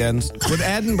everybody at the end. With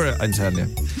Edinburgh, I'm telling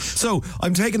you. So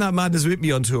I'm taking that madness with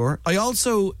me on tour. I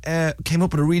also came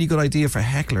up with a really good idea for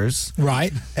hecklers.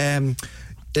 Right.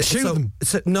 Shoot them.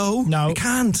 No, you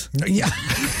can't. Yeah.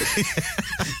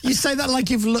 You say that like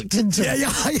you've looked into it. Yeah,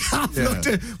 I have looked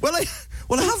at it. Well,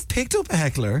 I have picked up a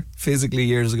heckler physically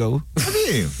years ago. Have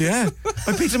you? Yeah.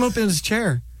 I picked him up in his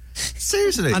chair.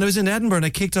 Seriously? And I was in Edinburgh and I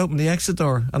kicked open the exit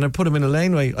door and I put him in a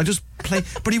laneway. I just played,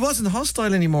 but he wasn't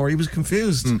hostile anymore. He was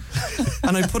confused. And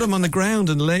I put him on the ground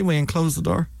in the laneway and closed the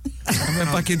door. I went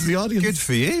back into the audience. Good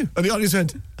for you. And the audience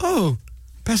went, oh,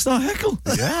 best not heckle.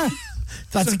 Yeah.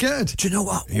 That's good. Do you know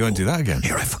what? You won't do that again.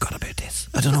 Here, I forgot about this.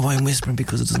 I don't know why I'm whispering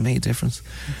because it doesn't make a difference.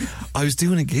 I was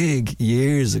doing a gig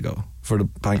years ago for the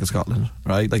Bank of Scotland,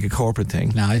 right? Like a corporate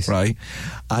thing. Nice. Right?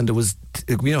 And it was,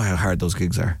 you know how hard those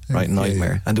gigs are, right?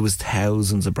 Nightmare. Yeah. And there was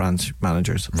thousands of branch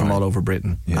managers from all over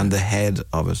Britain. Yeah. And the head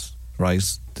of it, right,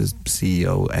 the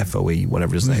CEO, FOE,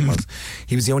 whatever his name was,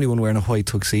 he was the only one wearing a white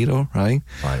tuxedo, right?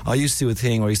 I used to do a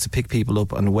thing where I used to pick people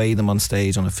up and weigh them on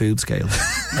stage on a food scale.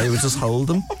 I would just hold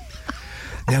them.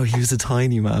 Now, he was a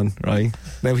tiny man, right?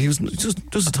 Now, he was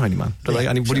just a tiny man.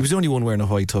 But he was the only one wearing a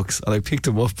white tux. And I picked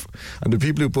him up. And the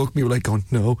people who booked me were like going,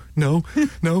 no, no,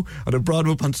 no. And I brought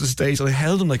him up onto the stage and I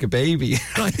held him like a baby,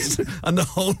 right? And the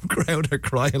whole crowd are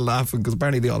crying, laughing, because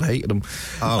apparently they all hated him.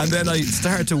 And then I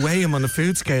started to weigh him on the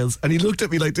food scales. And he looked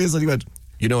at me like this and he went,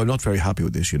 you know, I'm not very happy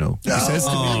with this, you know. He says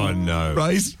to me. Oh, no.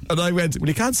 Right? And I went, well,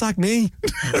 he can't sack me.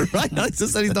 Right? I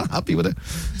just said he's not happy with it.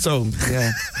 So,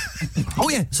 yeah. Oh,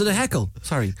 yeah. So the heckle.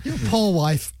 Sorry. Your poor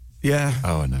wife. Yeah.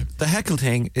 Oh, no. The heckle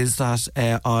thing is that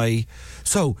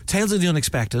So, Tales of the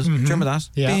Unexpected. Do you remember that?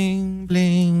 Yeah. Bling,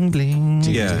 bling, bling.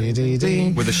 Yeah.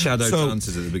 Bling. With the shadow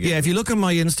dances at the beginning. Yeah, if you look on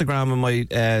my Instagram and my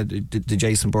the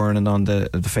Jason Byrne and on the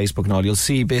Facebook and all, you'll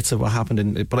see bits of what happened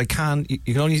in it. But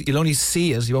you'll only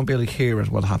see it. You won't be able to hear it,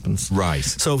 what happens. Right.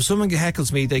 So if someone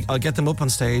heckles me, I'll get them up on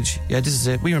stage. Yeah, this is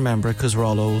it. We remember it because we're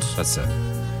all old. That's it.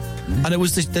 And it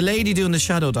was the lady doing the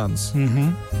shadow dance.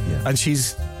 Mm-hmm. Yeah. And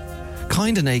she's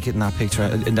kind of naked in that picture,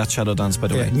 in that shadow dance, by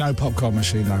the way. No popcorn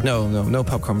machine, though. No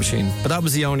popcorn machine. But that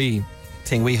was the only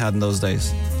thing we had in those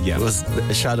days. Yeah. It was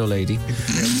a shadow lady.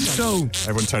 So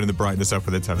everyone turning the brightness up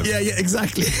with their television. Yeah,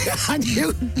 exactly. And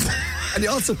you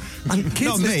also, and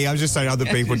kids. Not me, I was just saying other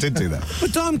people did do that.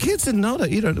 But Dom, kids didn't know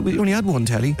that either. We only had one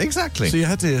telly. Exactly. So you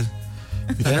had to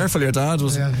be careful. Your dad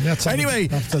was. Anyway,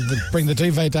 have to bring the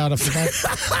duvet down after that.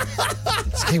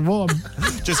 Just keep warm.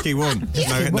 Just keep warm.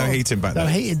 Yeah. No heating back there.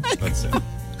 No heating. That's it.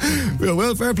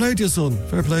 Well, fair play to you, son.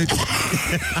 Fair play.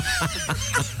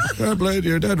 Fair play to you.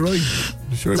 You're dead right.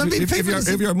 Sure,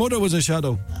 if your mother was a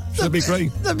shadow, she'd be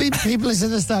great. There'd be people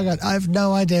listening to this now going, I have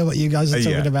no idea what you guys are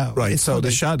talking about. Right, It's so funny.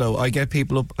 the shadow, I get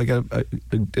people up, I get a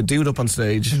dude up on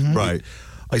stage. Right.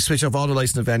 I switch off all the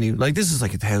lights in the venue. Like, this is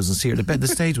like 1,000 seats. The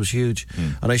stage was huge.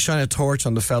 And I shine a torch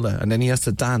on the fella, and then he has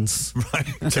to dance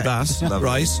to that,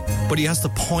 right? But he has to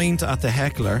point at the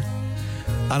heckler.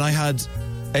 And I had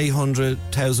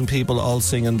 800,000 people all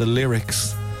singing the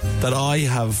lyrics that I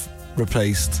have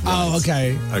replaced. Oh,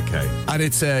 okay. Okay. And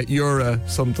it's you're a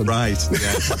something. Right.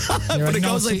 Yeah. But it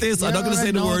goes like this. I'm not going to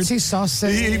say the word.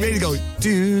 Sausage. He made it go,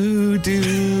 do,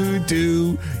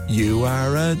 you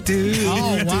are a do.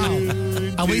 Oh, wow.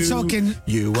 Are we talking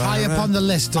high up on the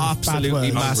list of absolutely bad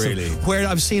words? massive? Oh, really? Where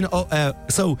I've seen,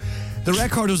 so the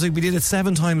record was like we did it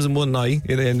 7 times in one night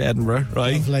in Edinburgh,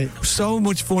 right? Lovely. So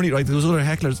much funny, right? There was other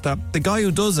hecklers. That the guy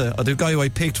who does it, or the guy who I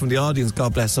picked from the audience,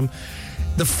 God bless him,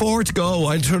 the 4th go,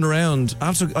 I turn around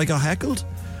after I got heckled.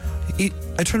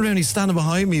 I turn around, he's standing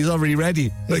behind me, he's already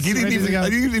ready. Like, I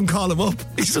didn't even call him up.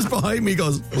 He's just behind me, he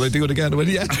goes, will I do it again? I went,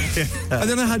 yeah. And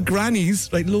then I had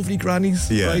grannies, like lovely grannies,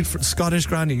 right? Scottish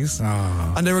grannies.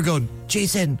 Oh. And they were going,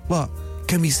 Jason, what?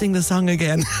 Can we sing the song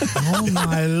again? Oh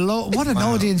my Lord, what an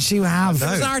audience you have.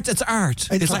 It's art. It's art.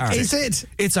 It's art. art. Is it?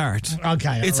 It's art.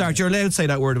 Okay. It's art. You're allowed to say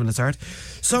that word when it's art.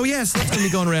 So, yes, that's going to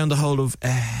be going around the whole of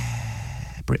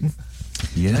Britain.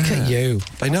 Yeah. Look at you.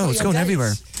 I know, it's going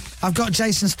everywhere. I've got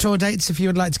Jason's tour dates if you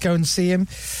would like to go and see him.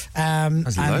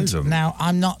 There's loads of them. Now,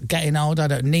 I'm not getting old. I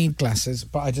don't need glasses,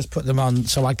 but I just put them on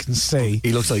so I can see.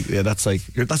 He looks like, that's like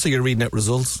you're reading out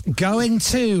results. Going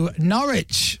to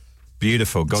Norwich.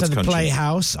 Beautiful. God's to the country.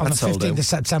 Playhouse on That's the 15th sold out. of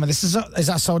September. Is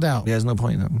that sold out? Yeah, there's no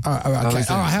point in that. All right, okay.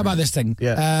 All right, how about this thing?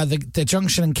 Yeah. The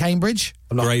Junction in Cambridge.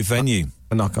 Great venue.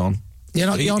 I'm not going. You're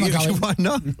not going? Why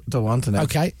not? Don't want to now.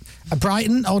 Okay.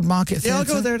 Brighton, Old Market Theatre. Yeah, I'll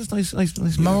go there. That's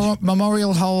nice.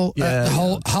 Memorial Hall, Yeah.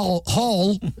 Hall,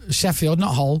 Sheffield,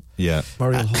 not Hull. Yeah.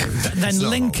 Memorial Hall. Then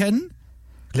Lincoln,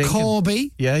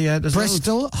 Corby, Yeah. There's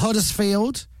Bristol,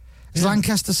 Huddersfield. Is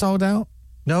Lancaster sold out?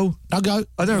 No. I'll go.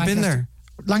 I've never been there.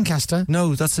 Lancaster?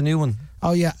 No, that's a new one.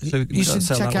 Oh, yeah. So you we should gotta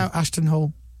sell check that out Ashton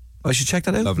Hall. I should check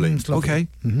that out. Lovely. It's lovely. Okay.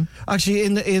 Mm-hmm. Actually,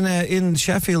 in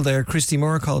Sheffield there, Christy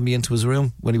Moore called me into his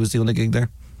room when he was doing a gig there.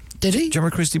 Did he? Do you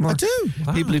remember Christy Moore? I do.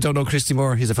 People who don't know Christy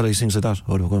Moore, he's a fellow who sings like that.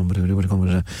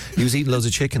 He was eating loads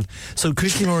of chicken. So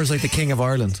Christy Moore is like the king of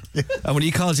Ireland. And when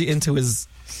he calls you into his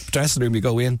dressing room, you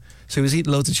go in. So he was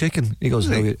eating loads of chicken. He goes,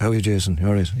 how are you, Jason? You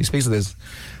all right? He speaks to this.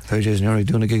 How are you, Jason? You all right?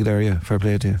 Doing a gig there, yeah? Fair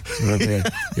play to you. Fair play.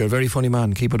 You're a very funny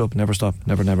man. Keep it up. Never stop.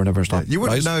 Never stop. You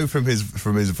wouldn't know from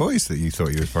his voice that you thought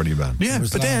he was a funny man. Yeah,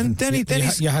 but then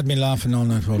you had me laughing all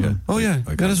night. Yeah. Oh yeah,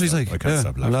 that's what he's like.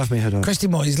 I'm laughing my head off. Christy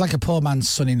Moore, he's like a poor man's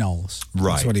Sonny Knowles.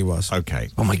 Right. That's what he was. Okay.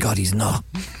 Oh my God, he's not.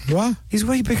 What? He's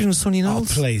way bigger than Sonny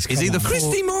Knowles. Oh please, is he the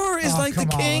Christy Moore is like the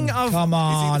king of. Come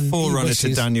on, is he the forerunner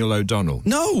to Daniel O'Donnell?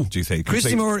 No. Do you think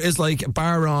Christy Moore is like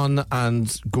Baron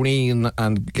and Green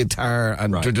and guitar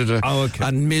and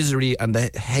and misery and the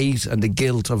hate and the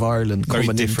guilt of Ireland? Very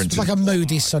different. It's like a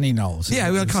moody Sonny Knowles. Yeah,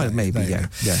 well, kind of maybe. Yeah.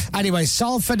 Anyway,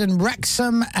 Salford and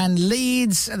Wrexham and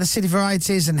Leeds and the City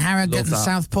Varieties and Harrogate and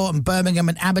Southport and Birmingham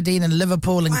and Aberdeen and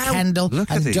Liverpool and Kendal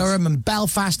and Durham and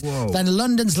Belfast. Whoa. Then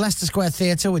London's Leicester Square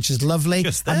Theatre, which is lovely.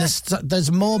 And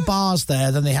there's more bars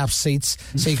there than they have seats,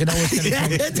 so you can always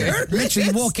get literally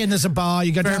you walk in, there's a bar.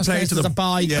 You go downstairs, there's a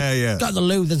bar. You go to the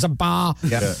loo, there's a bar.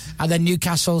 Yeah. And then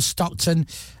Newcastle, Stockton,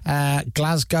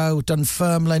 Glasgow,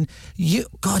 Dunfermline. You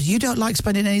don't like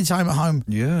spending any time at home.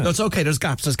 Yeah. No, it's okay. There's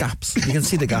gaps. You can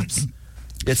see the gaps.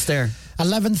 It's there.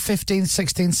 11th, 15th,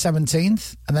 16th,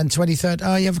 17th, and then 23rd.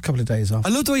 Oh, you have a couple of days off. I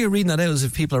love the way you're reading that out as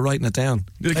if people are writing it down.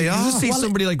 You just see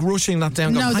somebody like rushing that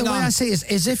down. No, the way I see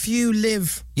it is if you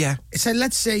live... Yeah. So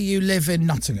let's say you live in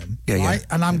Nottingham, right? Yeah.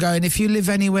 And I'm going, if you live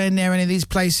anywhere near any of these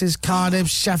places, Cardiff,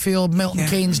 Sheffield, Milton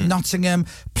Keynes, Nottingham,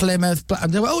 Plymouth,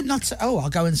 and they go, I'll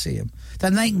go and see him.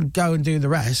 Then they can go and do the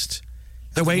rest.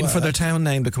 They're waiting for their town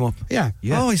name to come up. Yeah.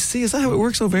 Oh, I see. Is that how it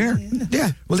works over here?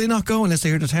 Yeah. Will they not go unless they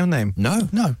hear the town name? No.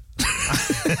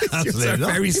 They're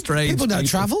very strange. People don't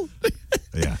travel.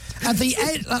 Yeah. At the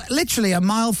end, literally a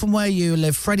mile from where you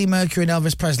live, Freddie Mercury and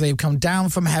Elvis Presley have come down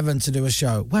from heaven to do a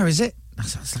show. Where is it?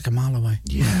 It's like a mile away.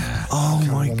 Yeah. Oh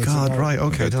my God. Right.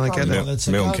 Okay. Then I get it.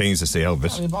 Milton Keynes to see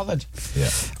Elvis. Can't be bothered. Yeah.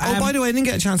 Oh, by the way, I didn't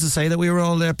get a chance to say that we were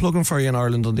all plugging for you in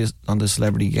Ireland on this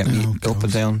celebrity getting up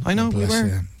and down. I know we were.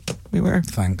 You. We were.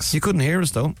 Thanks. You couldn't hear us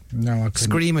though. No, I couldn't.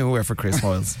 Screaming we were for Chris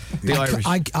Moyles. The Irish.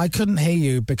 I couldn't hear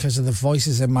you because of the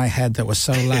voices in my head that were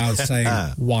so loud saying,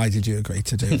 why did you agree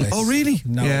to do this? Oh, really?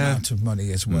 No amount of money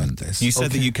is worth this. You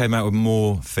said that you came out with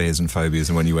more fears and phobias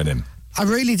than when you went in. I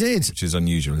really did. Which is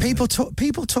unusual. People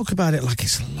talk about it like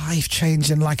it's life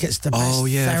changing, like it's the best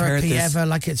therapy ever,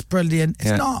 like it's brilliant.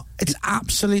 It's not. It's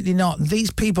absolutely not.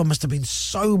 These people must have been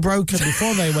so broken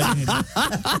before they went in.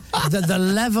 The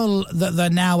level that they're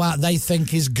now at, they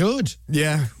think is good.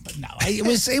 Yeah. But no, it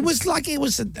was an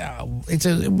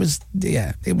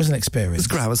experience. It was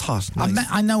great. It was hot. Nice.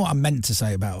 I know what I meant to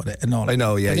say about it and all. I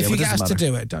know. Yeah. But if you get us to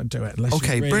do it, don't do it.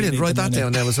 Okay. Brilliant. Write that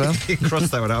down now as well.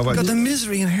 Cross that one out. Got the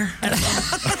misery in here.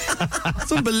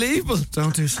 It's unbelievable.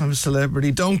 Don't do some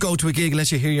celebrity. Don't go to a gig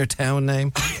unless you hear your town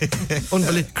name.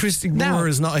 Unbelievable. Christy Moore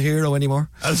is not a hero anymore.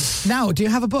 Now, do you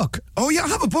have a book? Oh yeah, I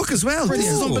have a book as well. This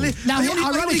is unbelievable. Now,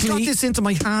 I only got this into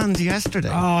my hand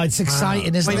yesterday. Oh, it's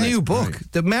exciting, isn't it? My new book,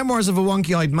 The Memoirs of a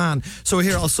Wonky-Eyed Man. So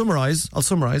here, I'll summarise,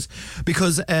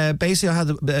 because basically I had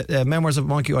the Memoirs of a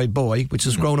Wonky-Eyed Boy, which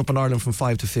has grown up in Ireland from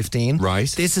 5 to 15. Right.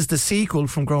 This is the sequel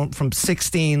from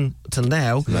 16 till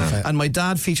now. And my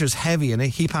dad features heavy in it.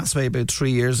 He passed away about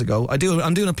 3 years ago.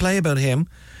 I'm doing a play about him.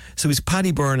 So he's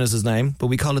Paddy Byrne is his name, but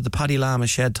we call it the Paddy Lama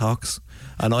Shed Talks.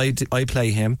 And I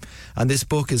play him. And this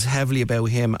book is heavily about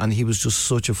him, and he was just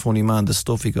such a funny man, the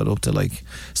stuff he got up to, like.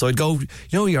 So I'd go,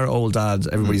 your old dad,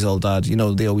 everybody's old dad,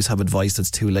 they always have advice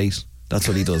that's too late. That's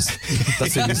what he does.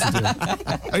 That's what he used to do.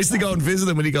 I used to go and visit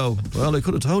him and he'd go, well, I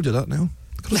could have told you that now.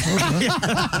 So,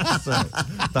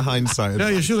 the hindsight. Yeah,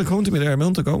 you should have come to me there a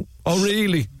month ago. Oh,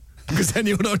 really? Because then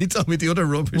you would only tell me the other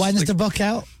rubbish. When's the book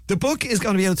out? The book is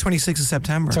going to be out 26th of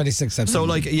September. 26th of September. So,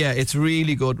 it's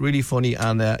really good, really funny.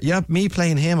 And, me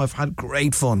playing him, I've had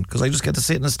great fun because I just get to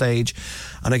sit on the stage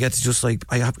and I get to just, I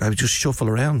just shuffle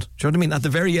around. Do you know what I mean? At the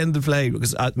very end of the play,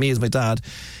 because me as my dad,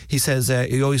 he says,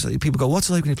 people go, what's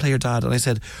it like when you play your dad? And I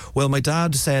said, well, my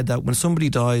dad said that when somebody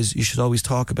dies, you should always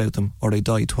talk about them or they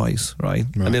die twice, right?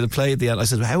 And then the play at the end, I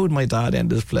said, how would my dad end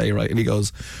this play, right? And he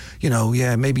goes,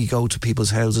 maybe go to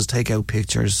people's houses, take out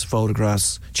pictures,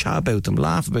 photographs, chat about them,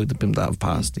 laugh about the people that have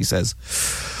passed. He says,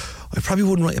 I probably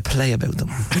wouldn't write a play about them.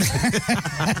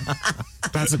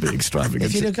 That's a bit extravagant.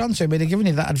 If you'd have gone to him, he'd have given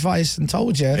you that advice and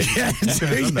told you,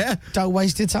 don't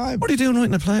waste your time. What are you doing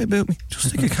writing a play about me? Just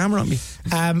stick a camera on me.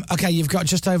 Okay, you've got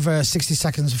just over 60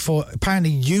 seconds before.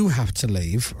 Apparently, you have to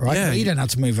leave, right? Yeah. Well, you don't have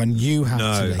to move on. You have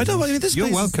to leave. I don't. This You're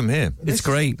place welcome here. It's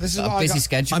great. This is a busy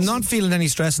schedule. I'm not feeling any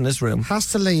stress in this room.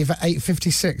 Has to leave at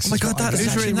 8:56. Oh my God, that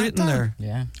is really written there.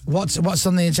 Yeah. What's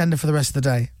on the agenda for the rest of the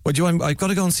day? Well, I've got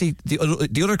to go and see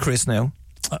the other Chris now.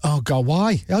 Oh, God,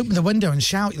 why? Open the window and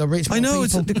shout. You'll reach more I know,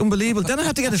 people. it's unbelievable. Then I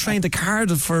have to get a train to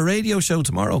Cardiff for a radio show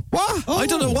tomorrow. What? I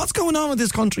don't know what's going on with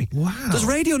this country. Wow. Does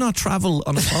radio not travel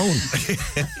on a phone?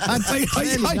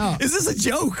 Is this a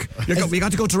joke? We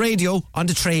got to go to radio on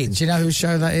the train. Do you know whose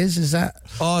show that is? Is that...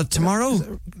 Tomorrow?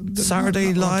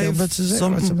 Saturday Live? Gilbert's, is it?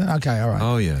 Something? Okay, all right.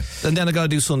 Oh, yeah. And then I got to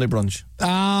do Sunday brunch.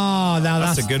 Oh, now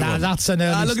that's a good one. That's an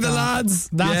early Look at the start. lads.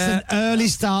 That's an early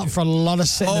start for a lot of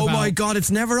sitting Oh, about. my God,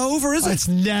 it's never over, is it? It's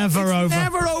never over.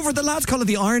 Never over. The lads call it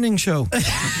the ironing show.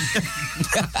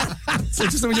 So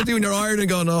just when you're doing your ironing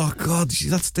going, oh, God,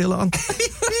 that's still on.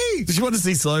 Did you want to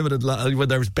see Simon and when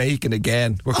there's bacon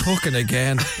again? We're cooking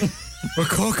again. We're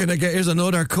cooking again. Here's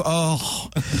another.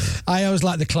 I always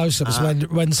like the close-ups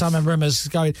when Simon Rimmer's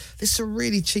going, this is a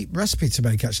really cheap recipe to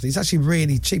make, actually. It's actually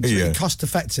really cheap. It's really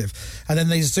cost-effective. And then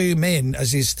they zoom in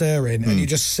as he's stirring and you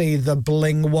just see the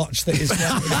bling watch that he's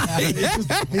wearing.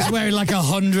 He's wearing like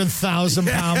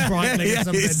 £100,000 Breitling or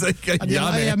something. And you're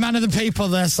like, man of the people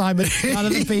there, Simon. Man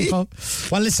of the people.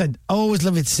 Well, listen, always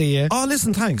lovely to see you. Oh,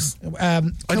 listen, thanks. I'd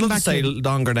love to stay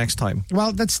longer next time.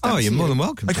 Well, that's you're more than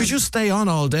welcome. I could just stay on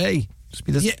all day. Just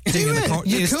be this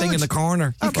thing in the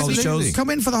corner. Oh, all the shows. Come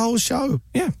in for the whole show.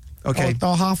 Yeah. Okay.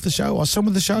 Or half the show, or some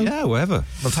of the show. Yeah, whatever.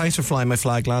 Well, thanks for flying my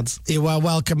flag, lads. You are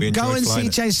welcome. Go and see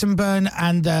Jason Byrne,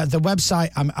 and the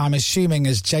website, I'm assuming,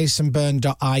 is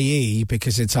jasonbyrne.ie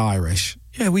because it's Irish.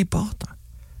 Yeah, we bought that.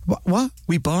 What?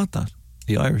 We bought that.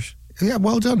 The Irish. Yeah,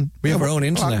 well done. We have our own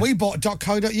internet. We bought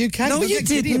 .co.uk. No, you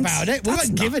didn't. About it. We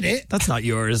weren't giving it. That's not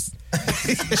yours.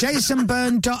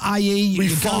 jasonbyrne.ie. We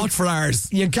fought for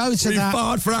ours. You go to that. We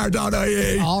fought for our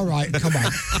 .ie. All right, come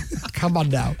on. Come on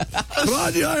now. Come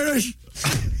on, the Irish.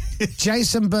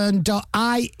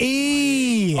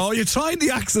 jasonbyrne.ie. Oh, you're trying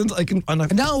the accent.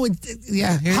 No,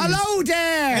 yeah. Hello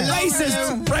there.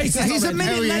 Racist. He's a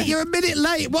minute late. You're a minute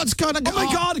late. What's going on? Oh,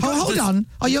 my God. Hold on.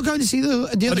 Oh, you're going to see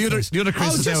the other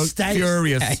Chris is now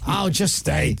furious. Oh, just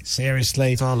stay.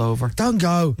 Seriously. It's all over. Don't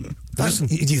go. Listen.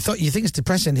 You think it's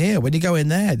depressing here. When you go in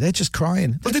there, they're just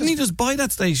crying. But didn't he just buy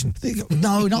that station?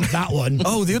 No, not that one.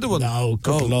 Oh, the other one? No,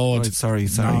 good Lord. Right, sorry.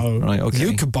 No. Right, okay.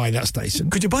 You could buy that station.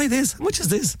 Could you buy this? How much is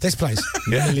this? This place?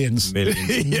 Yeah. Millions.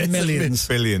 Yes, Millions.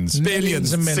 Billions.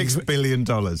 Millions and millions. $6 billion.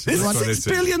 This is $6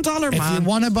 billion, man. If you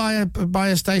want to buy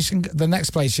a station, the next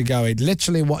place you go in,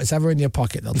 literally whatever in your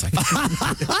pocket, they'll take it.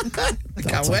 I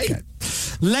can't wait.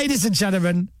 Ladies and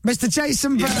gentlemen, Mr.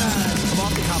 Jason Byrne.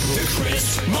 The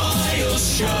Chris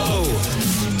Miles Show.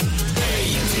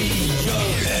 Radio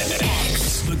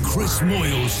X. The Chris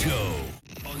Moyles Show.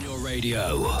 On your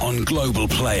radio, on Global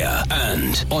Player,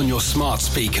 and on your smart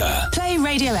speaker. Play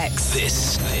Radio X.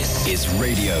 This is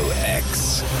Radio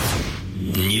X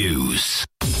News.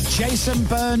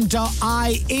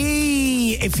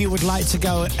 jasonbyrne.ie if you would like to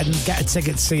go and get a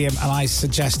ticket to see him, and I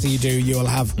suggest that you do. You will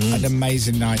have an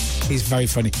amazing night. He's very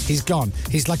funny. He's gone.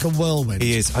 He's like a whirlwind.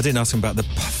 He is. I didn't ask him about the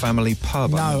family pub.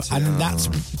 No, and that's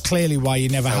clearly why you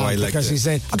never have, because he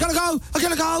said, I gotta go.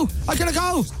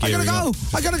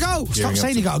 Stop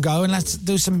saying you gotta go and let's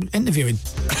do some interviewing.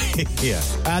 Yeah.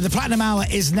 The Platinum Hour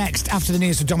is next after the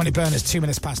news with Dominic Byrne. It's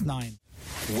 9:02.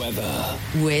 Weather.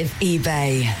 With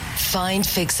eBay. Find,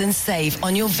 fix and save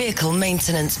on your vehicle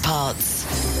maintenance parts.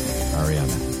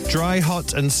 Ariana. Dry,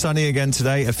 hot and sunny again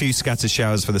today. A few scattered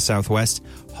showers for the southwest.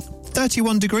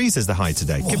 31 degrees is the high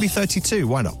today. Could be 32.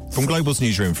 Why not? From Global's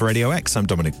newsroom for Radio X, I'm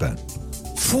Dominic Byrne.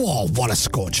 Whoa, what a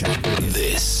scorcher.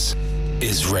 This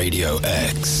is Radio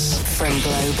X. From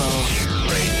Global.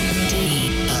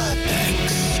 Radio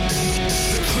X.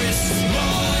 The Chris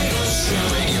Miles Show.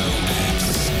 Radio X.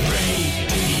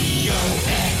 Radio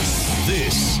X.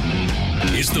 This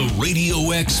is the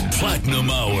Radio X Platinum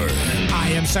Hour.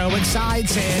 I am so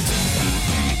excited.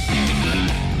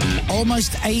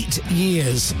 Almost 8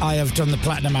 years I have done the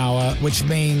Platinum Hour, which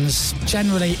means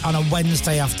generally on a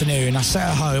Wednesday afternoon I sit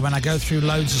at home and I go through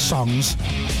loads of songs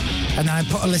and then I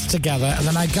put a list together and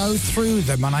then I go through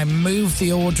them and I move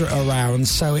the order around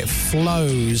so it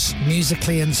flows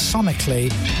musically and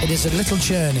sonically. It is a little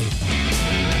journey.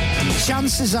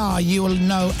 Chances are you will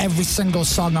know every single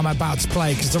song I'm about to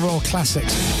play because they're all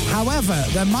classics. However,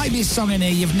 there might be a song in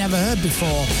here you've never heard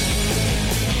before.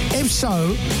 If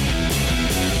so,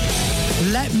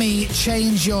 let me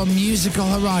change your musical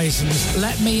horizons.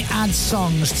 Let me add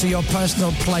songs to your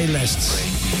personal playlists.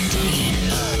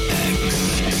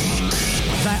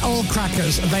 They're all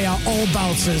crackers. They are all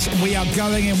belters. We are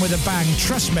going in with a bang.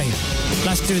 Trust me.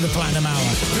 Let's do the Platinum Hour.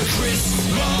 The Chris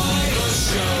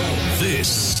Miles Show.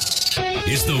 This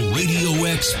is the Radio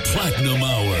X Platinum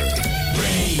Hour.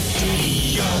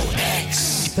 Radio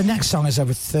X. The next song is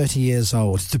over 30 years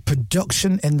old. The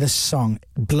production in this song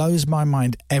blows my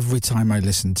mind every time I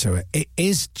listen to it. It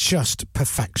is just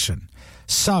perfection.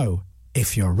 So,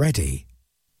 if you're ready...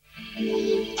 Oh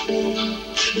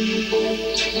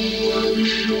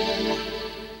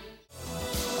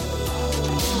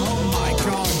my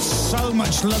God, so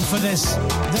much love for this.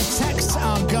 The texts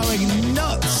are going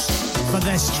nuts for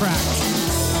this track.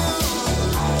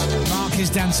 Mark is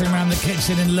dancing around the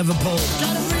kitchen in Liverpool.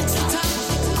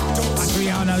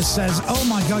 Adriano says, oh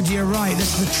my God, you're right.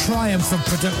 This is a triumph of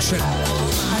production.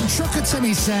 And Trucker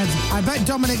Timmy said, I bet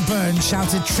Dominic Byrne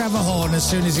shouted Trevor Horn as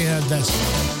soon as he heard this.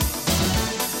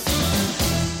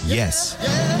 Yes.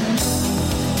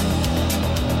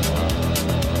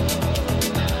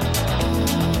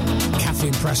 Kathy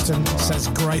in Preston says,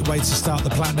 great way to start the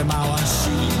Platinum Hour.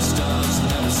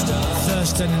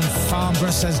 Thurston in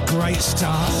Farnborough says, great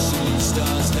start.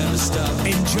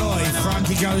 Enjoy.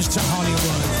 Frankie Goes to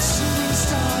Hollywood.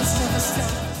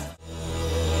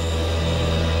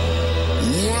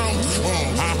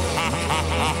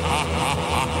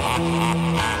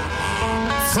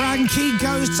 Frankie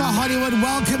Goes to Hollywood.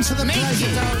 Welcome to the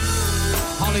Pleasure Dome.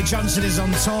 Holly Johnson is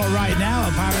on tour right now,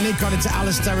 apparently, according to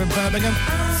Alistair in Birmingham.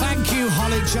 Thank you,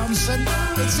 Holly Johnson.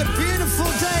 It's a beautiful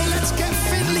day. Let's get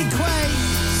Finley Quay.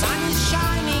 Sun is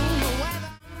shining,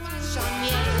 weather, fashion,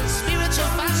 yeah. Spiritual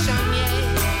fashion,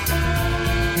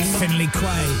 yeah. Finley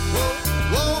Quay.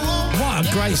 What a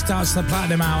great start to the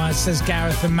Platinum Hour, says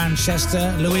Gareth in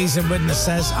Manchester. Louise in Widnes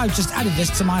says, I've just added this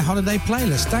to my holiday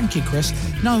playlist. Thank you, Chris.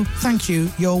 No, thank you.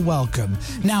 You're welcome.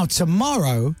 Now,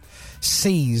 tomorrow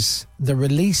sees the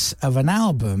release of an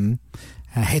album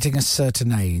hitting a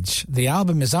certain age. The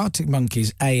album is Arctic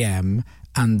Monkeys AM,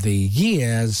 and the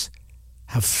years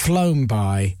have flown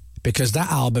by because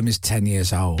that album is 10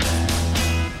 years old.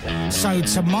 So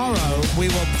tomorrow we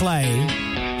will play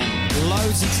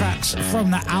loads of tracks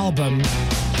from the album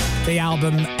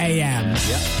AM.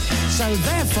 Yep. So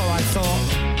therefore I thought,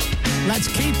 let's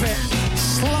keep it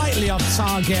slightly off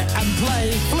target and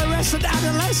play Fluorescent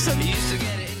Adolescent.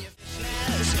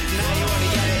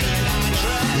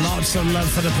 Lots of love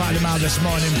for the Platinum Hour this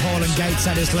morning. Paul and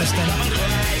Gateshead is listening.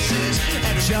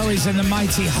 Joey's in the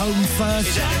mighty Home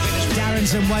Firth.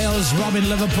 Darren's in Wales. Rob in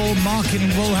Liverpool. Mark in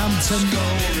Wolverhampton.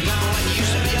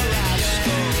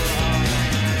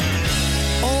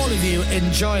 All of you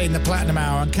enjoying the Platinum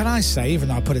Hour. And can I say, even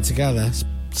though I put it together,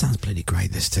 sounds pretty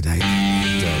great this today.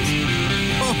 It does.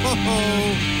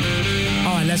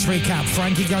 All right, let's recap.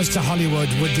 Frankie Goes to Hollywood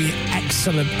with the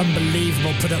excellent,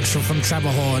 unbelievable production from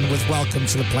Trevor Horn with Welcome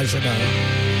to the Pleasure Dome.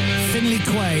 Finley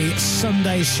Quay,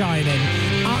 Sunday Shining.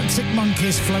 Arctic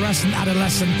Monkeys, Fluorescent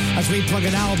Adolescent, as we plug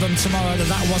an album tomorrow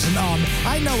that wasn't on.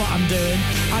 I know what I'm doing.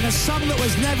 And a song that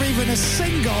was never even a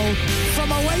single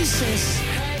from Oasis.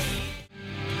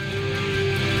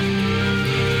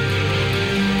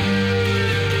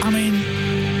 I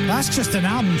mean, that's just an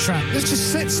album track. This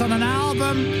just sits on an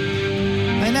album.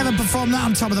 They never performed that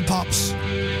on Top of the Pops.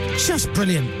 Just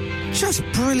brilliant. Just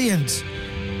brilliant.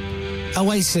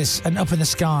 Oasis and Up in the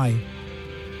Sky.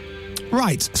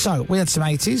 Right, so we had some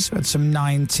 80s, we had some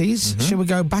 90s. Should we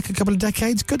go back a couple of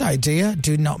decades? Good idea.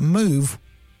 Do not move.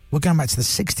 We're going back to the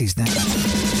 60s now.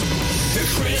 The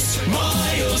Chris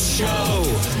Miles Show.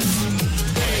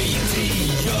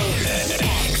 Radio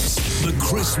X. The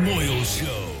Chris Moyle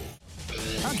Show.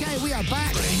 Okay, we are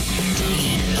back.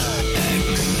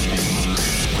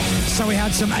 So we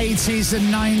had some 80s and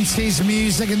 90s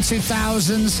music and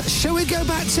 2000s. Shall we go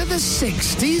back to the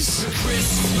 60s?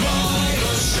 Chris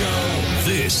Miles Show.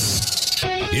 This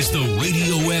is the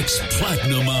Radio X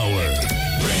Platinum Hour.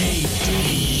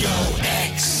 Radio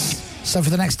X. So for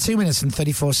the next 2 minutes and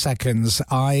 34 seconds,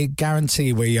 I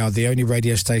guarantee we are the only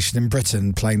radio station in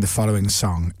Britain playing the following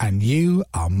song, and you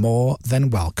are more than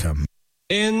welcome.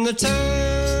 In the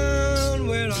town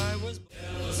where I was...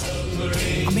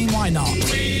 I mean, why not?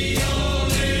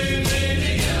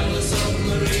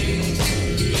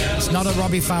 It's not a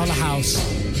Robbie Fowler house.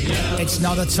 It's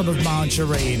not a tub of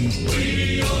margarine.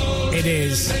 It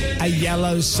is a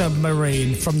Yellow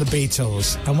Submarine from the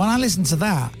Beatles. And when I listened to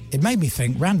that, it made me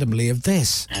think randomly of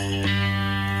this. The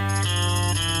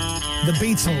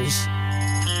Beatles,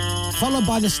 followed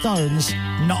by the Stones,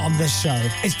 not on this show.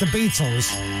 It's the Beatles,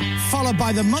 followed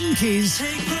by the Monkees.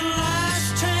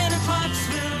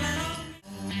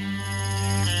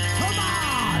 Come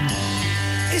on!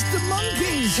 It's the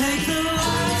Monkees. Take the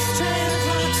last train to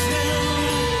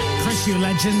Clarksville. Chris, you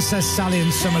legend, says Sally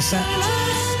in Somerset.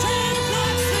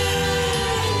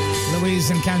 Louise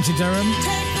in County Durham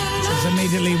is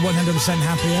immediately 100%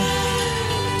 happier.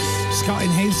 Scott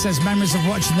in Heath says memories of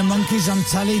watching the Monkees on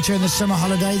telly during the summer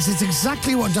holidays. It's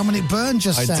exactly what Dominic Byrne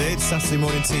just said. I did, Saturday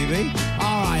morning TV.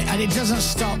 All right, and it doesn't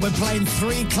stop. We're playing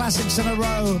 3 classics in a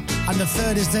row, and the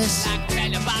third is this.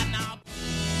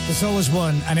 There's always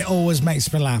one, and it always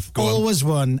makes me laugh. Always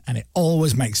one, and it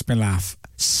always makes me laugh.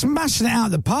 Smashing it out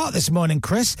of the park this morning,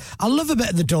 Chris. I love a bit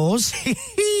of The Doors,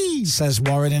 says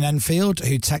Warren in Enfield,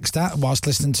 who texted out whilst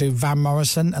listening to Van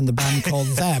Morrison and the band called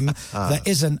Them. There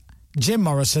isn't Jim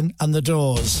Morrison and The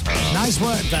Doors. Nice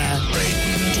work there.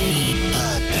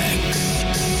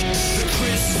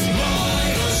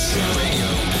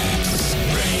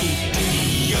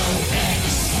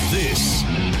 This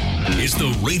is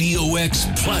the Radio X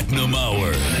Platinum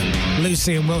Hour.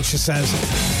 Lucy in Wiltshire says,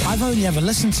 I've only ever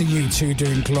listened to you two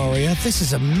doing Gloria. This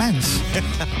is immense.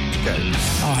 Okay.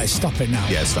 All right, stop it now.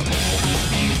 Yeah, stop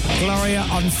it. Gloria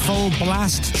on full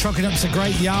blast, trucking up to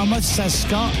Great Yarmouth, says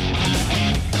Scott.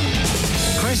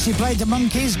 Chris, you played the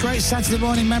Monkees. Great Saturday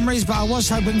morning memories, but I was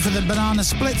hoping for the banana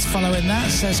splits following that,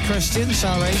 says Christian.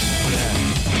 Sorry.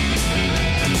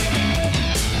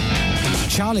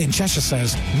 Charlie in Cheshire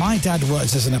says, my dad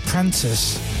worked as an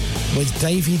apprentice with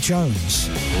Davy Jones,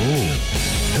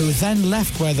 who then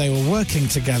left where they were working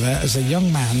together as a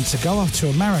young man to go off to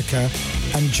America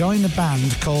and join a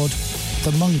band called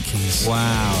the Monkees.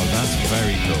 Wow, that's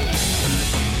very cool.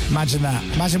 Imagine that.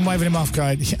 Imagine waving him off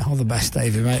going, yeah, all the best,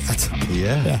 Davy, mate.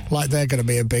 Yeah. Like they're going to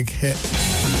be a big hit.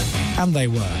 And they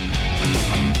were.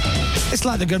 It's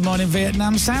like the Good Morning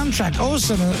Vietnam soundtrack.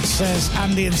 Awesome, says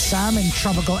Andy and Sam in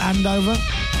tropical Andover.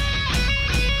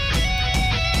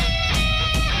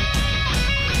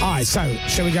 All right, so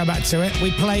shall we go back to it?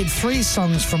 We played 3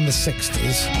 songs from the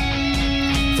 60s.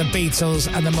 The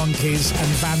Beatles and the Monkees and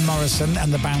Van Morrison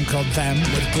and the band called Them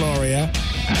with Gloria.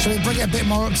 Shall we bring it a bit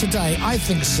more up to date? I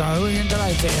think so. Good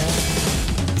idea.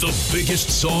 The biggest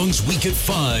songs we could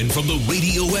find from the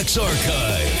Radio X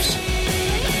archives.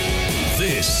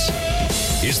 This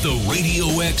is the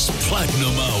Radio X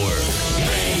Platinum Hour.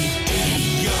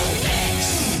 Radio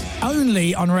X.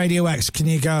 Only on Radio X can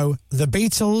you go the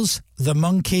Beatles, the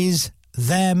Monkees,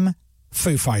 Them,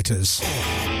 Foo Fighters.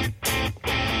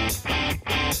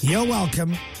 You're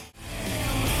welcome.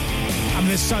 And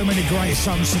there's so many great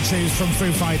songs to choose from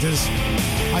Foo Fighters.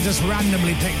 I just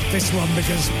randomly picked this one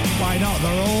because why not?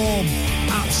 They're all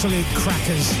absolute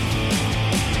crackers.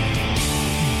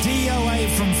 DOA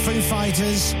from Foo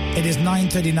Fighters. It is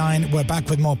 9:39. We're back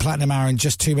with more Platinum Hour in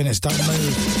just 2 minutes. Don't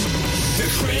move. The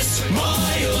Chris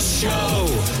Miles Show.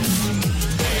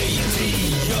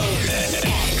 Radio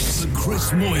X. The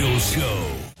Chris Moyles Show.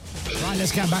 Right,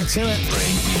 let's get back to it.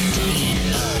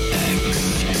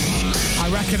 I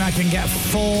reckon I can get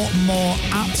 4 more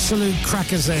absolute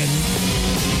crackers in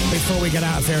before we get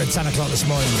out of here at 10 o'clock this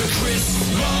morning. The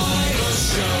Chris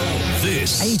Miles Show.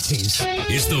 This 80s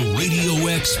is the Radio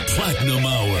X Platinum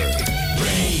Hour.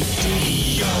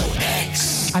 Radio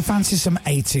X. I fancy some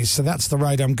 80s, so that's the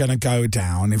road I'm going to go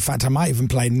down. In fact, I might even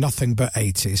play nothing but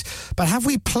 80s. But have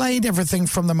we played everything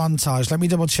from the montage? Let me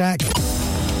double check.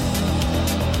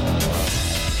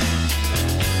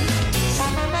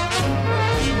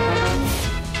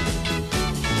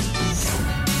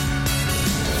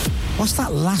 What's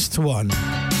that last one?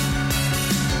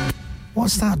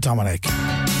 What's that, Dominic?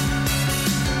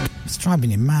 It's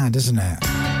driving you mad, isn't it?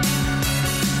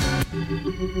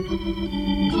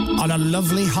 On a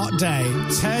lovely hot day,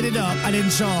 turn it up and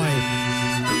enjoy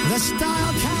the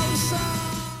Style Council.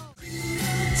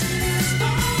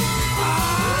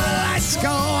 Let's go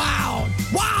out.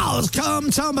 Walls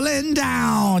come tumbling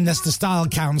down. That's the Style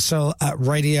Council at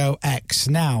Radio X.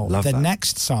 Now, the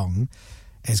next song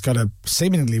has got a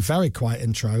seemingly very quiet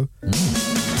intro.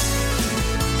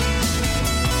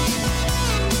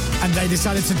 And they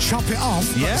decided to chop it off,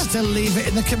 but still leave it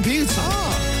in the computer.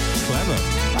 Oh, clever.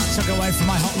 That took away from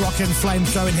my hot rockin'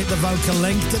 flamethrowing hit the vocal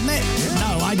link, didn't it?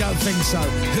 Yeah. No, I don't think so.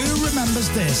 Who remembers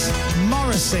this?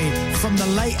 Morrissey from the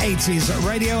late 80s at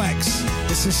Radio X.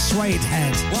 This is Suede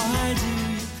Head.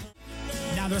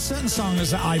 Now, there are certain songs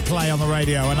that I play on the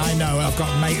radio, and I know I've got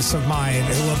mates of mine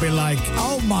who will be like,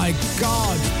 oh my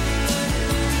God.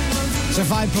 So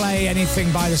if I play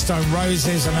anything by the Stone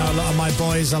Roses, I know a lot of my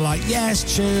boys are like,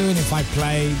 yes, tune. If I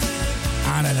play,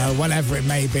 I don't know, whatever it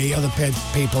may be, other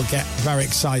people get very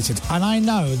excited. And I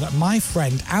know that my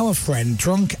friend, our friend,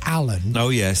 Drunk Alan,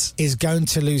 is going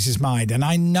to lose his mind. And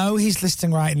I know he's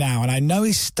listening right now, and I know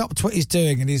he's stopped what he's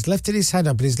doing, and he's lifted his head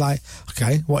up, and he's like,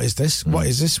 okay, what is this? What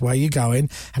is this? Where are you going?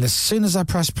 And as soon as I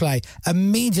press play,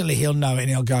 immediately he'll know it, and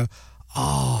he'll go,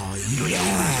 oh,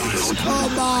 yes,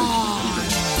 come on.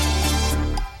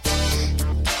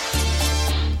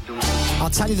 I'll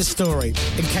tell you the story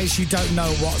in case you don't know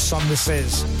what song this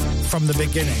is from the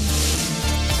beginning.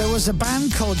 There was a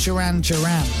band called Duran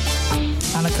Duran,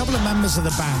 and a couple of members of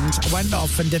the band went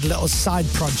off and did a little side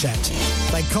project.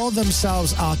 They called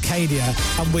themselves Arcadia,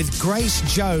 and with Grace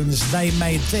Jones, they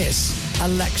made this,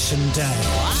 Election Day.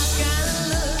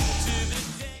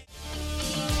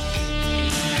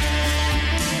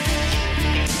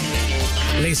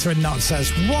 Lisa and Knott says,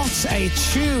 what a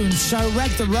tune. So Red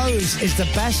the Rose is the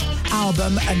best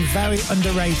album and very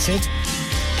underrated.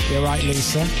 You're right,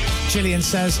 Lisa. Gillian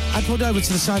says, I pulled over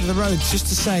to the side of the road just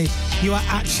to say you are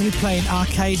actually playing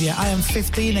Arcadia. I am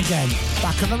 15 again.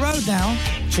 Back on the road now,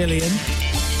 Gillian.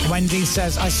 Wendy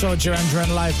says, I saw Duran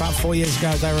Duran live about 4 years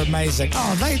ago. They were amazing.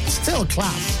 Oh, they still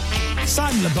class.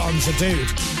 Simon Le Bon's a dude.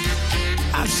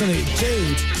 Absolute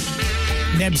dude.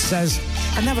 Nib says,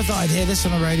 I never thought I'd hear this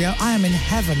on the radio. I am in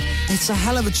heaven. It's a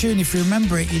hell of a tune. If you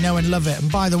remember it, you know and love it. And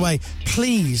by the way,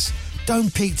 please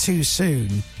don't peak too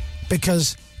soon,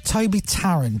 because Toby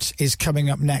Tarrant is coming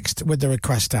up next with the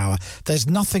request hour. There's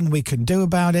nothing we can do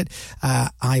about it.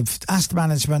 I've asked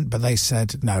management, but they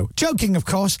said no. Joking, of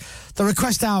course. The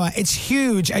request hour, it's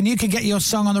huge, and you can get your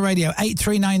song on the radio.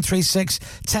 83936.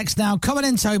 Text now. Coming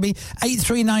in, Toby.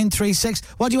 83936.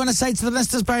 What do you want to say to the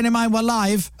listeners, bearing in mind we're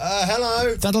live?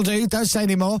 Hello. That'll do. Don't say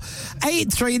any more.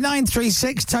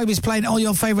 83936. Toby's playing all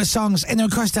your favourite songs in the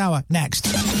request hour. Next.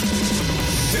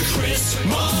 The Chris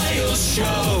Miles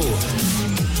Show.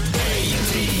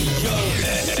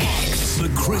 The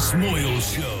Chris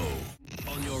Moyles Show.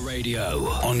 On your radio,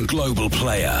 on Global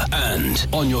Player, and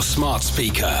on your smart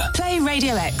speaker. Play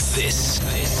Radio X.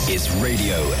 This is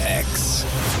Radio X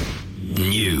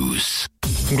News.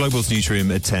 From Global's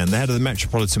newsroom at 10, the head of the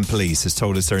Metropolitan Police has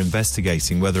told us they're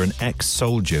investigating whether an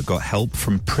ex-soldier got help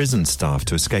from prison staff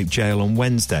to escape jail on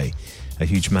Wednesday. A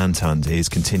huge manhunt is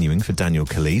continuing for Daniel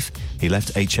Khalif. He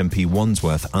left HMP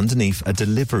Wandsworth underneath a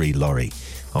delivery lorry.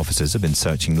 Officers have been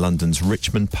searching London's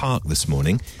Richmond Park this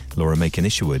morning. Laura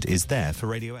Macon-Isherwood is there for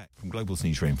Radio X. From Global's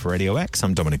newsroom for Radio X,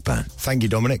 I'm Dominic Byrne. Thank you,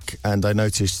 Dominic. And I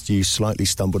noticed you slightly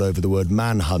stumbled over the word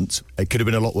manhunt. It could have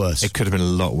been a lot worse. It could have been a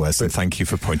lot worse, and thank you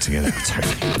for pointing it out.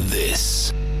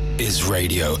 This is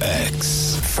Radio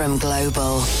X. From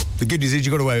Global. The good news is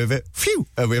you got away with it. Phew!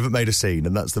 And we haven't made a scene,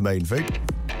 and that's the main thing.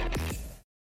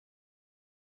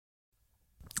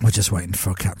 We're just waiting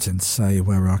for Captain to say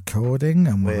we're recording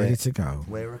and we're ready to go.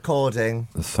 We're recording.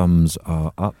 The thumbs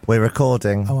are up. We're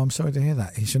recording. Oh, I'm sorry to hear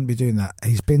that. He shouldn't be doing that.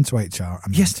 He's been to HR.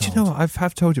 Yes, do you know what?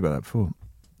 I've told you about that before.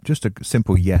 Just a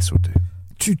simple yes will do.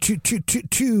 Two.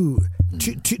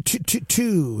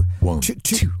 One,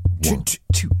 two.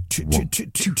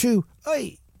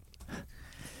 Oi.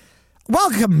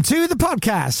 Welcome to the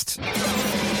podcast.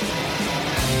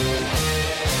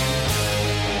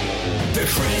 The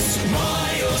Chris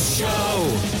Miles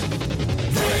Show.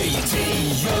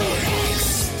 Radio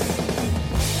X.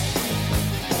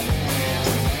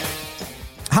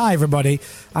 Hi, everybody.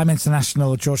 I'm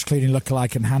international George Clooney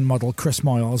lookalike and hand model Chris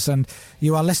Moyles, and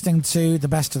you are listening to the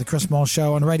Best of the Chris Moyles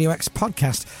Show on Radio X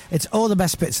podcast. It's all the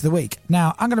best bits of the week.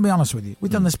 Now, I'm going to be honest with you.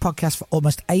 We've done this podcast for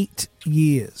almost 8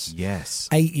 years. Yes.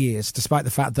 8 years, despite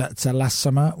the fact that last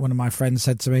summer, one of my friends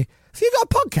said to me, have you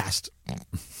got a podcast?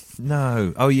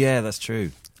 No. Oh, yeah, that's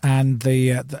true. And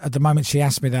at the moment she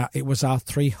asked me that, it was our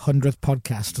 300th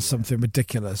podcast or something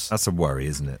ridiculous. That's a worry,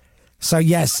 isn't it? So,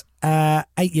 yes, 8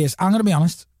 years. I'm going to be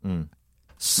honest.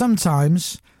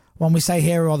 Sometimes when we say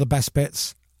here are all the best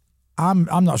bits, I'm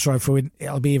not sure if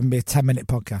it'll even be a 10-minute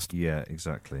podcast. Yeah,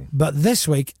 exactly. But this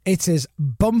week, it is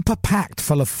bumper-packed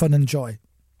full of fun and joy.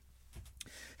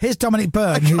 Here's Dominic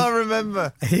Byrne. I can't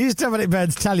remember. Here's Dominic Byrne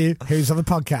to tell you who's on the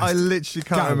podcast. I literally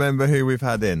can't remember who we've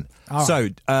had in. All so,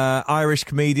 Irish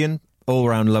comedian,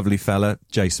 all-round lovely fella,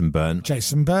 Jason Byrne.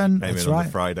 Jason Byrne, Came that's in on right.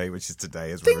 the Friday, which is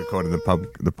today, as we're recording the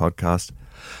podcast.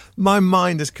 My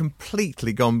mind has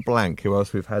completely gone blank. Who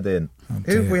else we've had in?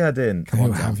 Who have we had in?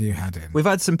 Who have you had in? We've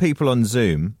had some people on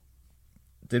Zoom.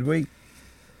 Did we?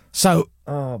 So,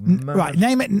 oh, man. Right,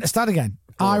 name it. Start again.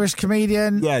 Irish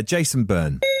comedian. Yeah, Jason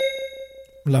Byrne.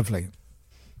 Lovely.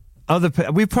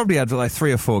 We've probably had like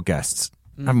 3 or 4 guests,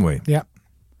 haven't we? Yep.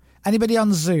 Anybody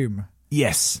on Zoom?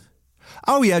 Yes.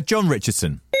 Oh, yeah, John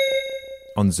Richardson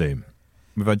on Zoom.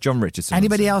 We've had John Richardson.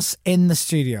 Anybody else in the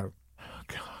studio?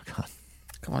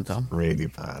 Come on, Tom. Really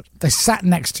bad. They sat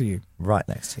next to you. Right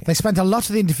next to you. They spent a lot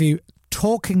of the interview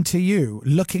talking to you,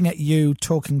 looking at you,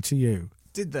 talking to you.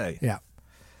 Did they? Yeah.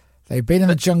 They've been in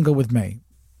the jungle with me.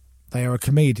 They are a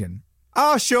comedian.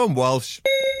 Oh, Sean Walsh.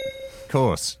 Of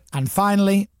course. And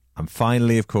finally,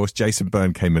 of course, Jason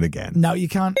Byrne came in again. No, you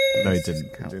can't. No, he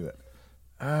didn't. Can't do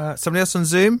that. Somebody else on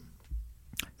Zoom?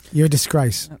 You're a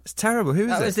disgrace. It's terrible. Who is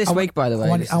That it? was this week, by the way.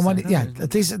 I want, yeah,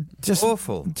 these are just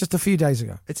awful. Just a few days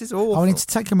ago. It is awful. I want you to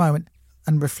take a moment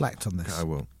and reflect on this. I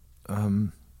will.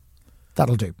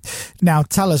 That'll do. Now,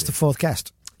 tell us the fourth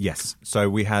guest. Yes. So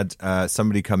we had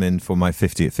somebody come in for my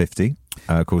 50 at 50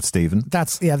 called Stephen.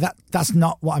 That's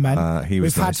not what I meant.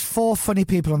 We've had 4 funny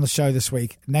people on the show this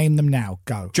week. Name them now.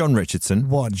 Go. John Richardson.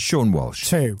 1. Sean Walsh.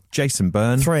 2. Jason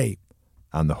Byrne. 3.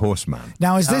 And the Horseman.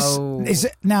 Now, is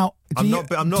it now? Do you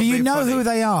being know funny. who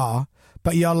they are?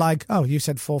 But you're like, oh, you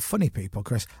said 4 funny people,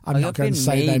 Chris. I'm not going to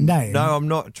say their mean. name. No, I'm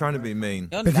not trying to be mean.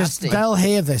 You're because nasty. they'll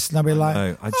hear this and they'll be like,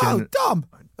 No, oh, Dom.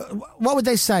 What would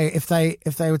they say if they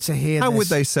were to hear How this? would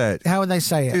they say it? How would they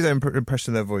say it? Do their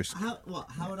impression of their voice.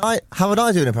 How would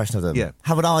I do an impression of them? Yeah.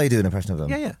 How would I do an impression of them?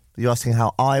 Yeah. You're asking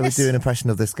how I would Yes. do an impression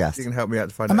of this guest. You can help me out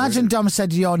to find Imagine out. Dom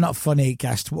said, you're not funny,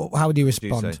 guest. How would you What do you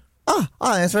respond? say? Oh,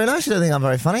 that's very nice. You don't think I'm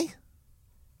very funny?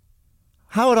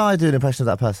 How would I do an impression of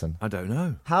that person? I don't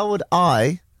know. How would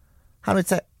I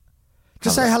say...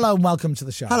 Just say hello and welcome to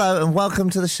the show. Hello and welcome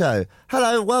to the show.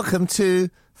 Hello, welcome to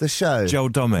the show. Joel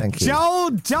Dommett. Thank you.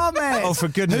 Joel Dommett. Oh, for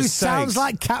goodness Who sakes. sounds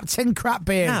like Captain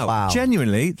Crapbeard. Now, Wow.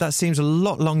 genuinely, that seems a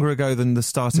lot longer ago than the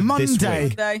start of this Monday.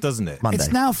 week, doesn't it? Monday.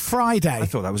 It's now Friday. I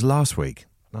thought that was last week.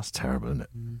 That's terrible, isn't it?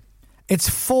 It's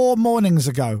 4 mornings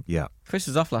ago. Yeah. Chris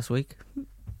was off last week.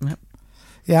 Yep.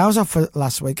 Yeah, I was off for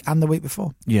last week and the week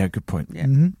before. Yeah, good point.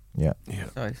 Yeah. Yeah.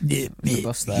 Sorry. Yeah. The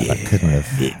bus there. That couldn't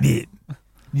have.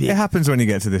 It happens when you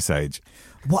get to this age.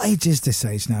 What age is this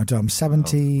age now, Dom?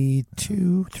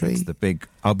 72, 3? It's the big.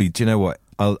 Do you know what?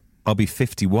 I'll be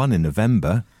 51 in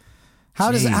November.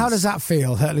 How does Jeez. that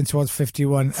feel, hurtling towards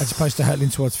 51 as opposed to hurtling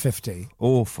towards 50?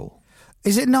 Awful.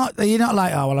 Is it not? Are you not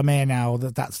like, oh, well, I'm here now,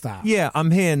 that's that? Yeah, I'm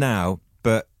here now,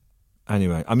 but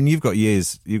anyway, I mean, you've got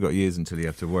years until you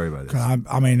have to worry about this.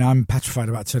 I'm petrified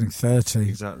about turning 30.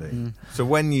 Exactly. So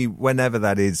whenever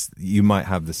that is, you might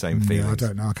have the same feeling. Yeah, I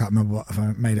don't know. I can't remember what if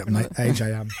I made up age I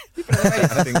am.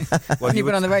 I think. Well, You've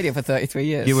been on the radio for 33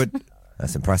 years. You would.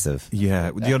 That's impressive.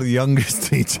 Yeah, you're the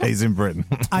youngest DJs in Britain.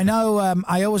 I know.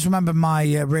 I always remember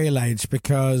my real age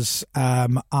because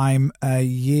I'm a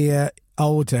year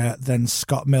older than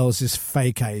Scott Mills's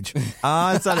fake age.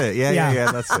 Ah, is that it?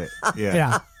 Yeah, that's it.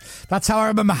 Yeah. That's how I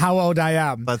remember how old I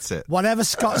am. That's it. Whatever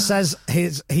Scott says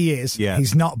he is, Yeah.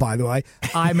 he's not, by the way.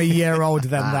 I'm a year older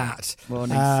than that.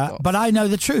 Morning, Scott. But I know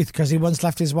the truth because he once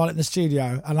left his wallet in the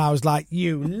studio and I was like,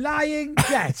 you lying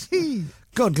get.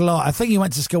 Good Lord. I think he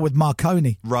went to school with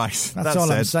Marconi. Right. That's all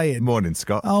I'm saying. Morning,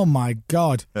 Scott. Oh, my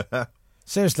God.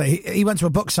 Seriously, he went to a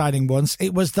book signing once.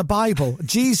 It was the Bible.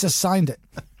 Jesus signed it.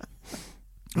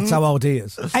 That's how old he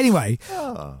is. Anyway,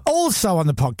 also on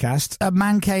the podcast, a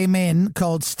man came in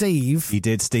called Steve. He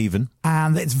did, Stephen.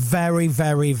 And it's very,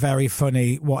 very, very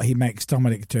funny what he makes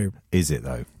Dominic do. Is it,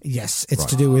 though? Yes, it's Right.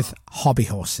 to do with hobby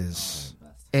horses.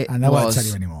 It And I won't was tell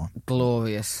you anymore.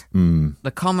 glorious. Mm.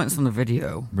 The comments on the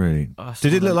video. Really? Oh,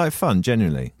 Did it some look of like fun,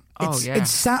 genuinely? Oh, yeah.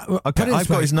 Okay, I've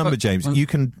got his number, James. You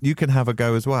can have a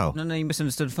go as well. No, you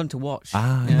misunderstood. Fun to watch.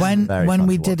 Ah, Yeah. When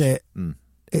we did it,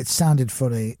 it sounded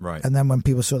funny. Right. And then when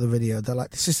people saw the video, they're like,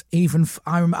 this is even...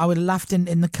 I would have laughed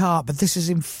in the car, but this is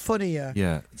even funnier.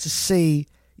 Yeah. To see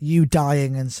you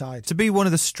dying inside. To be one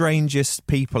of the strangest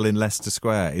people in Leicester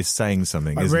Square is saying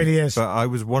something. It isn't really is. But I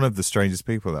was one of the strangest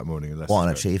people that morning in Leicester. What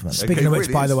an Square. achievement. Speaking of which,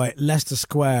 really by is. the way, Leicester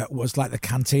Square was like the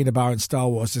Cantina bar in Star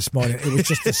Wars this morning. It was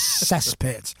just a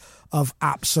cesspit of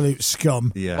absolute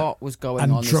scum. Yeah. What was going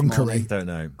and on this drunkery. morning? Don't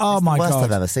know. Oh It's my the worst God.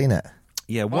 I've ever seen it.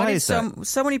 Yeah, why did is that?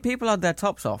 so many people had their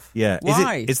tops off? Yeah,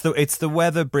 Why? It's the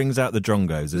weather brings out the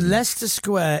drongos, isn't Leicester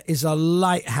Square is a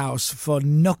lighthouse for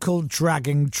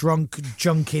knuckle-dragging, drunk,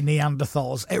 junky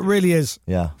Neanderthals. It really is.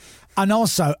 Yeah. And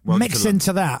also, Welcome mix to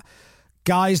into that,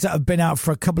 guys that have been out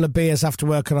for a couple of beers after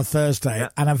work on a Thursday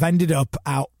and have ended up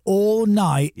out all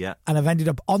night and have ended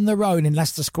up on their own in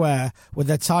Leicester Square with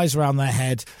their ties around their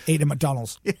head eating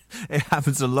McDonald's. it? It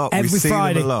happens a lot. Every we see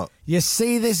Friday. them a lot. You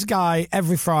see this guy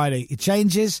every Friday. He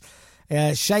changes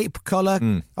shape, colour,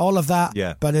 all of that.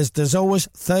 Yeah. But there's always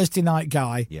Thursday night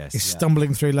guy Yes. is Yeah.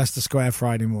 stumbling through Leicester Square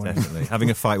Friday morning. Definitely.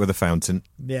 Having a fight with a fountain.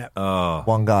 Yeah. Oh.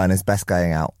 One guy in his best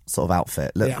going out sort of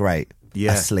outfit. Looked Yeah. great.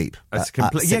 Yeah. Asleep. That's At yeah,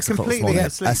 6 o'clock this completely morning.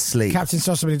 asleep. Captain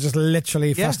saw somebody just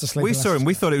literally Yeah, fast asleep. we in saw him. Leicester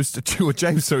We thought it was or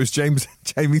James. So it was Jamie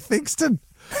Thingston.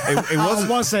 It wasn't.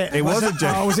 was it? It wasn't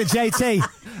James. Oh, was it JT?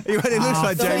 It looks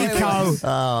like Jamie. Fico.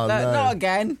 Oh, no. Not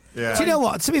again. Yeah. Do you know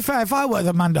what? To be fair, if I worked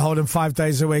at Amanda Holden 5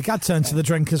 days a week, I'd turn to the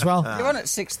drink as well. You're on at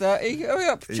 6:30. Hurry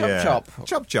up, chop Yeah. chop.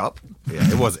 Chop. Yeah,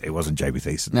 it wasn't Jamie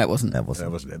Thingston. No, it wasn't. That wasn't.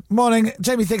 That wasn't him. Morning,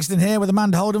 Jamie Thingston here with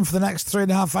Amanda Holden for the next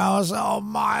 3.5 hours. Oh,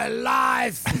 my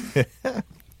life.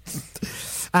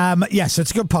 Yes,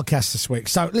 it's a good podcast this week.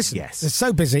 So listen, it's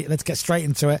so busy. Let's get straight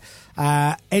into it.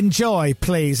 Enjoy,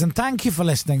 please, and thank you for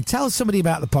listening. Tell somebody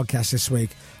about the podcast this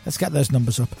week. Let's get those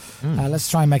numbers up. Let's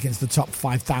try and make it into the top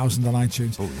 5,000 on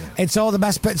iTunes. Oh, yeah. It's all the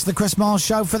best bits of the Chris Miles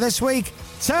Show for this week.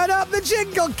 Turn up the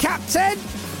jingle, Captain.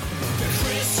 The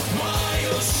Chris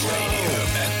Miles Radio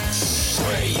X.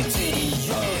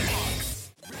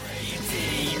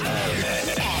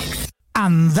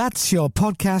 And that's your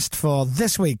podcast for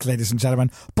this week, ladies and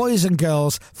gentlemen. Boys and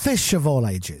girls, fish of all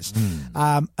ages.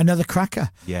 Another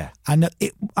cracker. Yeah. And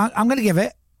I'm going to give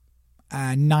it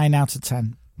a 9 out of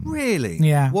 10. Really?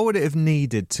 Yeah. What would it have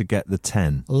needed to get the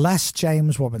 10? Less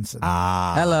James Robinson.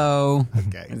 Ah. Hello.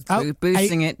 Okay.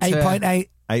 Boosting it to 8.8.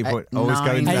 8 point, always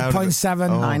going down.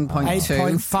 8.7.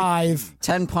 9.2. 8.5.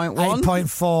 10.1.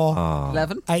 8.4.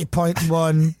 11.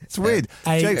 8.1. It's weird.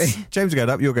 James are going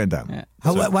up, you're going down. Yeah.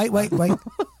 Oh, So- wait.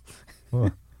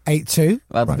 8.2.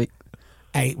 That'd be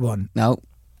 8.1. no.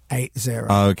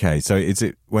 8.0. Okay, so is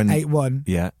it when... 8.1.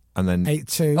 Yeah, and then...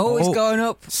 8.2. Oh, it's going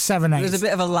up. 7.8. There's a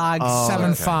bit of a lag.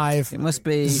 7.5. It must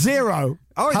be 0.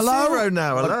 Oh, it's Hello? 0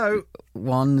 now. Hello.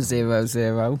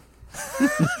 100.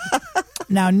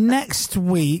 Now, next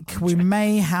week, we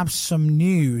may have some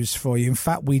news for you. In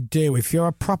fact, we do. If you're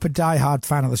a proper diehard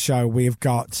fan of the show, we've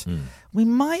got... We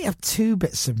might have 2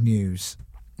 bits of news.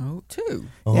 Oh, 2?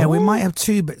 Yeah, we might have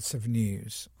 2 bits of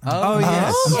news. Oh,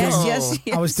 yes. Yes.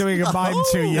 I was doing a mime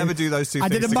to you. Never do those two I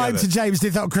things did a mime to together. James. He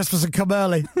thought Christmas had come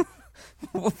early.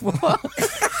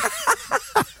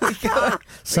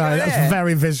 Sorry, that's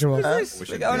very visual.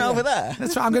 We're going over there.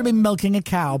 That's right. I'm going to be milking a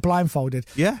cow blindfolded.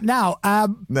 Yeah? Now,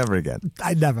 Never again.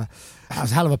 I never. That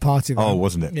was a hell of a party, though. Oh,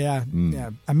 wasn't it? Yeah,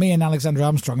 yeah. And me and Alexander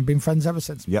Armstrong have been friends ever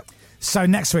since. Yep. So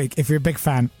next week, if you're a big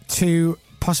fan,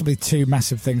 possibly two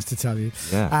massive things to tell you.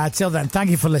 Yeah. Till then, thank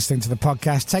you for listening to the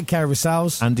podcast. Take care of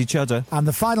yourselves. And each other. And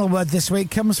the final word this week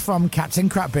comes from Captain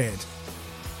Crapbeard.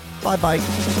 Bye-bye.